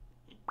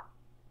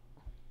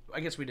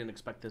 I guess we didn't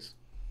expect this.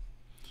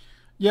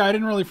 Yeah, I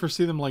didn't really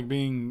foresee them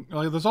being...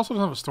 there's also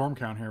doesn't have a storm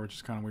count here, which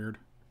is kind of weird.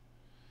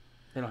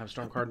 They don't have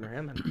Storm card in their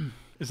hand then.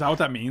 Is that what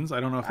that means? I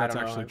don't know if that's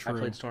actually true. I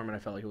played Storm and I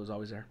felt like it was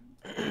always there.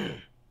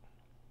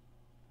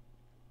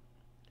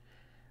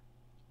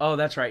 Oh,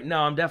 that's right.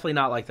 No, I'm definitely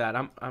not like that.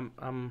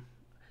 I'm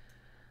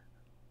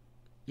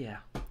yeah.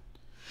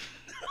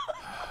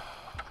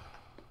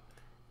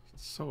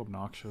 It's so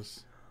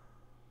obnoxious.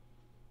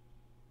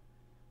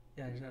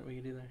 Yeah, there's nothing we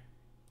can do there.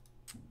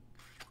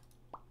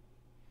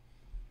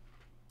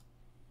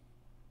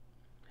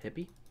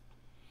 Hippie?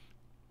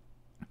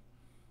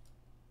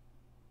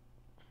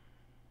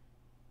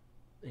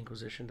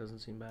 Inquisition doesn't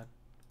seem bad.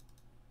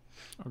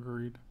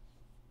 Agreed.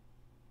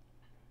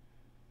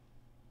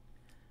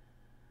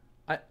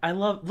 I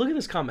love... Look at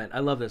this comment.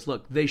 I love this.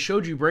 Look, they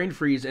showed you Brain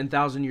Freeze and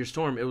Thousand Year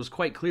Storm. It was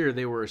quite clear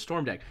they were a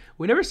Storm deck.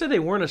 We never said they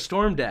weren't a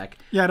Storm deck.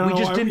 Yeah, I don't know.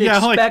 We just didn't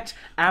expect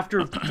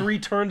after 3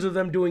 turns of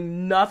them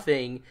doing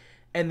nothing,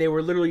 and they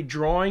were literally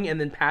drawing and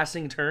then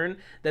passing turn,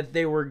 that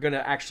they were going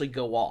to actually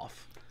go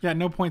off. Yeah, at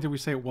no point did we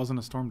say it wasn't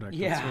a Storm deck.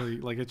 Yeah.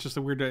 It's really, it's just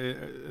a weird...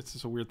 It's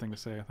just a weird thing to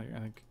say, I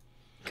think.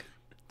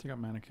 Take out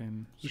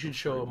Mannequin. You should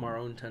show them our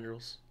own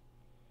tendrils.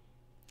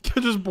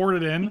 Just board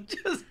it in.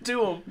 Just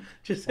do them.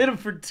 Just hit them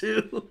for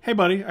 2. Hey,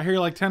 buddy, I hear you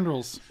like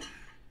tendrils.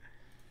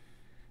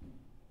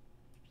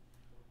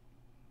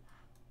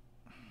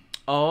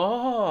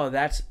 Oh,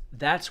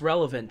 that's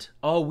relevant.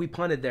 Oh, we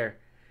punted there.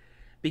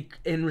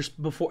 In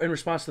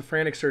response to the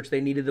frantic search, they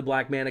needed the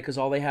black mana because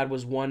all they had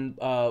was one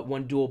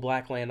dual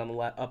black land on the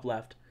up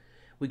left.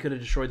 We could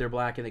have destroyed their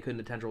black and they couldn't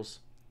have tendrils.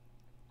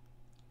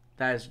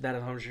 That is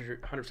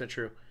 100%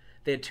 true.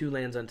 They had 2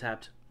 lands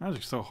untapped. That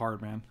was so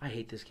hard, man. I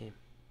hate this game,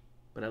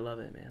 but I love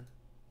it, man.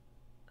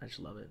 I just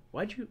love it.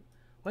 Why'd you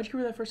give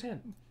her that first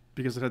hand?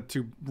 Because it had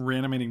 2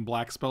 reanimating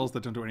black spells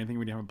that don't do anything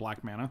when you have a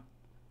black mana.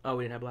 Oh,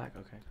 we didn't have black.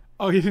 Okay.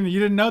 Oh, you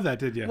didn't know that,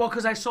 did you? Well,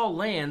 because I saw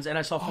lands and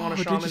I saw Fauna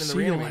Shaman and the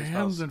reanimating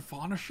spells. And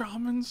Fauna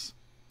Shamans?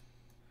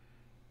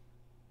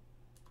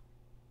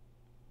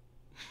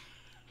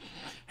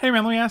 Hey,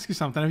 man, let me ask you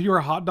something. If you were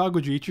a hot dog,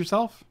 would you eat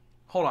yourself?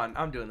 Hold on,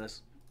 I'm doing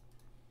this.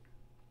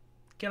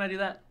 Can I do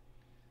that?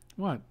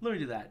 What? Let me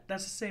do that.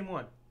 That's the same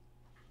one.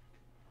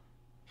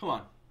 Come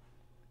on.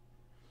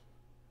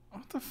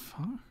 What the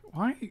fuck?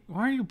 Why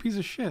are you a piece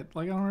of shit?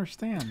 Like, I don't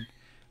understand.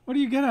 What do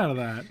you get out of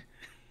that?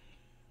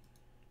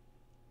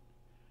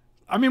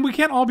 I mean, we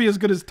can't all be as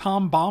good as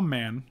Tom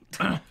Bombman,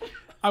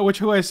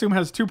 who I assume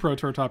has 2 Pro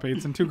Tour top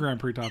 8s and 2 Grand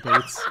Prix top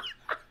 8s.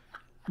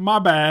 My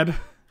bad.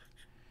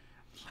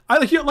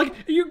 You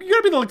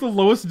gotta be the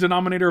lowest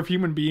denominator of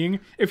human being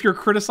if you're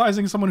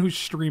criticizing someone who's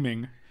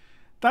streaming.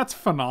 That's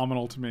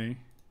phenomenal to me.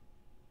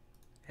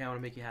 Hey, I want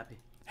to make you happy.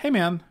 Hey,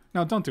 man.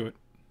 No, don't do it.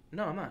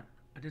 No, I'm not.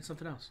 I did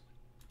something else.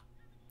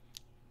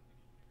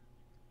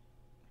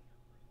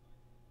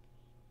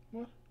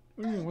 What?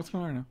 What are you doing? What's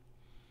going on now?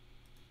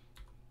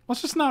 Well,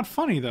 it's just not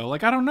funny, though.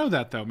 Like, I don't know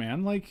that, though,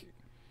 man. Like...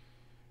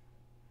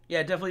 Yeah,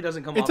 it definitely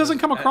doesn't come. It doesn't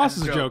come across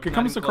as a joke. It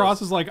comes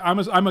across as like I'm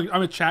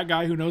a chat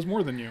guy who knows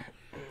more than you.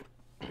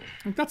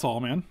 Like, that's all,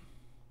 man.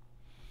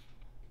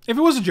 If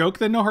it was a joke,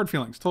 then no hard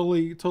feelings.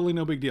 Totally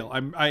no big deal.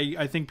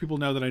 I think people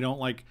know that I don't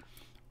like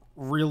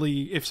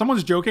really. If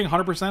someone's joking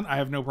 100%, I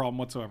have no problem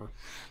whatsoever.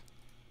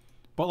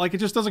 But like, it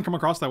just doesn't come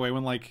across that way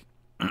when like.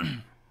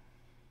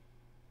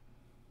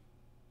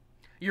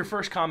 Your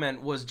first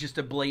comment was just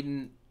a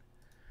blatant.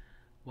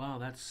 Wow,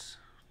 that's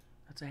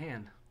a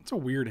hand. It's a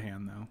weird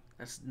hand, though.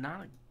 That's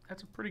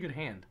a pretty good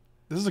hand.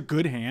 This is a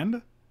good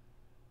hand?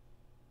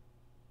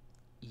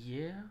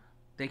 Yeah.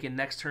 They can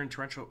next turn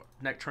Torrential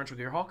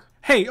Gearhawk.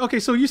 Hey, okay,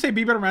 so you say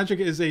Be Better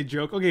Magic is a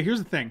joke. Okay,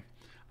 here's the thing.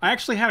 I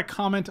actually had a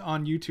comment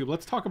on YouTube.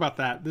 Let's talk about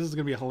that. This is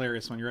going to be a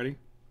hilarious one. You ready?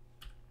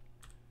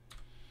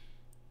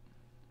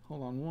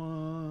 Hold on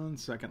 1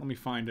 second. Let me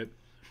find it.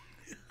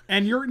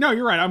 And you're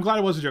right. I'm glad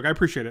it was a joke. I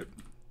appreciate it.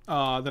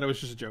 That it was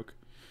just a joke.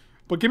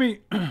 But give me...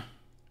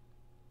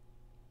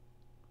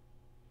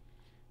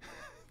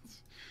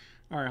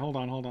 All right, hold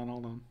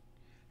on.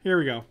 Here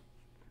we go.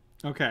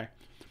 Okay.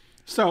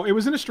 So, it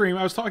was in a stream.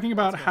 I was talking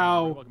about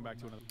how... Welcome back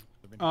to another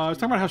video. I was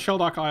talking about how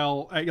Sheldok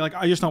Isle...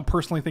 I just don't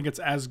personally think it's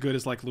as good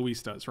as, like,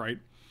 Luis does, right?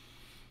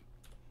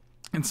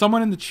 And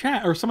someone in the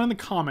chat, or someone in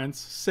the comments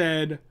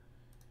said...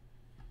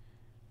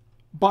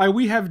 By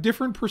we have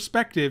different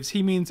perspectives,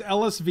 he means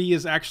LSV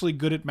is actually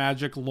good at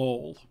magic,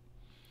 lol.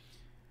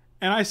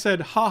 And I said,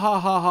 ha ha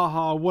ha ha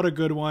ha, what a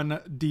good one,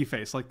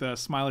 D-face, like the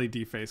smiley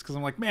D-face. Because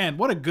I'm like, man,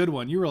 what a good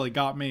one. You really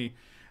got me.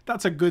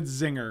 That's a good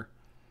zinger.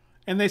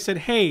 And they said,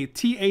 hey,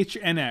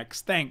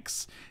 THNX,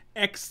 thanks.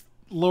 X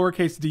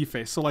lowercase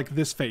D-face, so like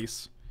this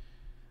face.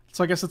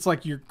 So I guess it's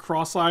like you're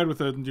cross-eyed with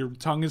your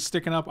tongue is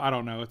sticking up. I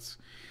don't know.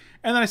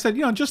 And then I said,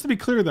 just to be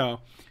clear, though,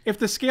 if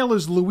the scale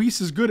is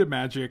Luis is good at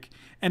magic,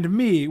 and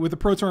me, with the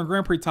Pro Tour and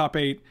Grand Prix top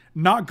 8,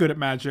 not good at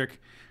magic,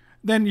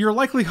 then you're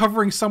likely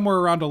hovering somewhere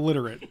around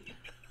illiterate.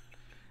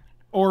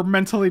 Or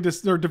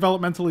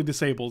developmentally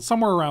disabled.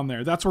 Somewhere around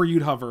there. That's where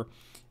you'd hover.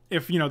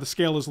 If, the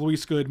scale is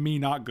Luis good, me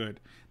not good.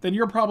 Then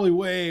you're probably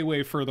way,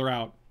 way further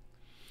out.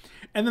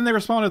 And then they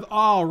responded,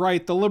 oh,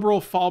 right, the liberal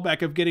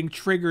fallback of getting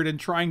triggered and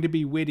trying to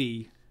be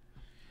witty.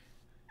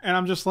 And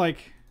I'm just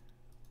like...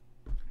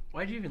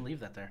 Why'd you even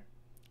leave that there?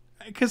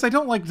 Because I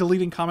don't like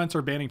deleting comments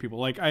or banning people.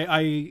 Like, because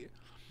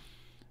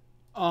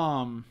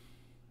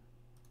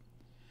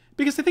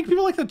I think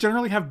people like that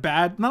generally have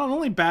not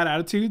only bad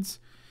attitudes,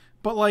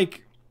 but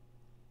like...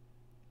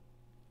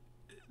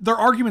 their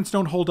arguments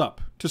don't hold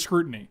up to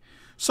scrutiny.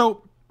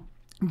 So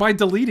by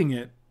deleting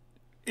it,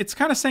 it's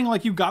kind of saying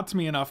like you got to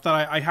me enough that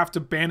I have to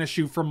banish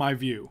you from my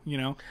view,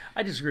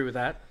 I disagree with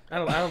that. I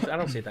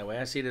don't see it that way.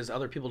 I see it as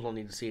other people don't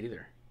need to see it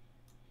either.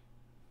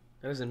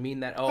 That doesn't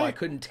mean that I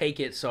couldn't take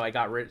it, so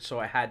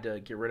I had to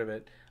get rid of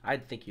it. I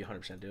think you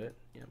 100% do it.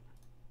 Yeah.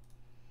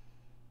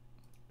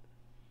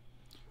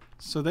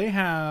 So they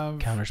have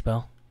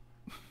counterspell.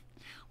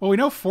 Well, we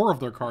know 4 of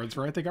their cards,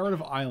 right? They got rid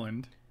of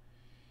Island.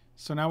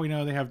 So now we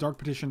know they have Dark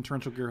Petition,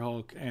 Torrential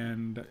Gearhulk,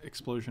 and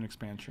Explosion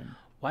Expansion.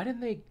 Why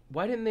didn't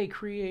they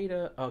create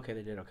a... Oh, okay,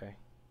 they did, okay.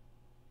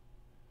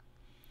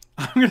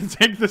 I'm going to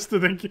take this to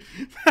think...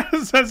 That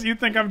says you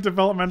think I'm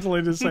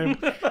developmentally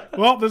disabled.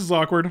 Well, this is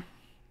awkward.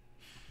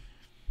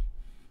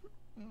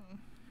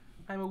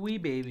 I'm a wee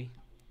baby.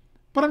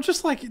 But I'm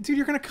just like, dude,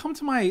 you're going to come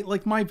to my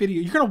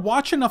video. You're going to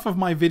watch enough of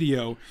my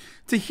video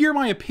to hear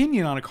my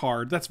opinion on a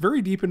card that's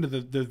very deep into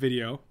the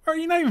video. Or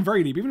not even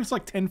very deep, even if it's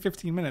like 10,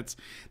 15 minutes.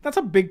 That's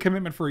a big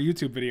commitment for a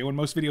YouTube video when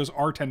most videos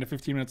are 10 to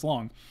 15 minutes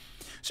long.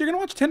 So you're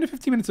going to watch 10 to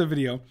 15 minutes of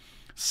video,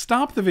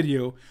 stop the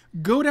video,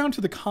 go down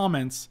to the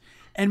comments,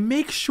 and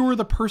make sure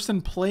the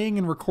person playing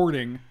and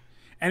recording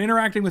and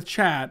interacting with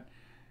chat,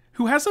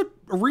 who has a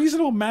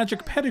reasonable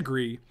magic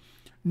pedigree,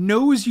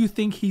 knows you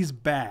think he's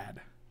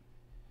bad.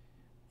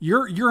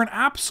 You're an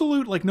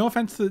absolute, like, no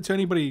offense to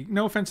anybody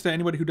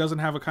who doesn't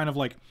have a kind of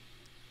like,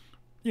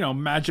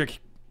 magic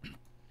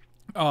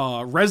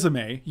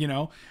resume,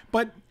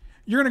 but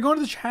you're gonna go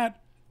into the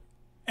chat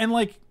and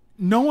like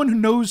no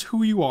one knows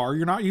who you are.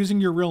 You're not using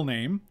your real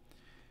name,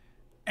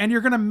 and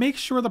you're gonna make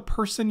sure the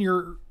person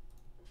you're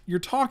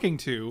talking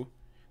to,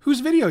 whose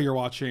video you're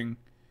watching,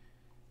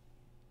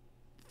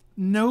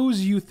 knows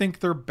you think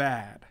they're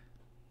bad.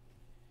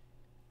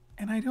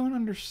 And I don't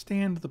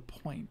understand the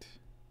point.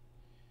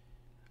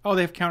 Oh,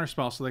 they have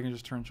counterspell, so they can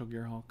just torrential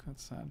Gearhulk.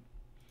 That's sad.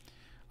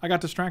 I got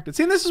distracted.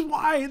 See, and this is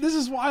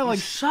why like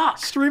suck.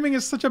 Streaming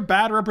is such a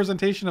bad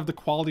representation of the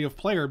quality of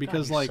player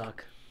because God, you like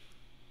suck.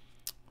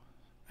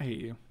 I hate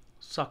you.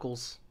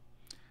 Suckles.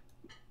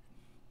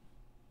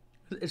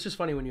 It's just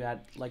funny when you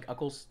add like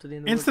uckles to the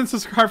end of Instant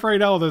subscribe for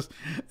 $8 this.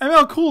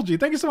 ML Cool G,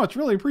 thank you so much.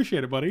 Really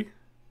appreciate it, buddy.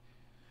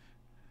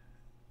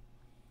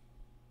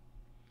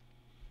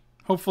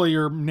 Hopefully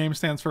your name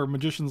stands for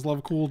Magicians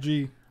Love Cool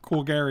G.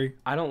 Cool Gary.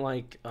 I don't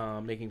like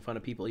making fun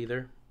of people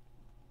either,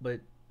 but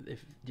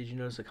did you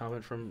notice a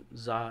comment from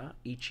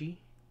Zaichi?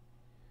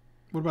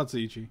 What about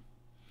Zichi?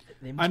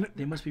 They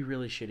must be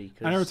really shitty.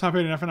 I never top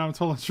 8 enough and I'm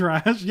total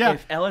trash. Yeah.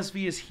 If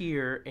LSV is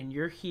here and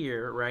you're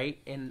here, right,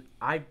 and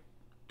I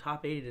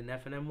top 8'd in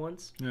FNM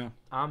once, Yeah.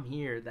 I'm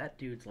here. That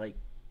dude's like...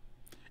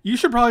 You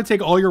should probably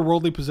take all your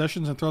worldly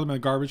possessions and throw them in the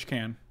garbage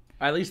can.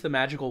 At least the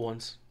magical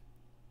ones.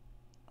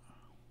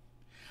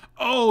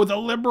 Oh, the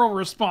liberal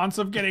response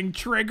of getting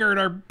triggered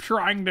or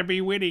trying to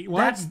be witty.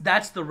 What?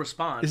 That's the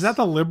response. Is that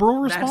the liberal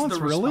response? That's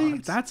the really?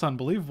 response. That's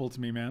unbelievable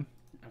to me, man.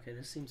 Okay,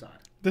 this seems odd.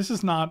 This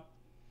is not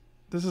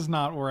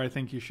where I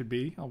think you should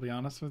be, I'll be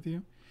honest with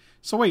you.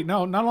 So wait,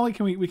 no, not only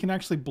can we can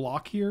actually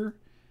block here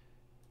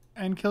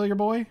and kill your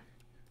boy.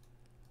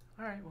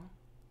 All right, well,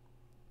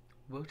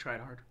 we'll try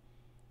it hard.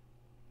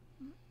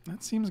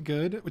 That seems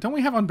good. Don't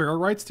we have unbarrel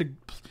rights to...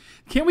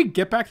 Can't we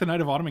get back the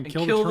Knight of Autumn and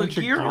kill the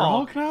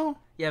Gearhulk now?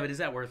 Yeah, but is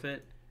that worth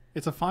it?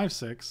 It's a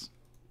 5/6.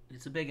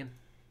 It's a big one.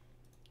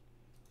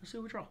 Let's see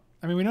what we draw.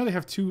 I mean, we know they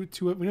have two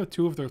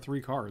of their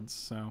 3 cards,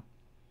 so...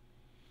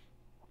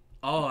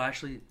 Oh,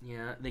 actually,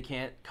 yeah, they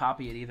can't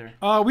copy it either.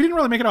 We didn't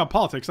really make it about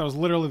politics. That was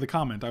literally the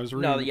comment. I was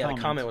reading the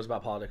comment was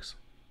about politics.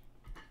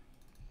 You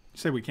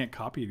say we can't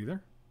copy it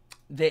either?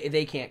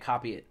 They can't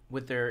copy it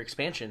with their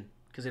expansion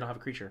because they don't have a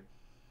creature.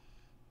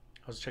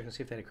 I was checking to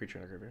see if they had a creature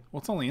in their graveyard.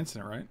 Well, it's only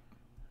instant, right?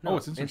 No,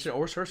 it's instant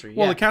or sorcery.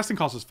 Well, yeah. the casting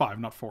cost is 5,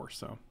 not 4,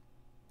 so...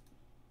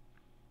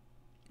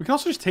 We can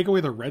also just take away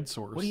the red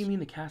source. What do you mean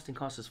the casting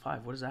cost is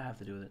 5? What does that have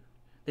to do with it?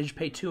 They just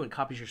pay 2 and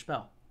copies your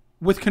spell.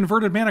 With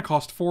converted mana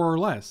cost 4 or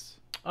less.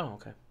 Oh,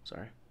 okay.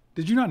 Sorry.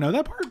 Did you not know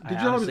that part? Did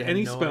you know it was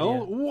any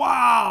spell? Idea.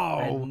 Wow!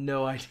 I had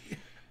no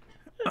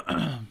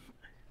idea.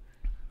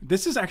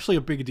 This is actually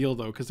a big deal,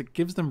 though, because it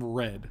gives them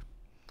red.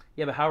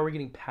 Yeah, but how are we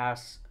getting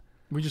past...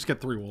 We just get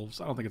 3 wolves.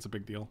 I don't think it's a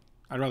big deal.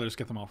 I'd rather just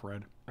get them off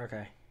red.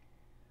 Okay.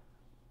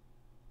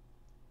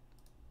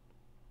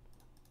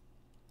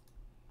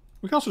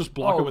 We can also just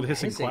block it with a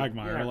hissing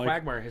Quagmire. Yeah,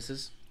 Quagmire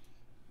hisses.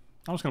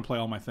 I'm just going to play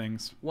all my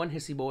things. One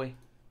hissy boy.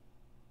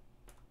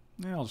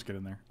 Yeah, I'll just get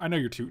in there. I know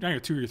you're 2 or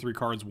 3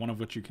 cards, one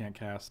of which you can't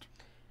cast.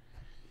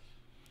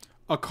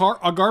 A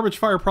garbage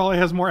fire probably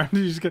has more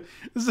energy.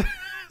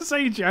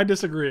 Sage, I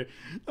disagree.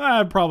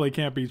 That probably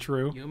can't be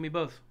true. You and me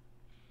both.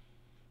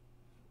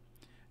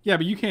 Yeah,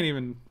 but you can't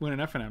even win an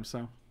FNM,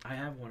 so. I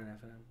have one in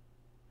FNM.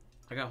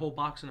 I got a whole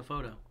box and a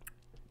photo.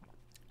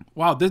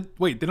 Wow,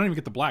 wait, they don't even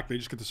get the black. They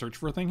just get to search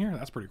for a thing here?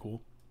 That's pretty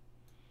cool.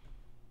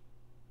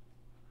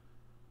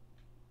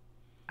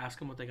 Ask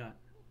them what they got.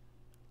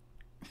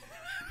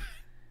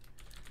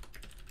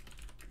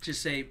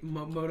 Just say,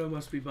 Moto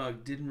must be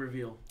bugged. Didn't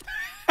reveal.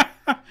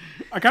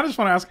 I kind of just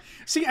want to ask.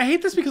 See, I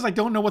hate this because I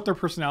don't know what their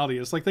personality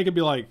is. Like, they could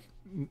be like,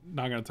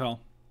 not going to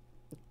tell.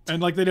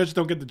 And, like, they just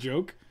don't get the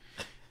joke.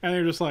 And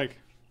they're just like,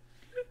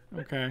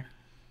 okay.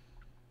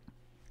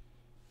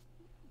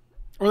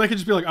 Or they could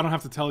just be like, I don't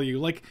have to tell you.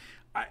 Like,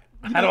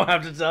 I don't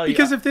have to tell you.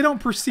 Because if they don't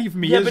perceive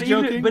me as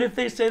joking. But if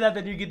they say that,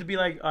 then you get to be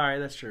like, all right,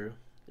 that's true.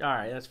 All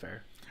right, that's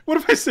fair. What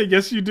if I say,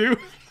 yes, you do?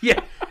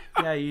 Yeah.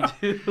 Yeah, you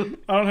do.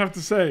 I don't have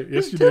to say,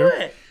 yes, Just you do do.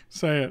 it.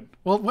 Say it.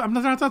 Well, I'm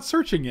not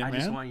searching yet, man. I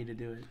just want you to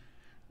do it.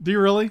 Do you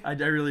really? I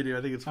really do.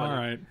 I think it's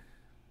funny.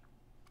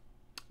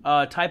 All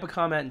right. Type a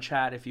comment in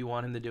chat if you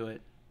want him to do it.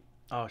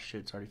 Oh,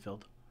 shit. It's already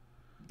filled.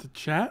 The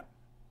chat?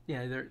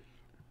 Yeah,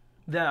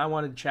 then I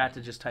wanted chat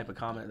to just type a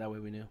comment. That way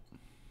we knew.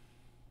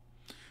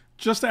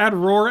 Just add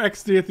Roar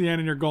XD at the end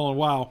and you're going,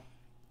 wow.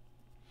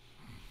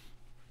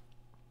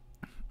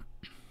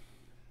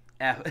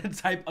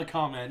 Type a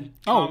comment.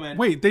 Oh,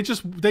 wait. They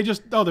just win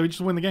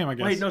the game, I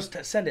guess. Wait, no,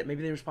 send it.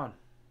 Maybe they respond.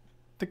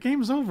 The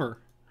game's over.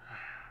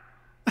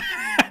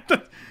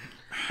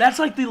 That's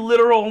like the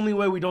literal only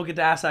way we don't get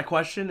to ask that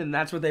question, and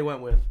that's what they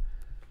went with.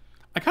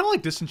 I kind of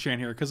like Disenchant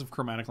here because of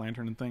Chromatic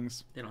Lantern and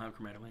things. They don't have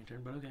Chromatic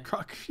Lantern, but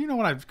okay. You know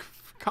what?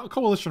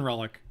 Coalition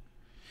Relic.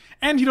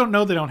 And you don't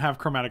know they don't have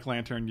Chromatic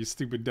Lantern, you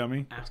stupid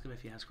dummy. Ask him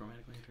if he has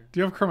Chromatic Lantern. Do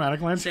you have Chromatic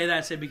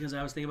Lantern? Say because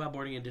I was thinking about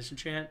boarding a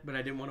Disenchant, but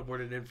I didn't want to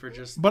board it in for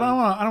just. But I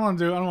don't want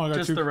to go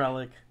just the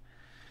relic.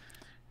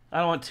 I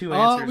don't want 2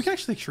 answers. We can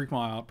actually take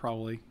Shriekmaw out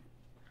probably,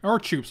 or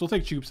Choops. We'll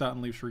take Choops out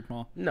and leave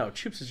Shriekmaw. No,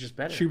 Choops is just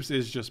better. Choops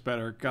is just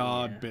better.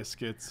 God,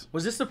 biscuits.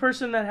 Was this the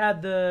person that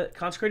had the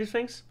Consecrated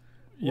Sphinx?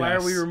 Yes. Why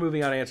are we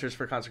removing out answers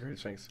for Consecrated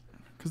Sphinx?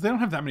 Because they don't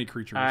have that many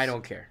creatures. I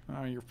don't care.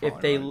 Oh, you're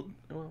probably right.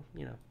 Well,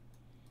 you know.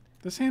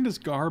 This hand is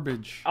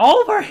garbage.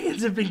 All of our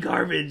hands have been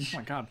garbage. Oh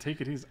my god,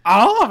 take it easy.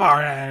 All of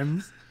our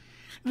hands.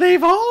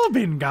 They've all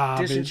been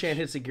garbage. Disenchant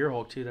hits the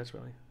Gearhulk too, that's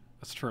really.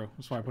 That's true.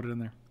 That's why I put it in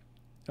there.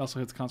 It also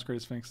hits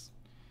Consecrated Sphinx.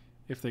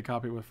 if they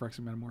copy it with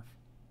Phyrexian Metamorph.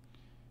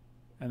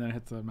 And then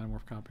hit the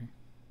Metamorph copy.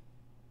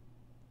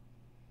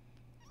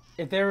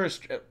 If there was,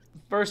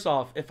 first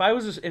off, if I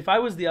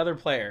was the other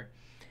player,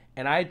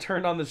 and I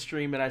turned on the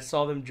stream and I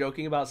saw them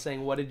joking about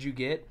saying, "What did you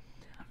get?"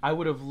 I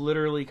would have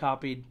literally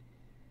copied.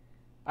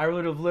 I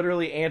would have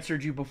literally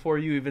answered you before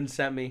you even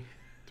sent me.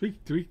 Do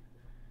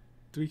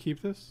we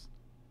keep this?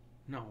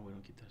 No, we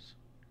don't keep this.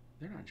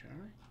 They're not in chat, are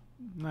they?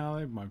 No,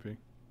 they might be.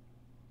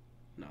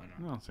 No.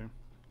 I don't see 'em.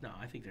 No,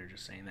 I think they're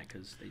just saying that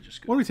because they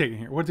just. What are we taking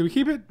here? What do we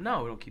keep it?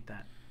 No, we don't keep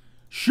that.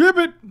 Ship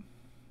it.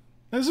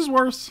 This is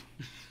worse.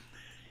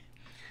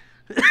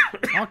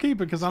 I'll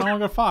keep it because I don't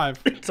want to go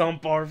 5. It's on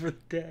par for the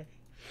day.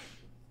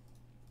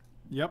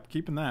 Yep,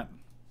 keeping that.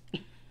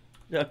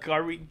 A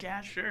card we can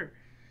cash, sure.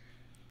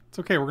 It's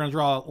okay. We're gonna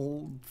draw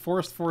a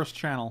forest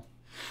channel.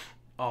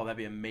 Oh, that'd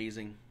be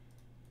amazing.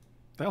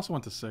 They also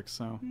went to 6,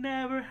 so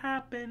Never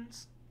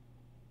happens.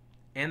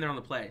 And they're on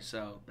the play,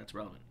 so that's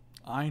relevant.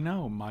 I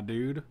know, my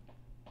dude.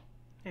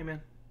 Hey,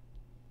 man.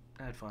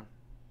 I had fun.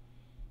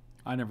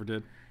 I never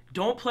did.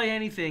 Don't play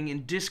anything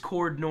in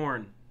Discord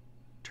Norn.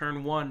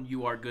 Turn 1,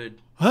 you are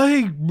good.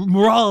 Hey,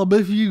 Rob,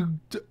 if you...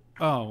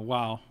 Oh,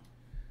 wow.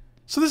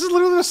 So this is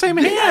literally the same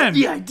hand.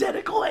 The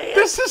identical hand.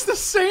 This is the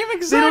same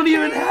exact They don't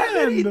even hand.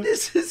 have any.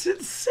 This is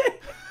insane.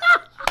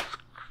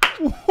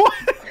 What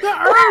the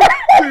earth,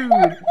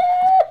 dude?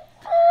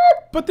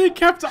 But they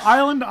kept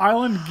Island,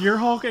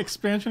 Gearhulk,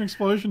 Expansion,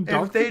 Explosion,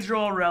 Dark. If they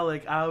draw a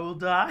relic, I will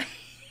die.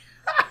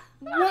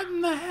 What in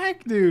the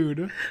heck,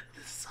 dude?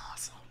 This is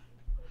awesome.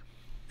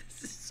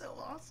 This is so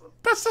awesome.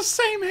 That's the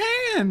same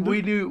hand.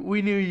 We knew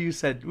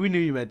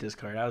you meant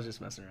discard. I was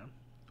just messing around.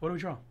 What do we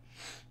draw?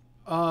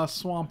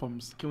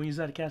 Swampums. Can we use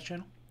that to cast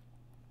channel?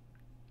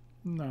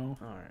 No.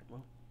 All right.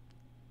 Well,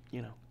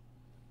 you know,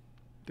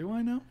 Do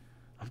I know?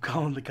 I'm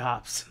calling the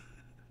cops.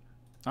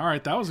 All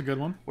right, that was a good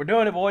one. We're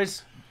doing it,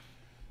 boys.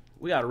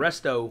 We got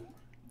resto.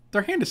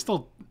 Their hand is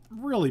still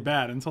really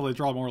bad until they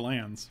draw more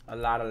lands. A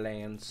lot of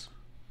lands.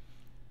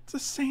 It's the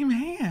same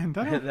hand.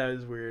 I don't... That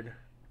is weird.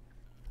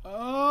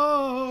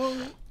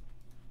 Oh.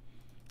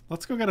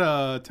 Let's go get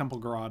a Temple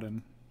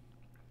Groden.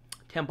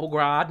 Temple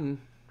Groden.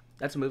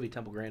 That's a movie,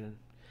 Temple Groden.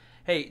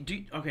 Hey,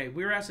 okay,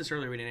 we were asked this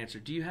earlier, we didn't answer.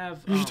 Do you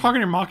have... You're just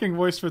talking your mocking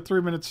voice for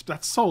 3 minutes.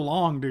 That's so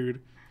long,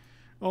 dude.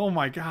 Oh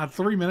my god,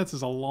 3 minutes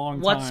is a long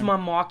time. What's my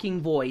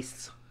mocking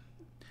voice?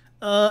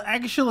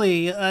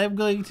 Actually, I'm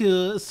going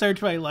to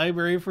search my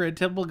library for a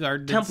Temple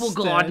Garden. Temple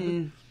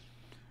Garden.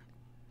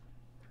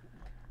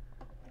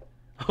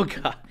 Oh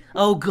god.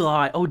 Oh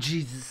god. Oh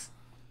Jesus.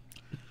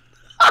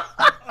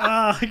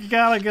 I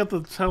gotta get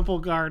the Temple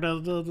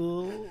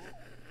Garden.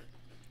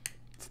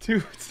 It's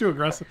too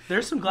aggressive.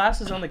 There's some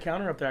glasses on the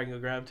counter up there I can go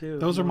grab too.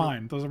 Those are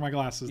mine. Those are my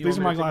glasses. You These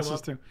are want me my to pick 'em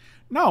glasses up? too.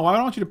 No, I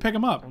don't want you to pick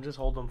them up. I'm just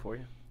holding them for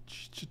you.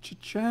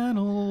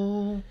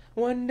 Channel.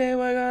 One day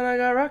we're gonna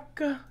go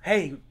rock.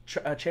 Hey,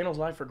 channel's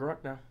live for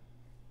Gruck now.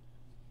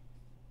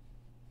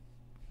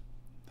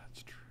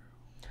 That's true.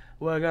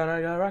 We're gonna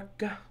go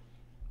rock.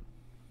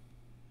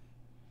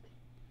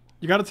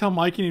 You got to tell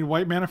Mike you need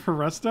white mana for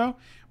Resto.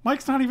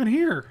 Mike's not even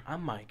here.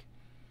 I'm Mike.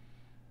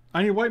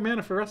 I need white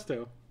mana for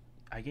Resto.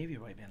 I gave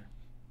you white mana.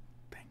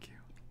 Thank you.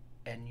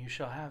 And you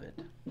shall have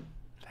it.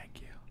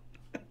 Thank you.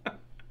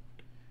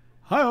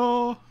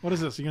 Hi-oh. What is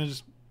this? You gonna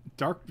just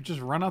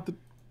run out the...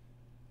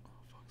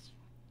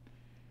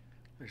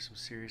 There's some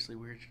seriously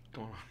weird shit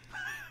going on.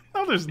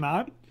 No, there's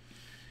not.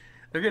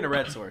 They're getting a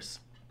red source.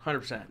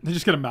 100%. They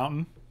just get a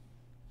mountain.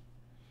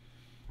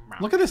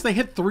 Look at this. They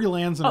hit 3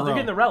 lands in a row. Oh, they're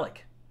getting the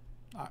relic.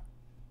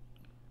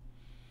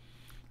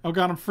 Oh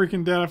god, I'm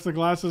freaking dead after the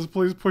glasses.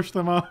 Please push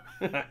them up.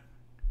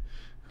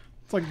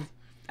 It's like...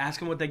 Ask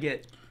them what they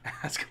get.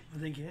 Ask them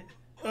what they get.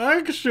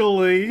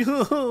 Actually...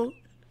 It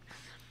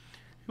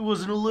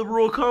wasn't a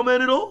liberal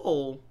comment at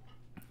all.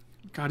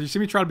 God, you see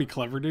me try to be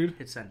clever, dude?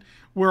 Hit send.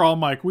 We're all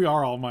Mike. We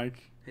are all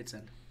Mike. Hit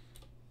send.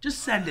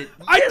 Just send it.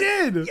 I Yes!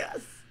 did!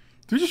 Yes!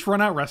 Did we just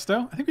run out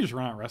Resto? I think we just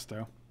run out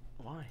Resto.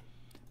 Why?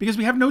 Because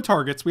we have no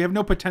targets. We have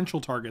no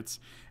potential targets.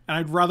 And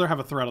I'd rather have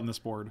a threat on this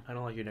board. I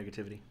don't like your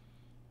negativity.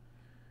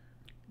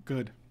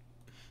 Good.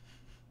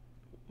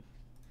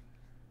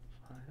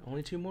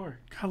 Only 2 more.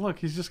 God, look.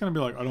 He's just going to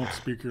be like, I don't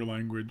speak your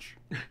language.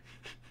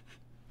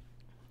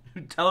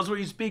 Tell us what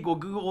you speak.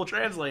 Google will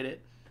translate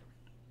it.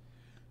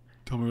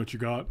 Tell me what you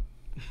got.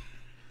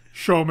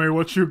 Show me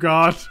what you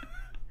got.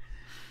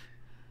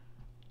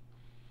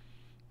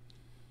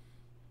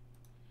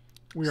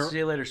 See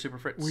you later, Super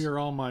Fritz. We are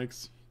all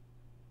Mikes.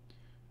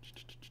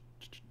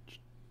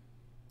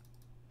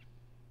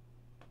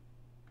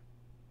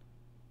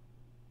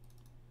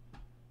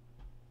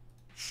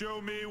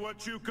 Show me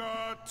what you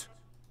got.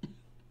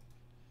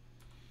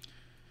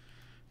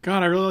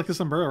 God, I really like this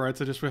umbrella, right?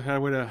 So I just had a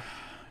way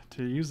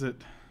to use it.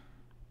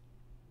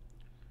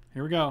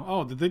 Here we go.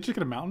 Oh, did they just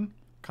get a mountain?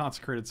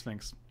 Consecrated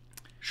Sphinx.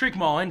 Shriek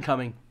Maul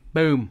incoming.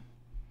 Boom.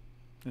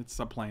 It's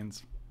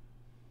subplanes.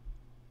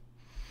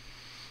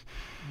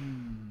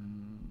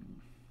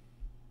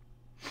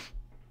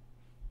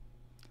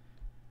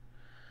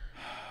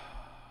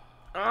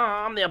 Oh,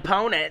 I'm the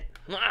opponent.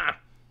 Ah.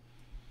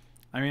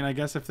 I mean, I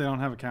guess if they don't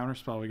have a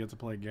counterspell, we get to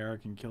play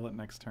Garrick and kill it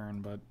next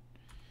turn, but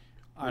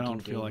I We don't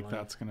can feel gain like life.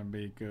 that's going to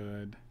be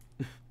good.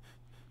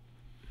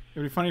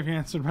 It'd be funny if he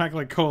answered back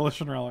like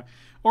Coalition Relic.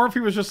 Or if he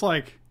was just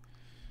like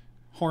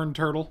Horned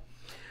Turtle.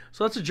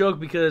 So that's a joke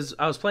because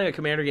I was playing a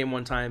Commander game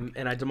one time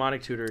and I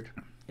demonic tutored.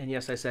 And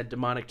yes, I said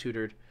demonic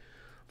tutored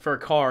for a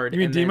card. You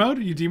mean and then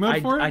demoed? You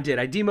demoed for it? I did.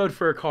 I demoed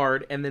for a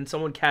card, and then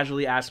someone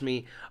casually asked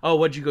me, "Oh,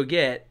 what'd you go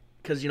get?"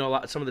 Because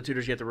some of the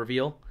tutors you have to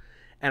reveal,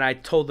 and I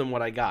told them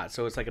what I got.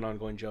 So it's like an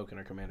ongoing joke in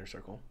our Commander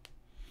circle.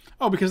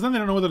 Oh, because then they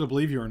don't know whether to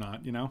believe you or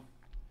not, you know?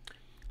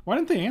 Why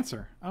didn't they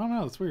answer? I don't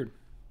know. That's weird.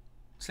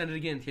 Send it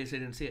again in case they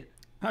didn't see it.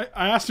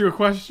 I asked you a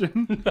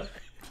question.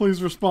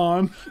 Please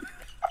respond.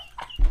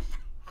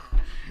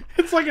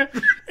 It's like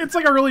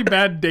a really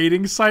bad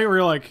dating site where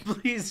you're like,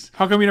 Please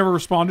how come you never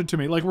responded to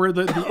me? Like where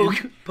the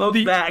poke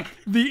the, back.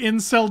 the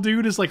incel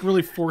dude is like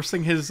really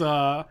forcing he's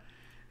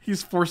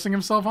forcing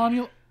himself on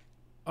you.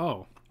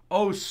 Oh.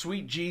 Oh,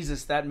 sweet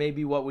Jesus, that may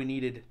be what we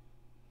needed.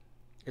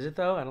 Is it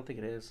though? I don't think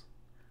it is.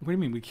 What do you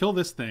mean? We kill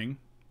this thing.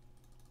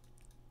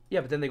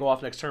 Yeah, but then they go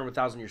off next turn with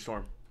 1,000 Year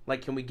Storm.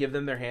 Like, can we give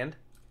them their hand?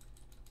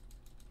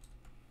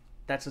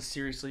 That's a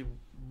seriously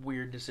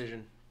weird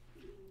decision.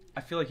 I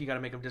feel like you got to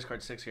make them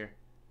discard 6 here.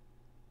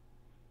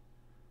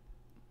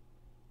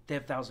 They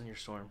have 1,000 Year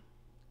Storm,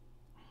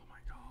 Oh my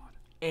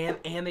god.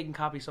 and they can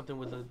copy something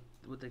with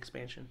the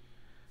expansion.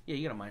 Yeah,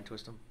 you gotta mind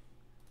twist them.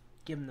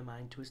 Give them the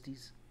mind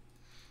twisties.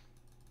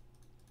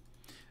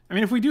 I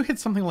mean, if we do hit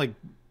something like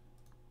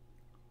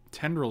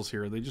Tendrils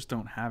here, they just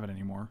don't have it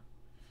anymore.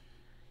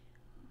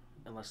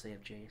 Unless they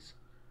have Jays.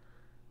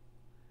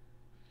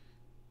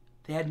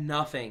 They had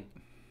nothing.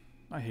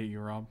 I hate you,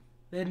 Rob.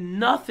 They had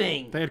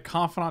nothing. They had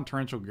Confidant,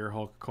 Torrential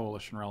Gearhulk,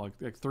 Coalition Relic,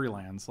 like 3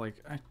 lands. Like,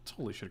 I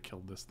totally should have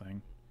killed this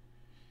thing.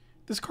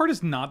 This card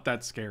is not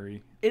that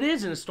scary. It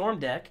is in a Storm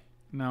deck.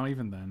 No,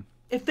 even then.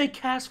 If they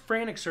cast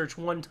Frantic Search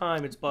one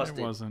time, it's busted.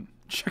 It wasn't.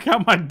 Check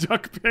out my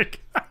duck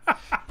pick.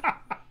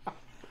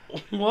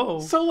 Whoa.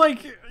 So,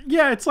 like,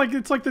 yeah, it's like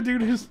the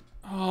dude who's...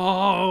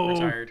 Oh.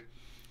 Retired.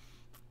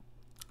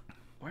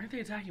 Why aren't they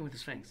attacking with the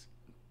Sphinx?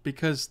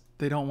 Because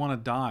they don't want to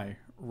die,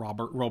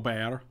 Robert.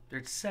 They're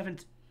at 7.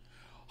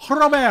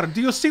 Robert,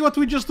 do you see what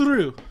we just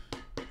drew?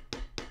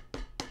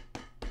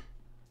 Are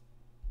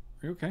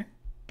you okay?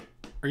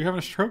 Are you having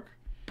a stroke?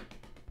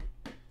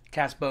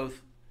 Cast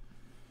both.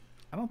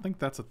 I don't think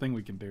that's a thing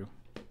we can do.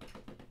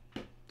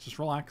 Just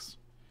relax.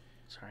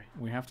 Sorry.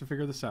 We have to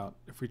figure this out.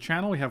 If we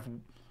channel, we have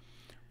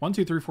 1,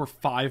 2, 3, 4,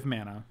 5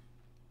 mana.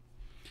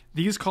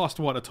 These cost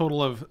what? A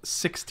total of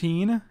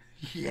 16?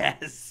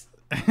 Yes.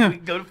 We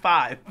can go to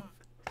 5.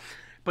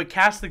 But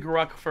cast the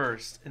Garuk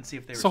first and see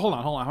if they So hold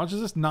on. How much is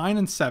this? 9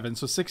 and 7.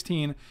 So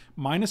 16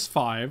 minus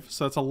 5.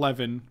 So that's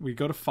 11. We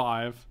go to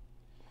 5.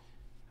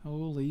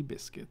 Holy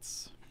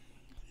biscuits.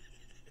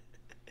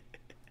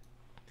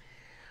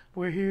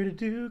 We're here to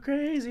do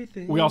crazy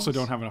things. We also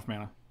don't have enough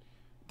mana.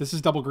 This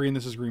is double green.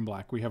 This is green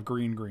black. We have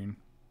green.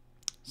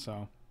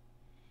 So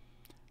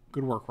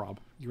good work, Rob.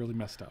 You really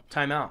messed up.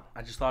 Time out.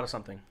 I just thought of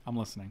something. I'm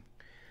listening.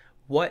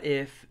 What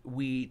if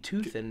we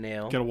tooth and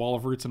nail? Get a Wall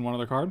of Roots in one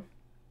other card?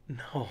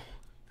 No.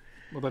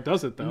 Well, that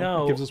does it, though.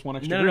 No. It gives us one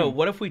extra No. green.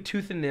 What if we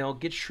tooth and nail,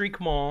 get Shriek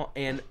Maw,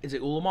 and is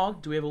it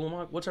Ulamog? Do we have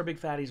Ulamog? What's our big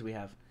fatties we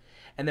have?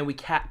 And then we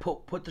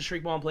put the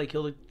Shriek Maw in play,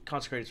 kill the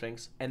Consecrated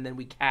Sphinx, and then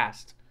we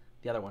cast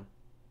the other one.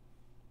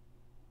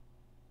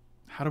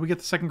 How do we get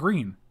the second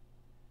green?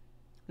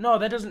 No,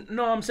 that doesn't...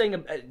 No, I'm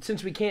saying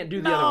since we can't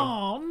do the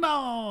other one.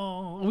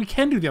 No. We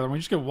can do the other one. We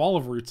just get Wall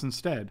of Roots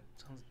instead.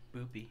 Sounds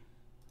boopy.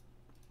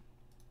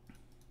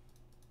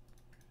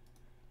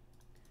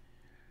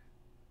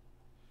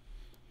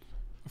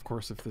 Of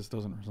course, if this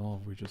doesn't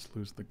resolve, we just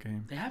lose the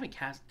game. They haven't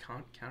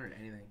countered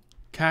anything.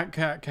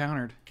 Countered.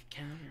 Countered.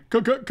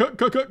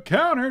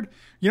 Countered.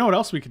 You know what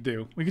else we could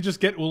do? We could just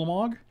get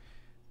Ulamog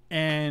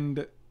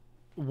and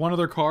one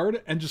other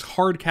card and just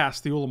hard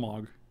cast the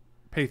Ulamog.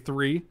 Pay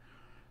 3.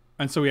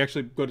 And so we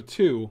actually go to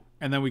 2,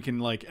 and then we can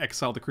like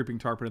exile the Creeping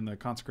Tarpon and the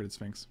Consecrated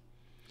Sphinx.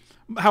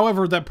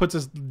 However, that puts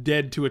us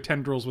dead to a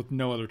Tendrils with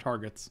no other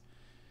targets.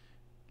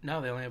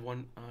 No, they only have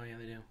one. Oh, yeah,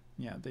 they do.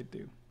 Yeah, they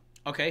do.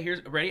 Okay,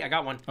 here's... Ready? I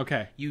got one.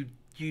 Okay. You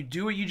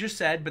do what you just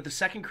said, but the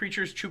second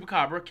creature is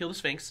Chupacabra, kill the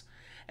Sphinx,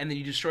 and then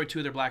you destroy 2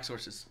 of their black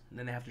sources. And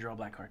then they have to draw a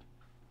black card.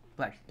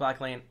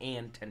 Black land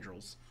and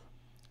Tendrils.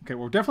 Okay,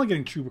 we're definitely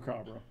getting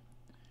Chupacabra.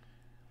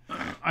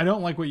 I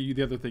don't like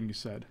the other thing you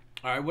said.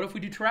 All right, what if we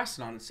do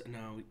Terrastodon?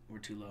 No, we're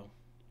too low.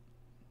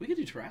 We could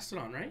do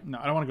Terrastodon, right? No,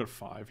 I don't want to go to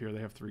 5 here.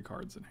 They have 3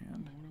 cards in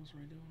hand. What else are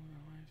we doing in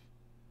our life?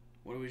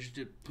 What do we just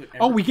do?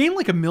 Oh, we gain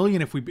like 1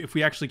 million if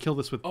we actually kill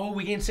this with... Oh,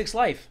 we gain 6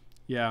 life.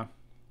 Yeah.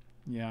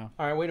 Yeah.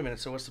 All right, wait a minute.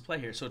 So what's the play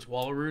here? So it's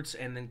Wall of Roots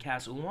and then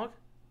cast Ulamog?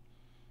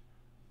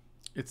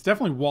 It's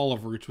definitely Wall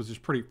of Roots, which is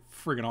pretty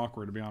friggin'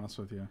 awkward, to be honest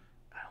with you.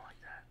 I don't like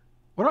that.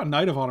 What about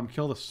Night of Autumn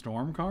Kill the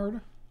Storm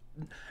card?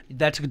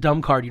 That's a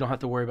dumb card. You don't have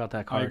to worry about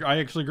that card. I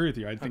actually agree with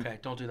you. I think Okay,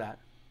 don't do that.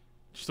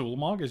 just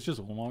Ulamog? It's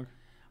just Ulamog.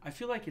 I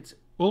feel like it's...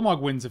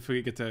 Ulamog wins if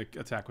we get to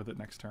attack with it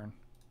next turn.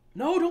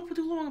 No, don't put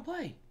the Ulamog in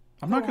play.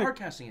 I'm not We're gonna... hard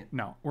casting it.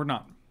 No, we're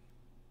not.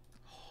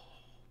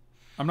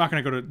 I'm not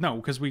going to go to... No,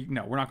 because we're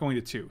not going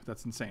to 2.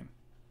 That's insane.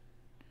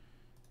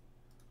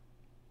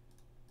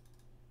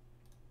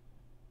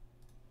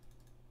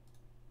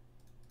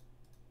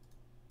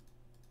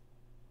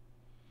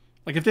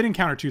 Like, if they didn't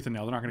counter Tooth and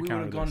Nail, they're not going to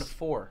counter this. We would have gone to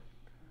 4.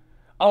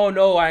 Oh,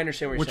 no, I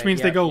understand what you're saying. Which means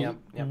Yep, they go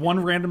yep.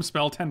 one random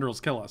spell,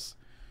 Tendrils, kill us.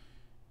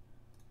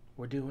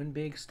 We're doing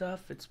big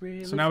stuff. It's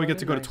really So now we get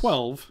to go nice. to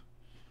 12,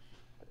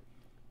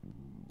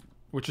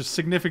 which is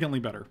significantly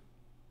better.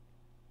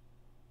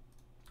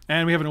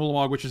 And we have an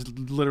Ulamog, which is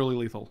literally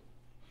lethal.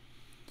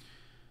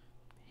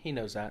 He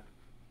knows that.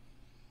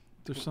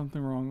 There's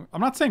something wrong.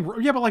 I'm not saying...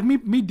 Yeah, but like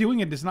me doing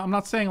it is not... I'm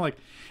not saying like...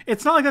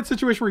 It's not like that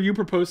situation where you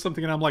propose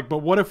something and I'm like, but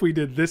what if we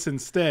did this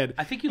instead?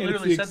 I think you And it's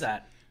literally the said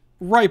that.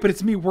 Right, but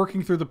it's me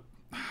working through the...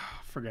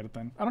 Forget it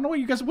then. I don't know what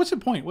you guys... What's the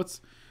point? What's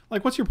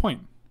your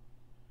point?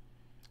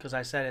 Because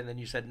I said it and then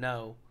you said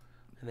no.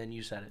 And then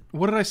you said it.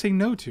 What did I say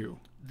no to?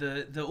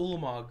 The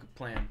Ulamog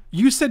plan.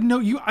 You said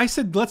no. I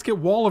said let's get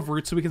Wall of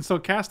Roots so we can still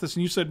cast this,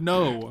 and you said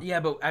no. Yeah,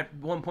 but at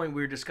one point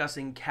we were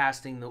discussing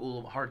casting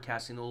hard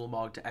casting the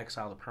Ulamog to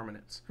exile the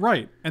permanents.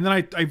 Right, and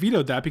then I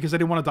vetoed that because I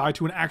didn't want to die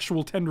to an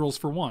actual Tendrils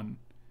for 1.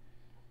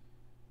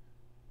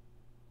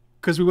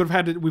 Because we would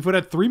have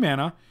had 3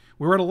 mana.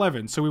 We were at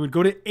 11, so we would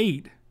go to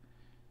 8,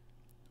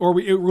 or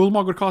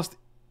Ulamog would cost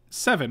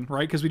 7,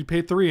 right? Because we'd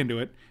paid 3 into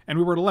it, and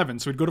we were at 11,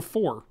 so we'd go to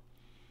 4,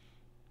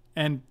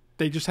 and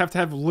they just have to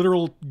have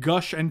literal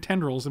Gush and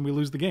Tendrils, and we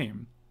lose the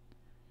game.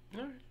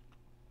 All right.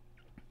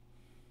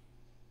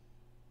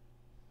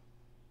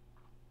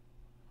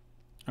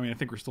 I mean, I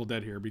think we're still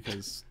dead here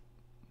because...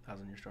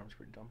 1,000 Year Storm's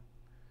pretty dumb.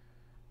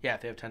 Yeah,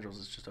 if they have Tendrils,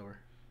 it's just over.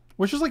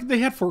 Which is like they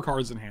had 4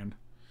 cards in hand.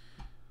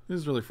 This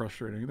is really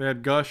frustrating. They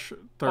had Gush,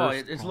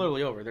 Thirst... It's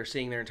literally over. They're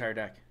seeing their entire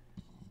deck.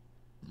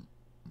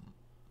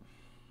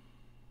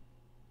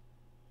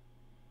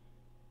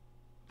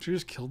 She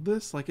just killed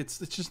this? Like, it's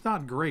just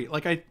not great.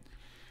 Like,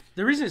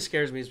 The reason it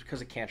scares me is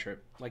because of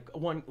cantrip. I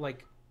mean,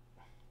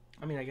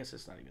 I guess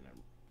it's not even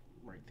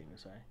a right thing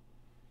to say.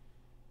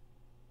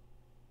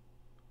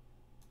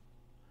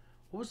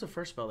 What was the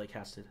first spell they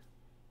casted?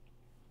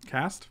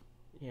 Cast?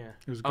 Yeah.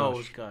 It was Oh, Gush. it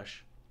was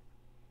Gush.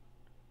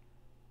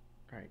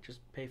 Alright, just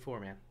pay 4,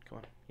 man. Come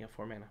on. You have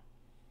 4 mana.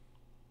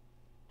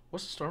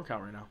 What's the storm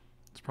count right now?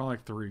 It's probably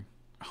like 3.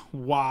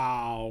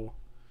 Wow.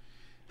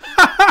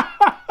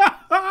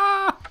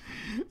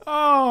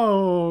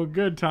 Oh,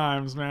 good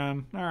times,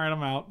 man. All right,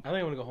 I'm out. I think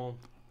I want to go home.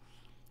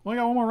 We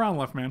got one more round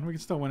left, man. We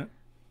can still win it.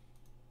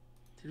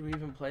 Did we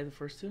even play the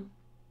first 2?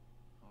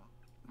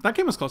 That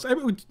game was close.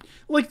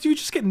 Like, do you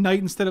just get Knight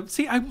instead of...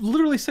 See, I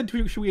literally said,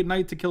 should we get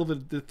Knight to kill the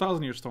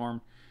 1,000-Year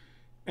Storm?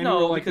 And you No,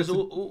 were like, because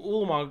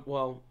Ulamog,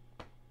 well,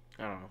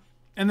 I don't know.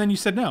 And then you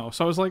said no.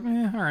 So I was like,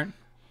 all right.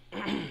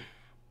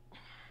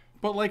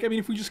 But, like, I mean,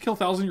 if we just kill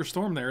 1,000-Year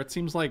Storm there, it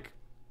seems like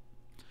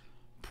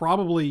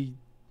probably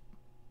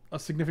a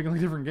significantly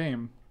different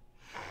game.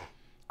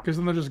 Because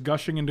then they're just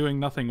gushing and doing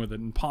nothing with it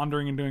and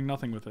pondering and doing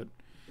nothing with it.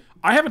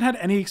 I haven't had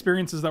any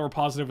experiences that were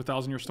positive with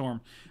 1,000-Year Storm.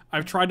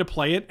 I've tried to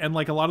play it, and,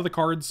 like, a lot of the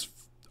cards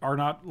are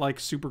not, like,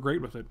 super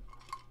great with it.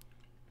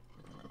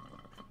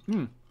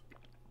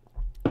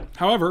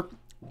 However,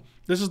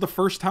 this is the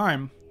first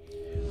time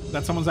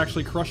that someone's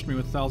actually crushed me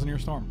with 1,000-Year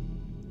Storm.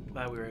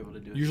 Glad we were able to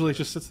do it. Usually it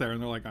just sits there,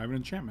 and they're like, I have an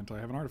enchantment, I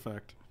have an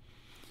artifact,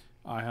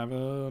 I have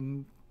a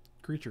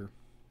creature.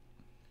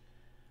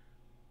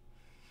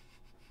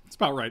 It's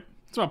about right.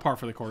 It's about par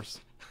for the course.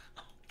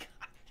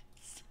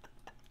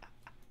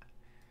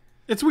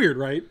 It's weird,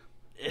 right?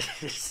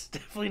 It's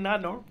definitely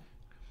not normal.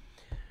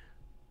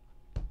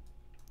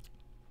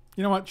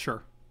 You know what?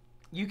 Sure.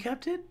 You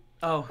kept it?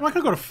 Oh, I'm not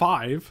gonna go to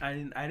 5. I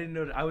didn't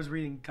notice. I was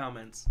reading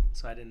comments,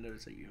 so I didn't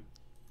notice that you.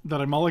 That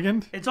I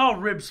mulliganed. It's all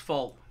Rib's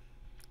fault.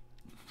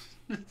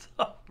 It's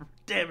all,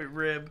 damn it,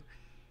 Rib.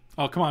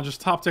 Oh come on, just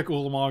top tick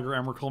Ulamog or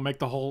Emrakul.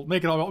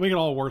 Make it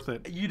all worth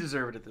it. You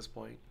deserve it at this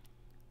point.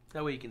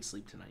 That way you can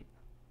sleep tonight.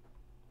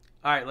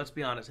 All right, let's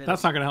be honest.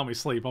 That's not gonna help me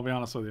sleep. I'll be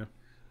honest with you.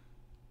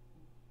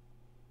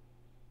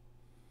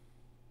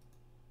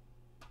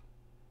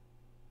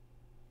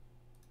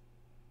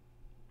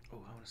 Oh,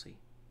 I want to see.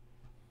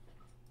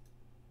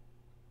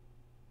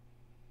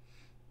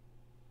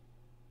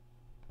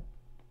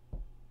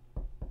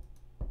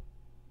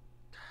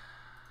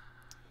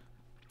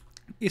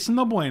 It's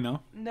no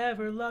bueno.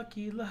 Never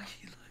lucky.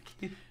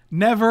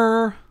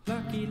 Never.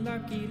 Lucky.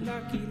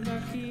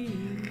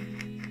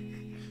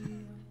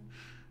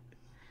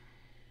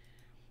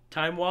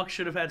 Time Walk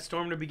should have had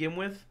Storm to begin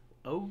with.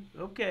 Oh,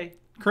 okay.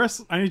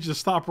 Chris, I need you to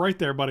stop right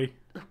there, buddy.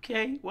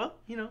 Okay, well,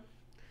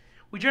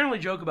 we generally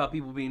joke about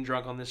people being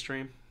drunk on this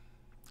stream.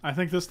 I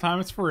think this time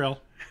it's for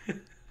real.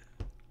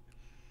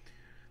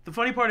 The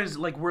funny part is,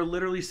 like, we're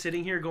literally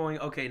sitting here going,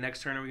 okay,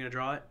 next turn are we going to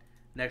draw it?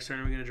 Next turn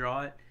are we going to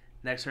draw it?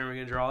 Next turn we're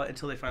going to draw it?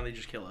 Until they finally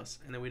just kill us.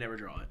 And then we never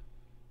draw it.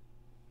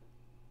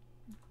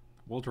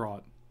 We'll draw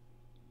it.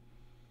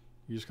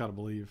 You just gotta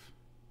believe.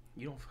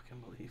 You don't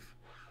fucking believe.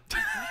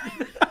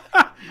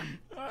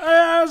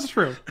 That's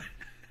true.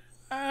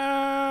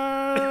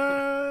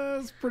 That's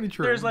That's pretty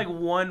true. There's like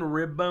one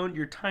rib bone.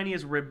 Your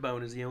tiniest rib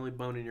bone is the only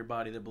bone in your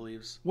body that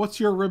believes. What's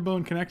your rib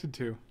bone connected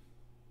to?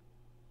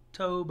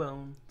 Toe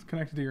bone. It's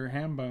connected to your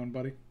ham bone,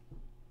 buddy.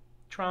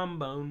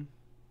 Trombone.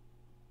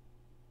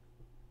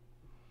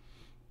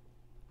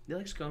 You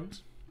like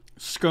scones?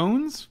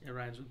 Scones? It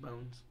rhymes with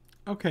bones.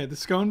 Okay, the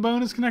scone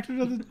bone is connected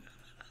to the...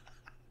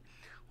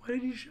 Why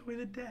did you show me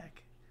the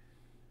deck?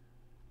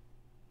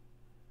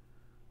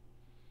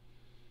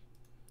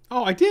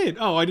 Oh, I did.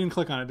 Oh, I didn't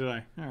click on it, did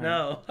I? All right.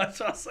 No. That's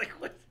what I was like,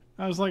 what?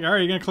 I was like, all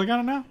right, you going to click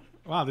on it now?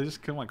 Wow, they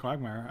just killed my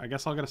Quagmire. I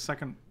guess I'll get a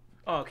second...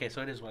 Oh, okay,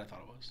 so it is what I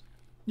thought it was.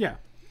 Yeah.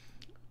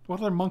 What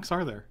other monks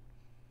are there?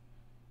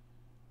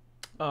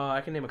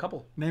 I can name a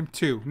couple. Name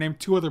two. Name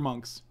two other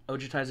monks.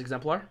 Ojutai's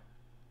Exemplar.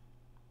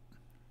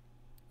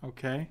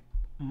 Okay.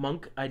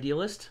 Monk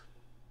Idealist.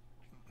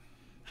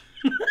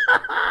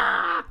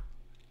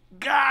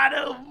 Got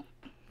him!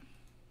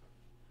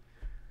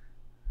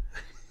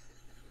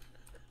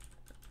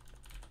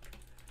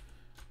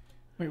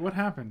 Wait, what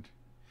happened?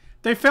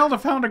 They failed to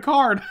find a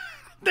card.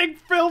 They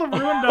failed to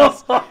ruin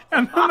us,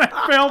 and then they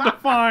failed to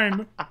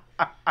find.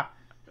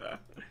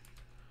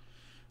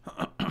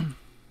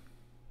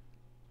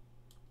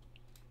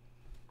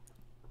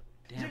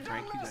 Damn,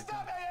 Frank, you got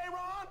got.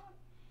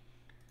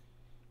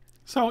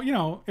 So, you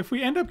know, if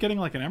we end up getting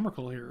like an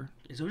Emrakul here...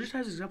 Is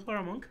Ojutai's Exemplar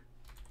a monk?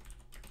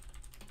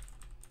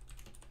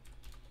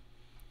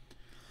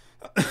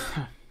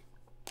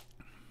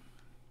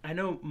 I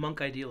know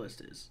Monk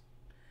Idealist is.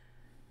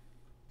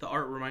 The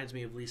art reminds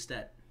me of Lee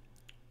Stett.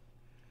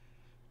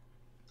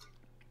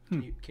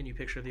 Can you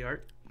picture the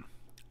art?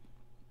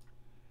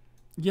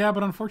 Yeah,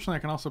 but unfortunately I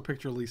can also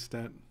picture Lee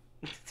Stett.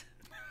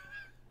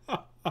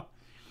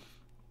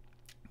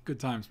 Good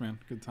times, man.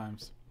 Good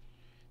times.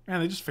 Man,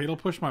 they just fatal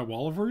push my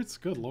Wall of Roots?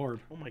 Good lord.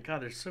 Oh my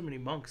god, there's so many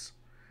monks.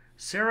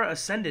 Sarah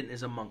Ascendant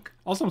is a monk.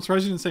 Also, I'm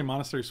surprised you didn't say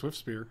Monastery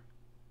Swiftspear.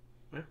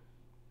 Yeah.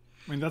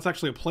 I mean, that's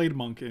actually a played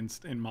monk in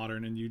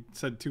Modern, and you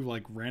said two,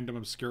 like, random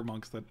obscure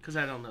monks that... Because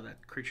I don't know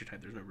that creature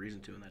type. There's no reason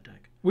to in that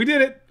deck. We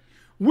did it!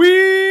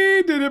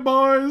 We did it,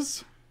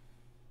 boys!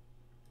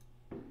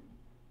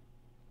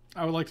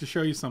 I would like to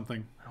show you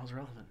something. That was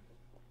relevant.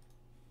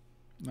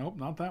 Nope,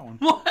 not that one.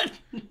 What?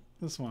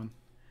 This one.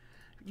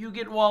 You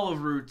get Wall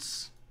of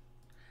Roots.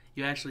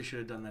 You actually should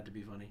have done that to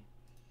be funny.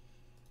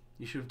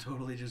 You should have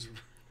totally just...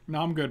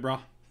 No, I'm good, bro.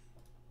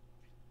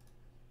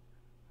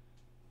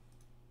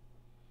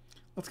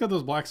 Let's get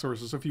those black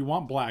sources. So if you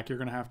want black, you're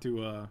gonna have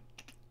to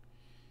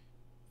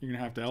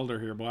Elder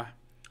here, boy.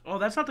 Oh,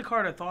 that's not the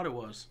card I thought it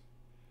was.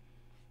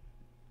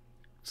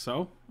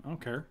 So? I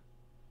don't care.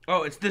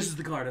 Oh, this is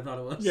the card I thought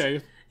it was. Yeah.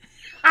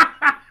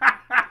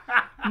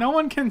 No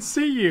one can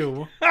see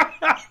you.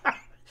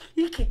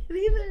 You can't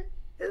either.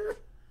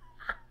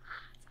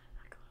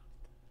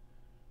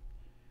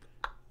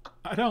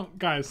 I don't,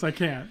 guys, I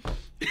can't.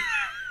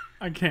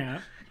 I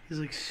can't. He's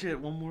like, shit,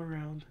 one more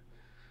round.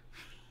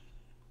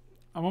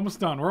 I'm almost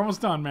done. We're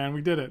almost done, man.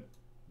 We did it.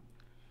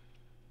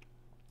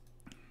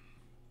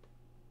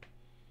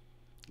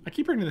 I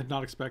keep bringing the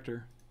Hypnotic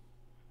Spectre.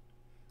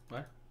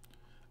 What?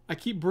 I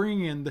keep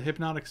bringing in the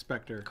Hypnotic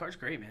Spectre. The card's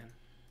great, man.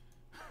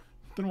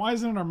 Then why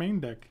isn't it in our main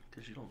deck?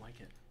 Because you don't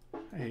like it.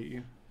 I hate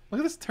you. Look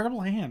at this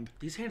terrible hand.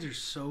 These hands are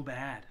so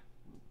bad.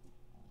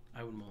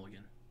 I would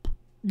mulligan.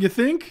 You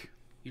think?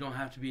 You don't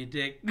have to be a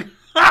dick. You're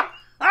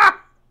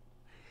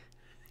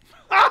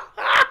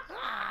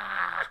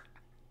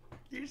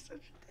such a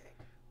dick.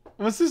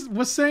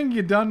 Was saying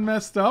you done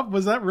messed up?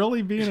 Was that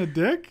really being a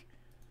dick?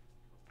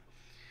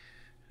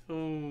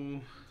 Oh.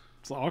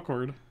 It's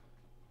awkward.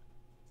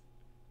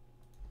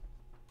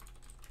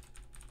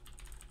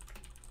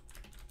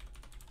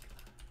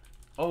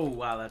 Oh,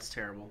 wow, that's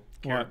terrible.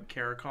 What?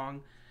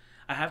 Karakong.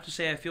 I have to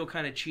say, I feel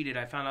kind of cheated.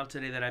 I found out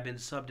today that I've been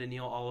subbed to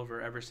Neil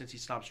Oliver ever since he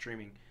stopped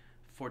streaming.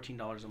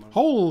 $14 a month.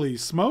 Holy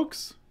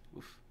smokes.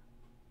 Oof.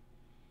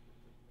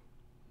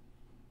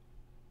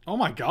 Oh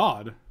my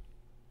god.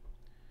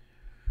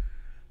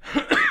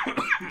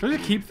 Does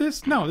it keep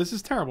this? No, this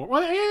is terrible.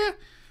 Well, yeah.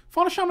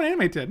 Fauna Shaman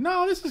Animate did.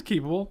 No, this is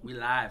keepable. We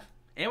live.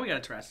 And we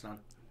got a Terrasodon.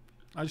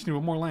 I just need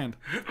one more land.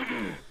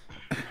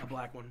 A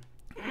black one.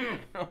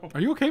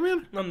 Are you okay,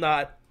 man? I'm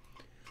not.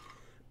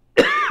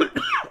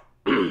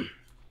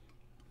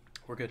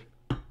 We're good.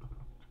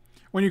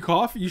 When you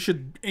cough, you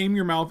should aim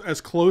your mouth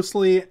as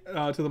closely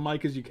to the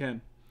mic as you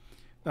can.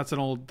 That's an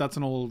old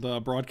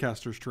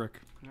broadcaster's trick.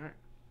 All right.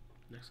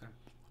 Next time.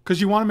 Because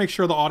you want to make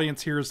sure the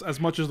audience hears as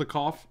much as the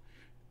cough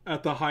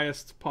at the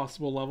highest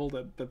possible level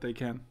that they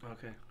can.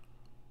 Okay.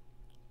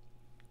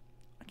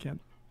 I can't.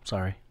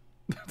 Sorry.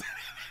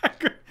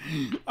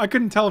 I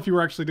couldn't tell if you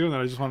were actually doing that.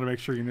 I just wanted to make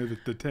sure you knew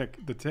the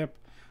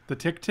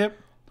tick tip.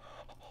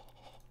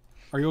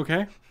 Are you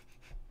okay?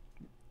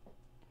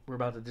 We're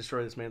about to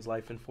destroy this man's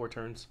life in 4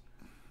 turns.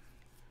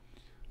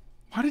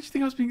 Why did you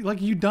think I was being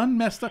like you done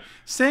messed up?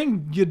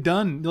 Saying you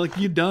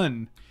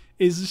done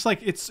is just like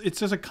it's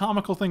just a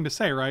comical thing to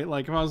say, right?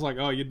 Like if I was like,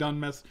 oh, you done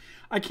messed.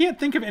 I can't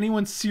think of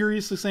anyone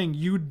seriously saying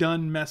you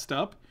done messed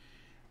up.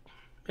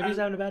 Maybe he's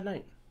having a bad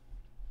night.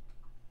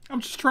 I'm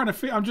just trying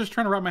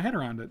to wrap my head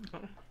around it.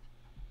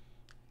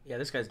 Yeah,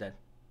 this guy's dead.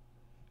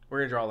 We're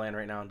gonna draw land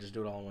right now and just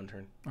do it all in one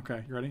turn.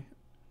 Okay, you ready?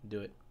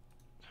 Do it.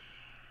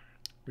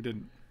 We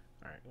didn't.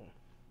 All right. Well,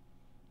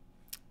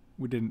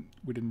 We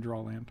didn't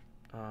draw land.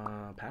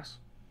 pass.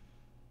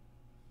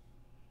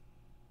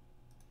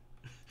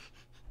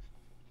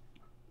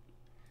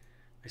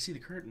 I see the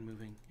curtain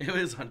moving. It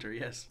is Hunter,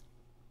 yes.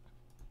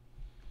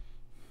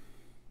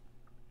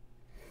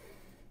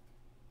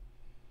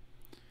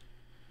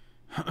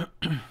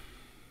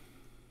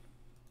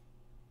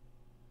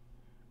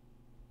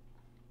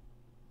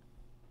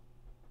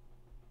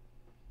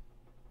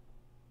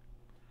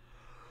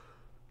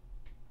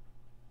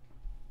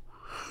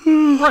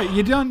 Right,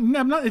 you done.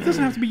 I'm not. It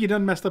doesn't have to be you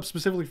done messed up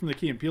specifically from the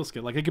Key and Peele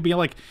skill. Like it could be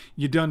like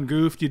you done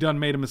goofed, you done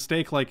made a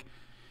mistake. Like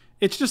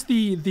it's just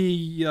the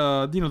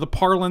the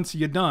parlance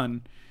you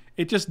done.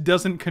 It just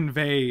doesn't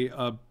convey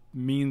a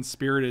mean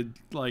spirited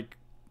like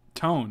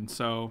tone.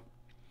 So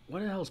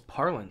What the hell is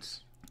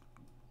parlance?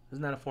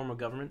 Isn't that a form of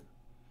government?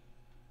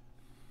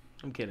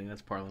 I'm kidding.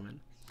 That's parliament.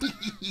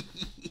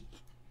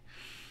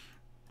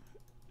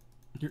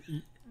 you're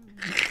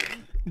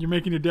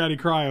making your daddy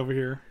cry over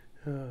here.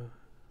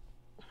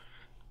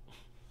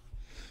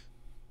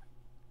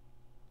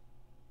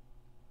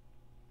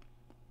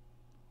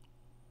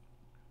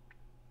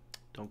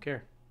 Don't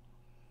care.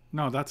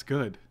 No, that's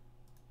good.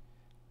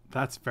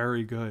 That's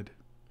very good.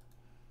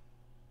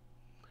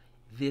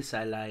 This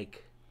I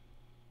like.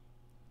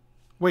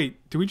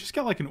 Wait, do we just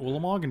get like an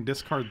Ulamog and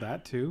discard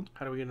that too?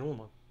 How do we get an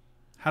Ulamog?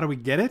 How do we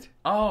get it?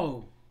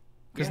 Oh.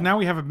 Because yeah. now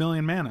we have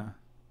 1,000,000 mana.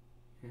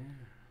 Yeah.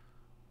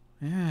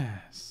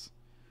 Yes.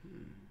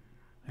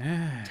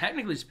 Yeah.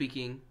 Technically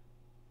speaking.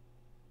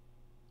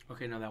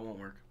 Okay, no, that won't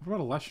work. What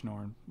about a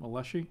Leshnorn? A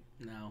Leshy?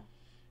 No.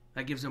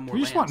 That gives them more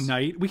We just want lands.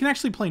 Knight. We can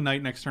actually play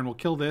Knight next turn. We'll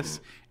kill this,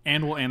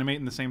 and we'll animate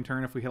in the same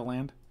turn if we hit a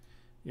land.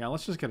 Yeah,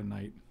 let's just get a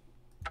Knight.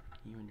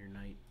 You and your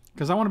knight.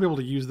 Because I want to be able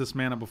to use this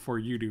mana before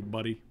you do,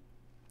 buddy.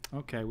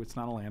 Okay, it's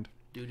not a land.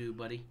 Doo-doo,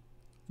 buddy.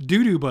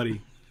 Doo-doo,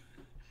 buddy.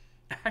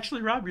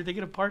 Actually, Rob, you're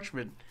thinking of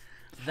parchment.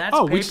 That's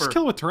Oh, paper. we just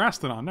kill with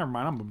Terastodon. Never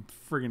mind, I'm a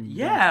friggin'...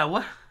 Yeah,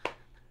 what?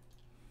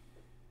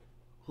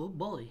 Oh,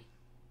 boy.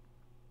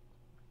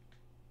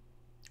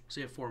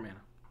 So you have 4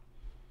 mana.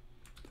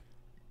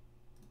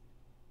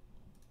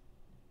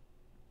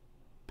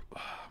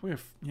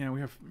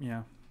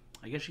 Yeah.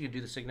 I guess you could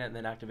do the Signet and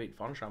then activate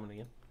Fauna Shaman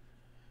again.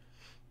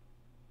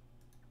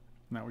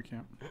 No, we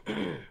can't.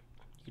 You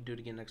could do it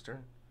again next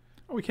turn.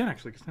 Oh, we can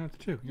actually, because now it's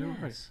 2. You're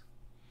right.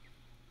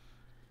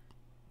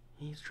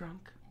 He's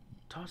drunk.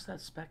 Toss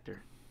that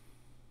Spectre.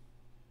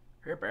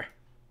 Ripper.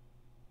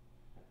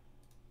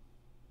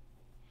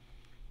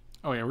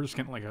 Oh, yeah, we're just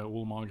getting like a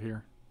Ulamog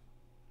here.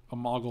 A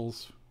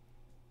Moggles.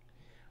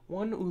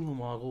 1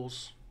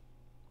 Ulamoggles.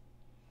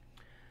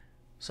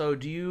 So,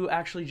 do you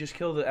actually just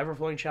kill the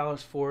Everflowing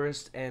Chalice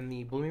Forest and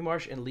the Blooming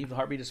Marsh and leave the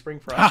Heartbeat of Spring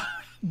for us?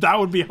 That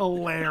would be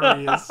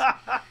hilarious.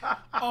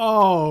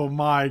 Oh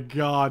my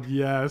god,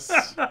 yes.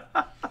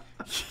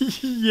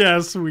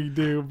 Yes, we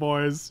do,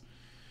 boys.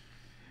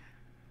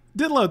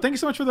 Didlo, thank you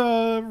so much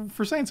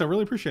for saying so.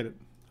 Really appreciate it.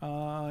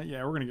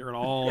 Yeah, we're gonna get rid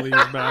of all these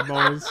bad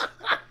boys.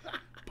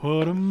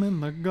 Put them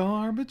in the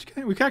garbage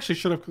can. We actually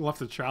should have left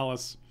the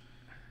chalice.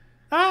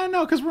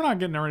 No, because we're not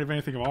getting rid of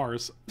anything of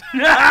ours.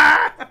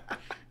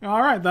 All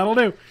right, that'll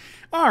do.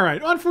 All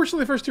right.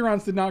 Unfortunately, the first 2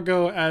 rounds did not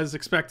go as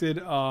expected,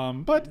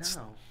 but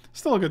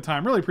still a good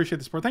time. Really appreciate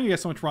the support. Thank you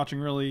guys so much for watching.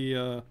 Really,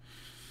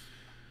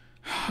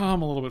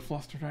 I'm a little bit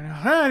flustered right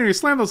now. Anyway,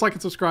 slam those like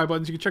and subscribe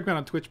buttons. You can check me out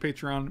on Twitch,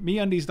 Patreon,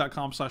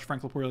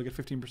 meundies.com/FrankLepore to get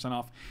 15%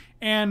 off.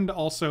 And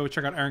also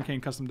check out Aaron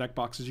Kane custom deck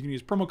boxes. You can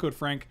use promo code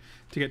Frank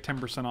to get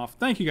 10% off.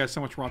 Thank you guys so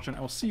much for watching.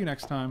 I will see you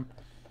next time.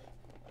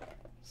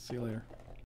 See you later.